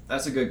a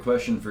good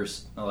question for,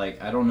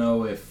 like, I don't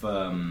know if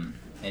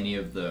any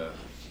of the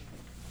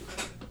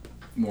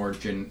more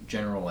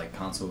general, like,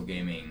 console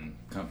gaming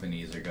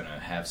companies are going to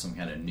have some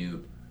kind of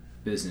new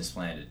business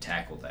plan to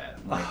tackle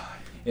that. Like,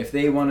 if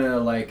they want to,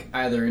 like,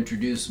 either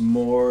introduce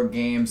more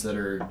games that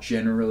are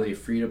generally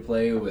free to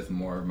play with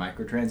more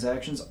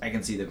microtransactions, I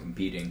can see them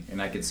competing,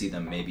 and I can see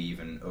them maybe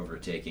even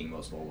overtaking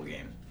most mobile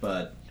games.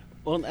 But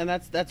well, and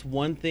that's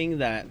one thing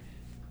that,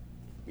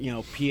 you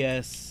know,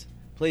 PlayStation,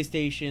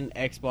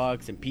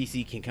 Xbox, and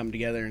PC can come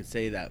together and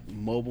say that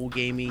mobile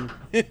gaming,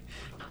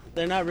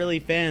 they're not really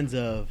fans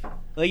of.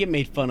 They get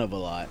made fun of a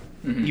lot,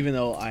 even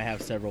though I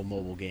have several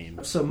mobile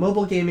games. So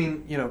mobile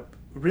gaming, you know,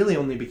 really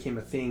only became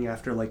a thing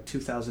after like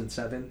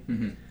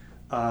 2007,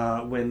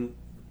 when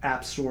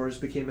app stores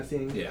became a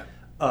thing. yeah,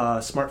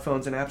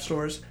 smartphones and app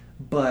stores.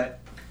 But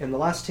in the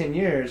last 10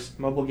 years,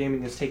 mobile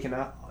gaming has taken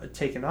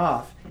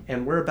off,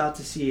 and we're about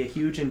to see a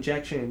huge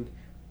injection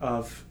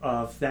of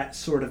that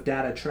sort of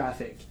data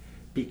traffic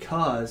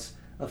because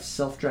of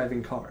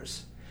self-driving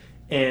cars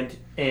and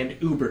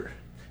Uber.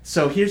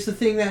 So here's the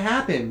thing that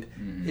happened: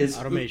 is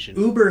automation.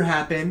 Uber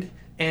happened,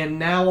 and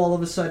now all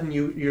of a sudden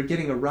you're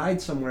getting a ride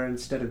somewhere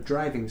instead of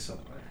driving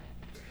somewhere.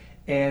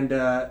 And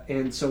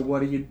so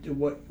what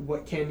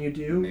can you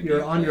do? Maybe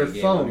You're on your play a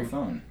game phone. on your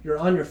phone. You're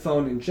on your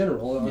phone in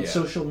general, on Yeah.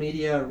 social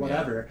media or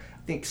whatever.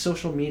 I think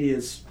social media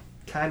is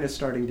kind of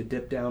starting to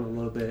dip down a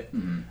little bit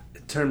Mm-hmm.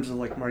 in terms of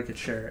like market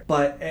share.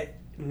 But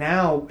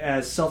now,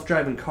 as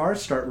self-driving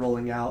cars start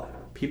rolling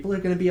out, people are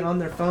going to be on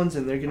their phones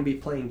and they're going to be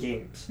playing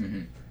games.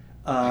 Mm-hmm.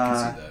 I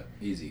can see that.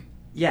 Easy.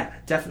 Yeah,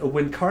 definitely.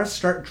 When cars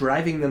start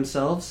driving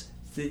themselves,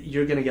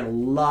 you're going to get a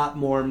lot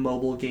more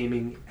mobile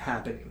gaming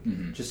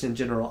happening, just in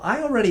general.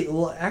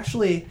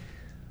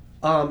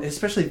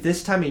 Especially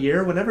this time of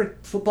year, whenever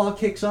football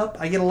kicks up,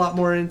 I get a lot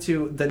more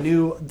into the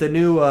new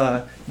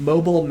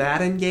mobile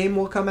Madden game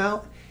will come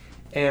out,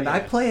 and I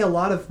play a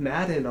lot of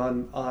Madden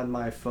on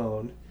my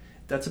phone.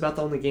 That's about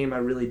the only game I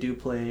really do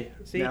play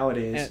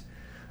nowadays.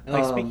 And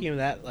like speaking of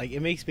that, like it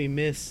makes me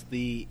miss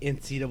the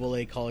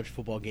NCAA college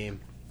football game.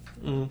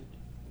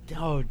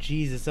 Oh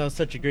Jesus, that was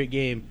such a great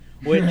game,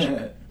 which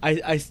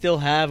I still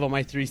have on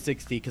my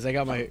 360 because I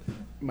got my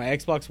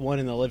Xbox One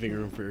in the living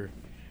room for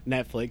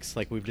Netflix,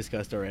 like we've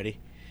discussed already.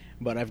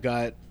 But I've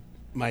got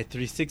my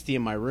 360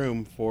 in my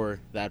room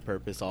for that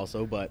purpose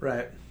also. But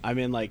Right. I'm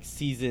in like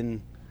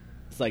season,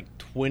 it's like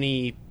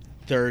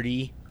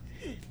 2030,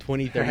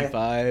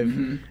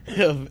 2035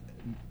 of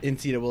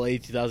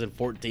NCAA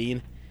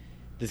 2014,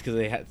 just because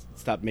they had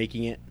stopped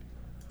making it.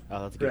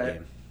 Oh, that's a good Right.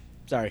 game.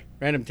 Sorry,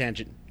 random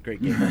tangent.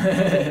 Great game.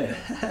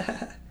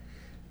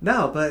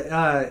 No, but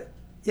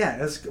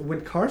yeah,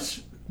 when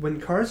cars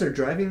are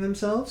driving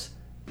themselves,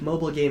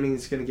 mobile gaming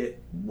is going to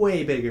get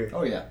way bigger.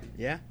 Oh yeah.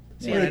 Yeah.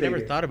 See, Way and I never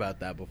bigger. thought about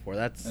that before.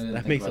 I didn't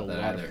That think makes a about that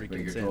lot either, of but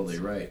freaking you're sense. totally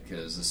right,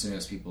 because as soon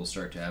as people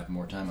start to have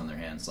more time on their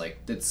hands, like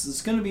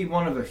it's going to be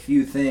one of a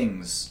few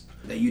things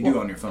that you do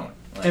on your phone.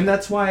 Like, And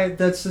that's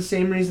the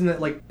same reason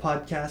that like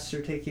podcasts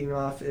are taking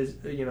off is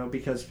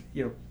because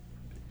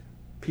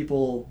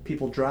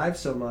people drive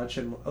so much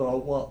and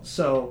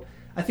so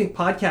I think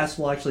podcasts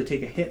will actually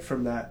take a hit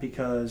from that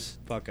because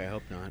Fuck, I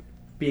hope not.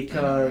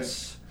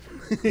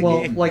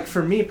 well, like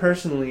for me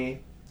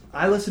personally,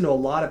 I listen to a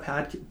lot of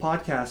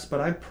podcasts, but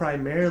I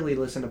primarily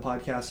listen to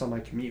podcasts on my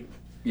commute.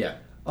 yeah,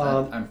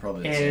 I'm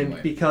probably the same And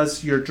way.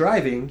 because you're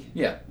driving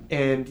Yeah,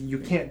 and you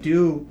can't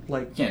do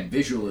like you can't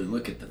visually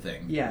look at the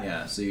thing.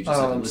 Yeah. So you just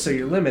have to listen so you're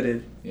to it.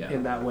 limited Yeah.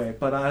 in that way.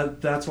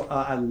 But that's why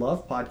I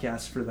love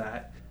podcasts for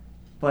that.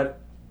 But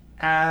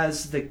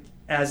as the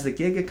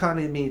gig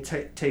economy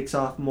takes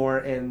off more,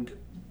 and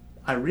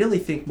I really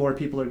think more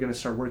people are going to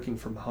start working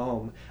from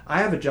home. I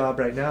have a job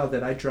right now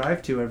that I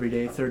drive to every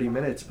day, 30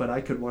 minutes, but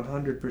I could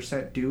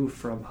 100% do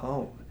from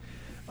home.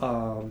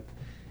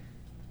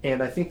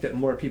 And I think that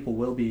more people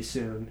will be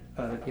soon,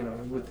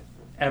 with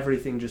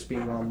everything just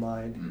being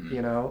online.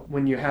 Mm-hmm.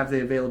 When you have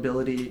the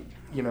availability,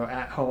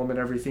 at home and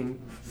everything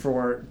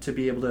to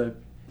be able to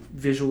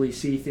visually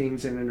see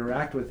things and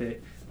interact with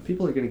it,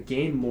 people are going to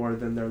gain more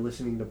than they're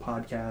listening to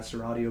podcasts or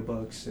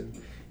audiobooks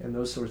and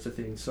those sorts of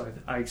things. So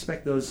I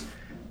expect those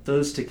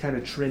to kind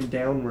of trend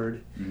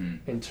downward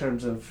in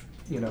terms of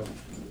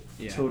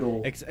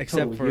total except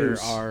total for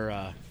use.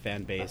 our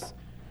fan base,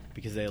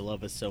 because they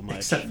love us so much.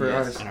 Except for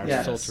Yes. ours, and our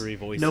yeah. sultry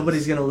voices.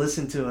 Nobody's going to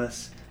listen to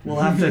us. We'll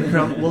have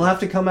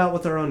to come out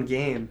with our own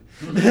game.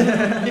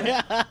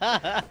 The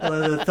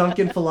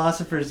Thunken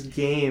Philosophers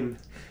game.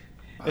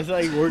 It's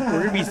like we're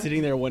gonna be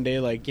sitting there one day,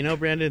 like,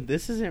 Brandon,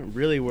 this isn't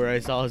really where I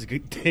saw us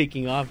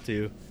taking off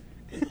to.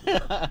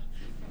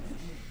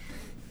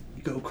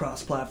 Go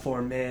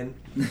cross-platform, man.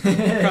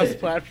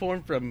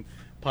 Cross-platform from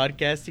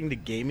podcasting to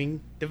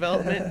gaming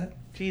development.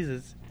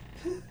 Jesus.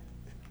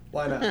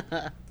 Why not?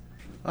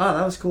 Oh,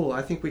 that was cool.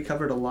 I think we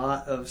covered a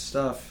lot of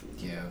stuff.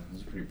 Yeah, it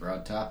was a pretty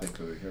broad topic,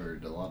 but we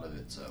covered a lot of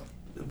it. So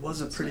It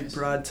was a pretty nice.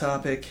 broad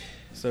topic.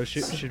 So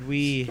should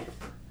we?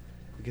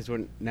 Because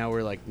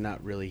we're like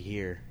not really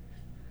here.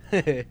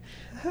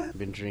 I've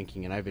been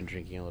drinking, and I've been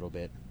drinking a little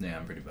bit. yeah,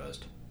 I'm pretty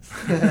buzzed.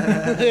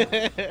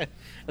 I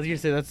was gonna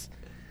say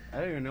I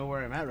don't even know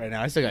where I'm at right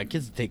now. I still got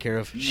kids to take care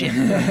of. Shit.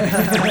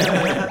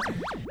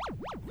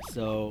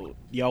 So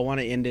y'all want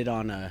to end it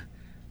on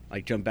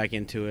jump back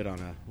into it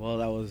on well,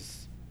 that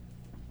was.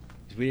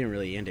 We didn't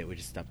really end it. We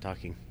just stopped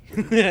talking.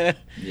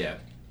 Yeah.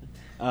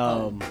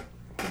 Um.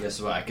 I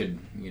guess what I could,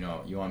 you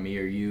want me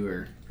or you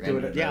or Do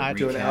it- Brandon yeah, to I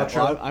do an recap? outro.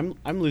 Well,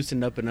 I'm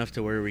loosened up enough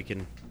to where we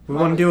can. We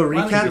want to do a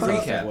Why don't you recap? give a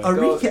recap? A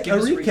Go- recap, give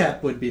us a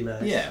recap. would be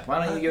nice. Yeah,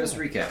 why don't you give us a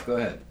recap? Go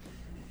ahead.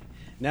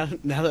 Now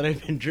that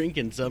I've been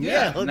drinking some,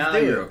 let's now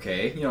do you're it.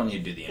 okay. You don't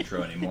need to do the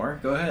intro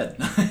anymore. Go ahead.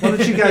 Why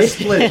don't you guys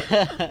split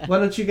it? Why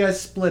don't you guys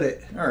split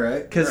it? All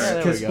right. Because all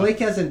right. there we go. Blake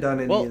hasn't done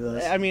any Well, of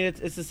those. I mean,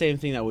 it's the same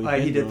thing that we've Oh,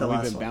 he been did doing. the We've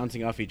last been one.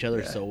 bouncing off each other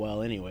Yeah. so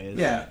well, anyways.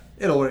 Yeah,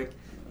 it'll work.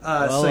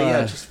 Well, So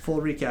yeah, just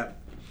full recap.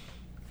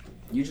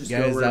 You just go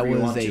Guys, that wherever you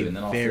was want to, a and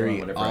then I'll fill in very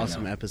whatever I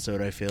awesome know.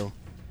 episode, I feel.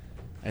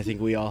 I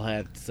think we all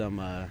had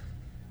some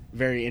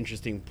very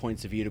interesting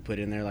points of view to put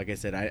in there. Like I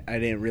said, I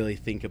didn't really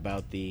think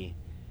about the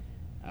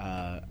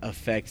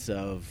effects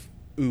of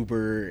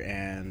Uber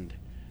and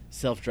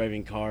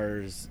self-driving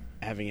cars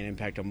having an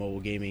impact on mobile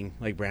gaming,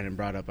 like Brandon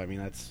brought up. I mean,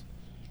 that's...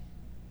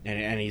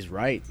 And he's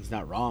right. He's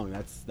not wrong.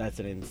 That's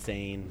an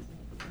insane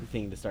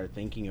thing to start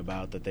thinking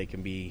about, that they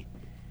can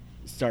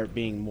start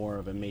being more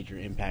of a major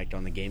impact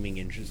on the gaming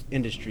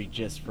industry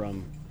just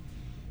from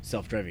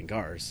self-driving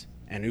cars.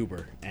 and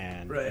Uber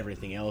and Right.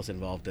 everything else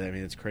involved. I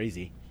mean, it's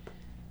crazy.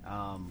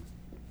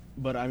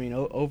 But I mean,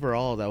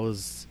 overall, that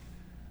was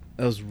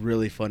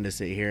really fun to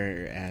sit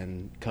here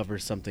and cover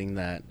something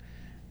that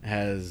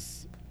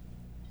has,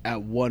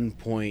 at one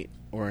point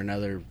or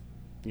another,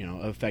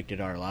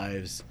 affected our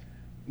lives,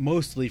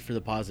 mostly for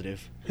the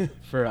positive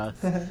for us.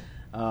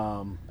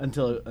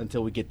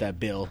 Until we get that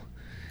bill.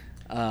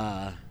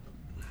 I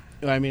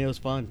mean, it was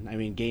fun. I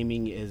mean,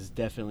 gaming has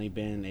definitely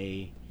been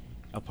a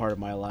part of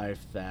my life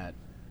that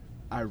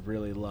I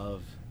really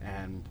love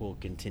and will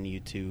continue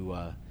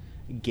to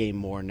game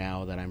more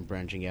now that I'm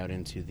branching out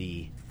into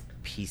the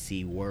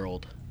PC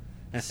world.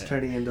 It's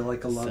turning into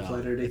like a love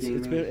letter to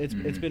gaming.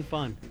 It's been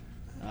fun.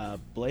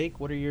 Blake,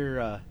 what are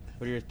your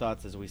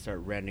thoughts as we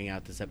start rounding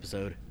out this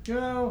episode?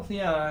 Well,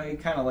 yeah, I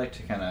kind of like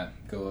to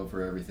go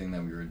over everything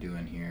that we were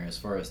doing here. As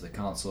far as the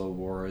console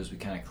wars, we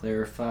kind of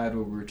clarified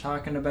what we were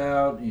talking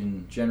about.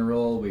 In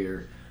general, we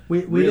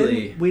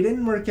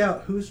didn't work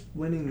out who's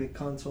winning the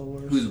console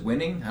wars. Who's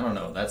winning? I don't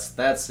know.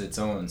 That's its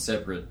own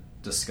separate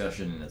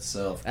discussion in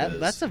itself.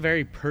 That's a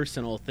very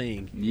personal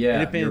thing.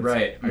 Yeah, you're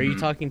right. Are you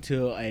talking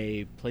to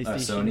a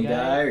PlayStation Sony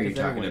guy? Or are you 'Cause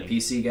they're talking to a winning.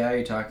 PC guy? Are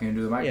you talking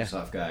to a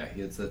Microsoft guy?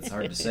 That's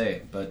hard to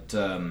say. But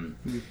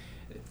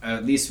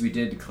at least we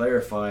did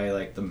clarify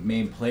like the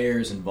main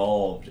players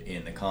involved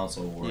in the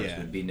console wars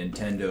would be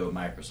Nintendo,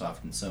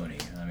 Microsoft, and Sony.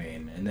 I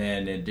mean, and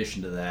then in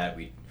addition to that,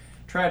 we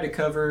tried to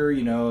cover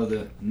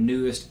the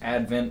newest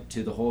advent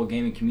to the whole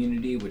gaming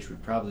community, which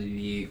would probably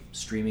be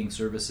streaming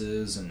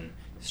services and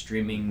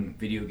streaming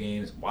video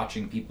games,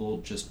 watching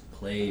people just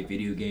play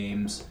video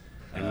games.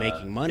 And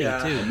making money, too.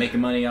 And making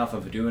money off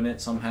of doing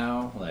it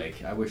somehow.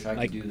 Like, I wish I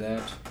could do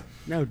that.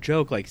 No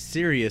joke, like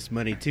serious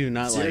money, too.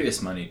 Not serious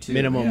like money, too.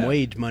 minimum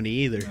wage money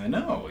either. I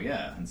know,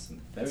 yeah. It's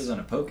better than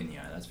a poke in the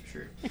eye, that's for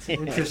sure. It's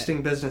an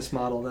interesting business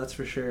model, that's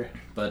for sure.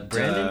 But,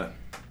 Brandon?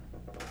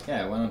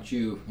 Yeah, why don't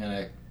you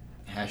kind of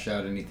hash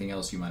out anything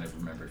else you might have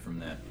remembered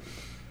from that?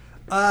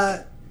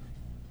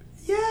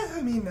 Yeah,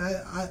 I mean,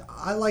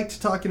 I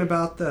liked talking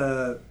about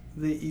the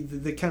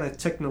kind of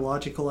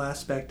technological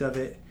aspect of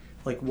it,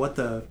 like what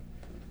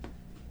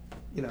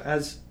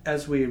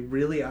as we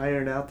really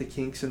iron out the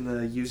kinks in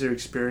the user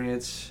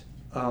experience,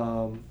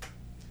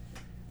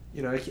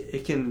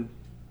 it can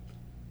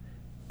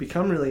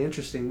become really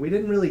interesting. We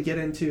didn't really get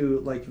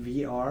into like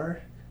VR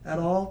at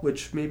all,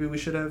 which maybe we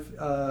should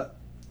have.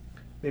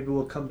 Maybe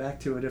we'll come back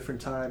to a different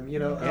time.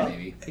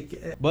 Maybe.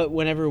 But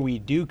whenever we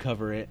do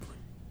cover it,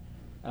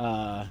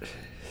 I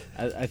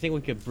think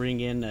we could bring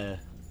in a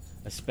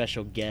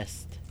special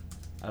guest,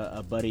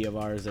 a buddy of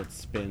ours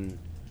that's been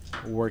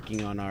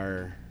working on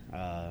our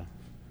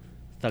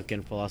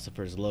Thunken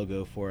Philosophers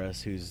logo for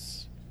us,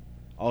 who's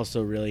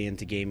also really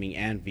into gaming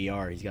and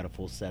VR. He's got a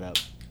full setup.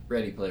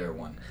 Ready Player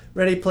One.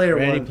 Ready Player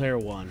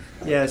One.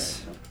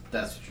 Yes.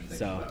 That's what you're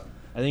thinking about.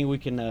 I think we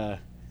can bring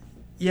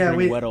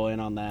Weddle in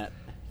on that,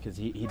 because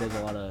he does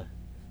a lot of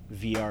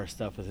VR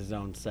stuff with his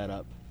own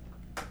setup.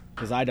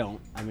 Because I don't.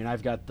 I mean,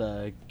 I've got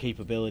the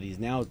capabilities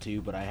now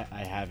too, but I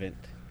haven't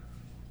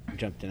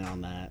jumped in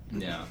on that.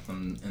 Yeah,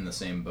 I'm in the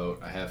same boat.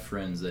 I have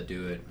friends that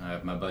do it. I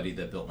have my buddy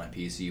that built my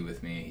PC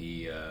with me.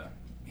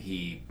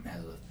 He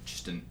has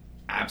just an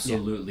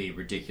absolutely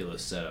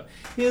ridiculous setup.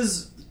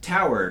 His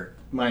tower,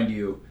 mind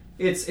you,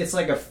 it's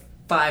like a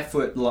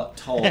 5-foot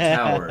tall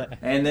tower,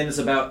 and then it's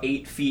about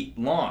 8 feet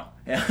long.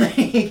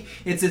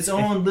 It's its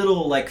own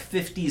little like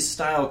 50s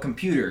style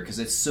computer because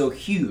it's so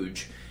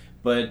huge.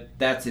 But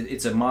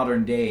it's a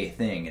modern day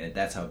thing, and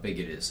that's how big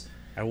it is.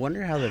 I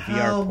wonder how the VR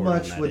How port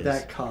much on would is.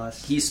 that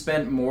cost? He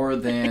spent more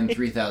than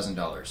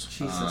 $3,000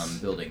 Jesus.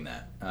 building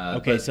that.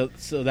 Okay, but-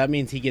 so that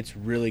means he gets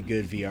really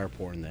good VR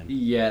porn then.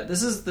 Yeah,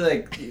 this is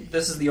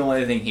the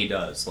only thing he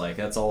does. Like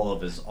that's all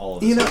of his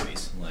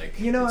hobbies. Like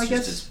it's I just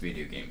guess his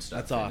video game stuff.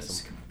 That's and his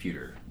awesome.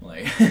 computer.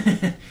 Like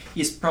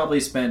he's probably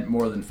spent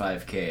more than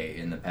 $5,000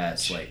 in the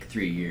past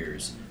 3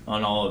 years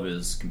on all of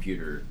his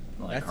computer.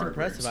 That's hardware and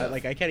impressive. stuff.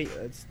 I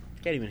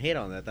can't even hit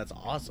on that. That's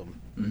awesome.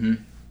 Mm-hmm.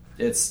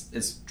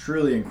 It's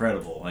truly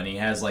incredible, and he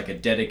has a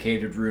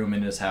dedicated room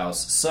in his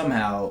house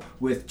somehow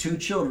with 2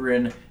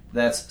 children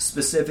that's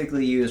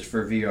specifically used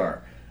for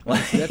VR.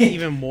 That's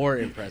even more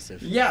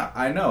impressive. Yeah,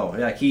 I know.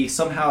 Like he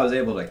somehow is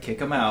able to kick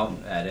them out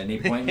at any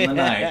point in the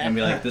night and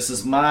be like, "This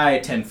is my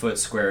 10-foot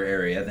square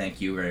area.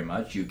 Thank you very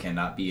much. You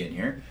cannot be in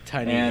here."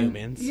 Tiny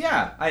humans.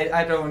 Yeah,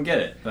 I don't get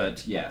it,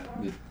 but yeah.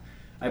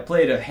 I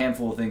played a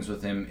handful of things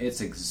with him. It's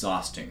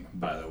exhausting,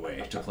 by the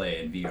way, to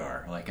play in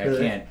VR.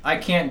 Really? I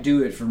can't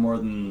do it for more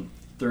than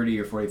 30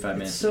 or 45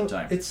 minutes at a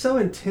time. It's so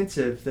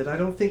intensive that I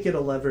don't think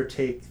it'll ever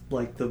take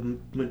the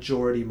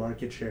majority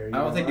market share. I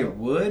don't think it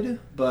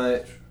would,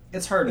 but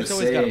it's hard to say.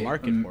 It's always got a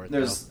market for it,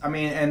 There's, I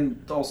mean,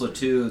 and also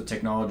too,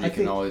 technology I can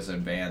think- always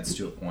advance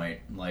to a point.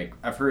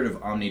 I've heard of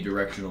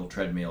omnidirectional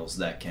treadmills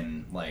that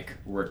can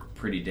work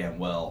pretty damn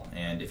well,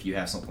 and if you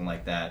have something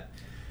like that.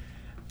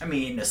 I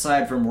mean,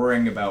 aside from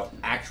worrying about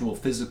actual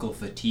physical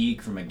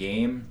fatigue from a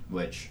game,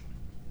 which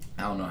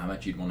I don't know how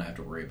much you'd want to have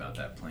to worry about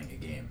that playing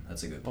a game.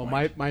 That's a good Well,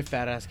 point. my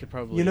fat ass could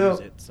probably You know- use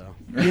it. So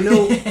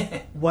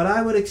What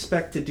I would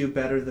expect to do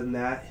better than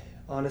that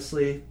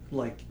honestly,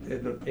 like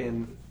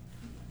in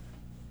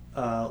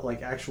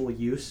like actual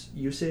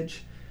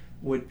usage,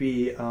 would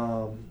be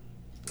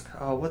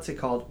what's it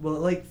called? Well,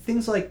 like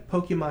things like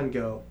Pokemon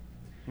Go,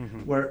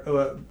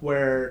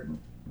 where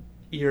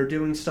you're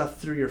doing stuff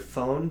through your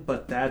phone,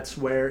 but that's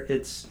where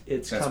it's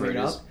coming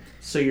up.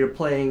 So you're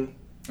playing.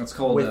 It's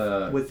called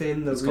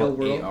within the real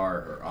world. AR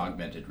or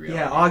augmented reality.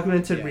 Yeah,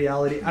 augmented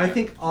reality. Yeah. I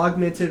think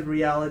augmented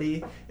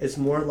reality is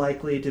more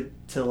likely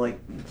to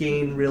like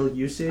gain real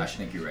usage. I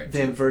think you're right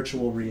than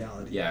virtual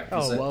reality. Yeah.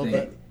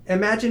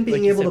 Imagine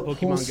being like able to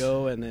Pokemon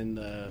Go and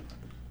then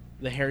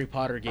the Harry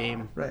Potter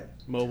game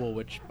mobile,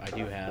 which I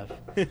do have.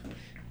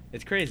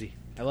 It's crazy.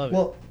 I love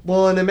it.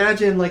 Well, and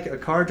imagine like a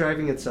car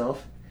driving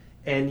itself,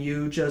 and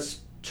you just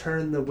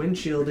turn the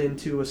windshield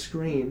into a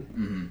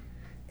screen.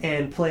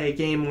 And play a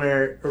game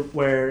where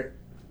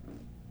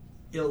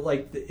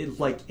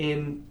like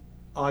in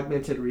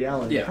augmented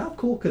reality. Yeah. How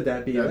cool could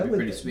that be? That would be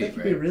pretty sweet, that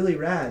could be really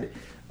rad.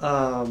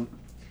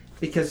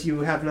 Because you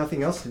have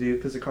nothing else to do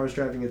because the car's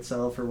driving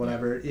itself or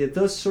whatever.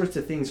 Those sorts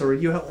of things, or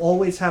you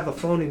always have a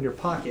phone in your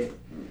pocket.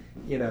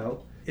 You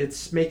know,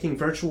 it's making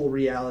virtual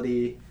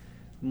reality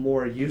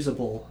more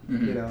usable.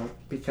 You know,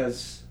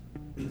 because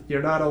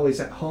you're not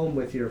always at home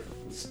with your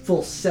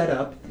full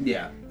setup.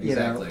 Yeah,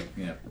 exactly.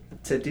 You know,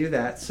 to do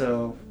that,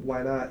 so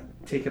why not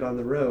take it on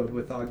the road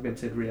with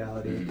augmented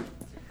reality?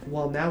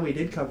 Well, now we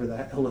did cover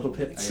that a little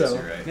bit. So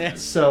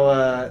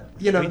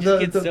you know, we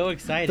just get so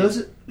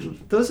excited.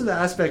 Those are the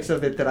aspects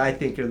of it that I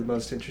think are the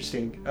most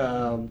interesting.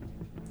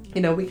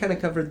 You know, we kind of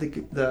covered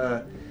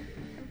the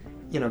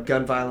you know,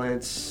 gun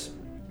violence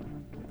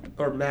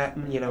or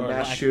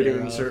mass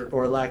shootings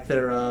or lack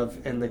thereof,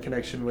 and the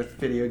connection with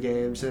video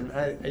games, and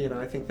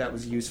I think that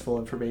was useful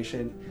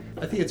information.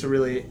 I think it's a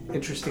really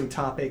interesting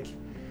topic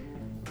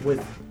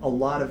with a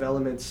lot of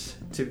elements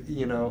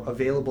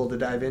available to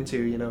dive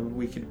into. You know,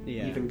 we could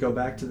even go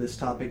back to this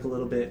topic a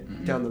little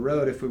bit down the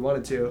road if we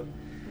wanted to.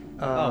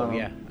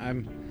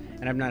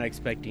 I'm not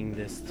expecting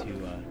this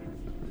to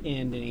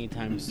end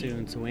anytime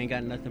soon, so we ain't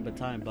got nothing but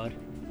time, bud.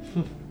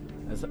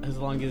 as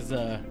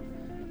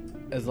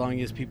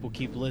long as people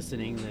keep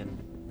listening, then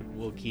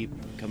we'll keep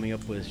coming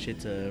up with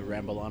shit to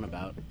ramble on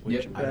about,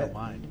 which I don't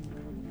mind.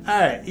 All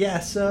right, yeah.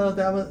 So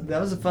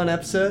that was a fun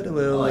episode.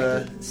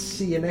 We'll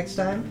see you next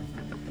time.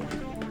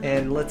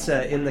 And let's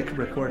end the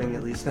recording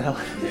at least now.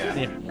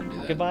 Yeah.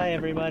 Goodbye,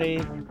 everybody.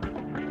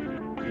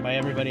 By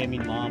everybody, I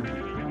mean Mom.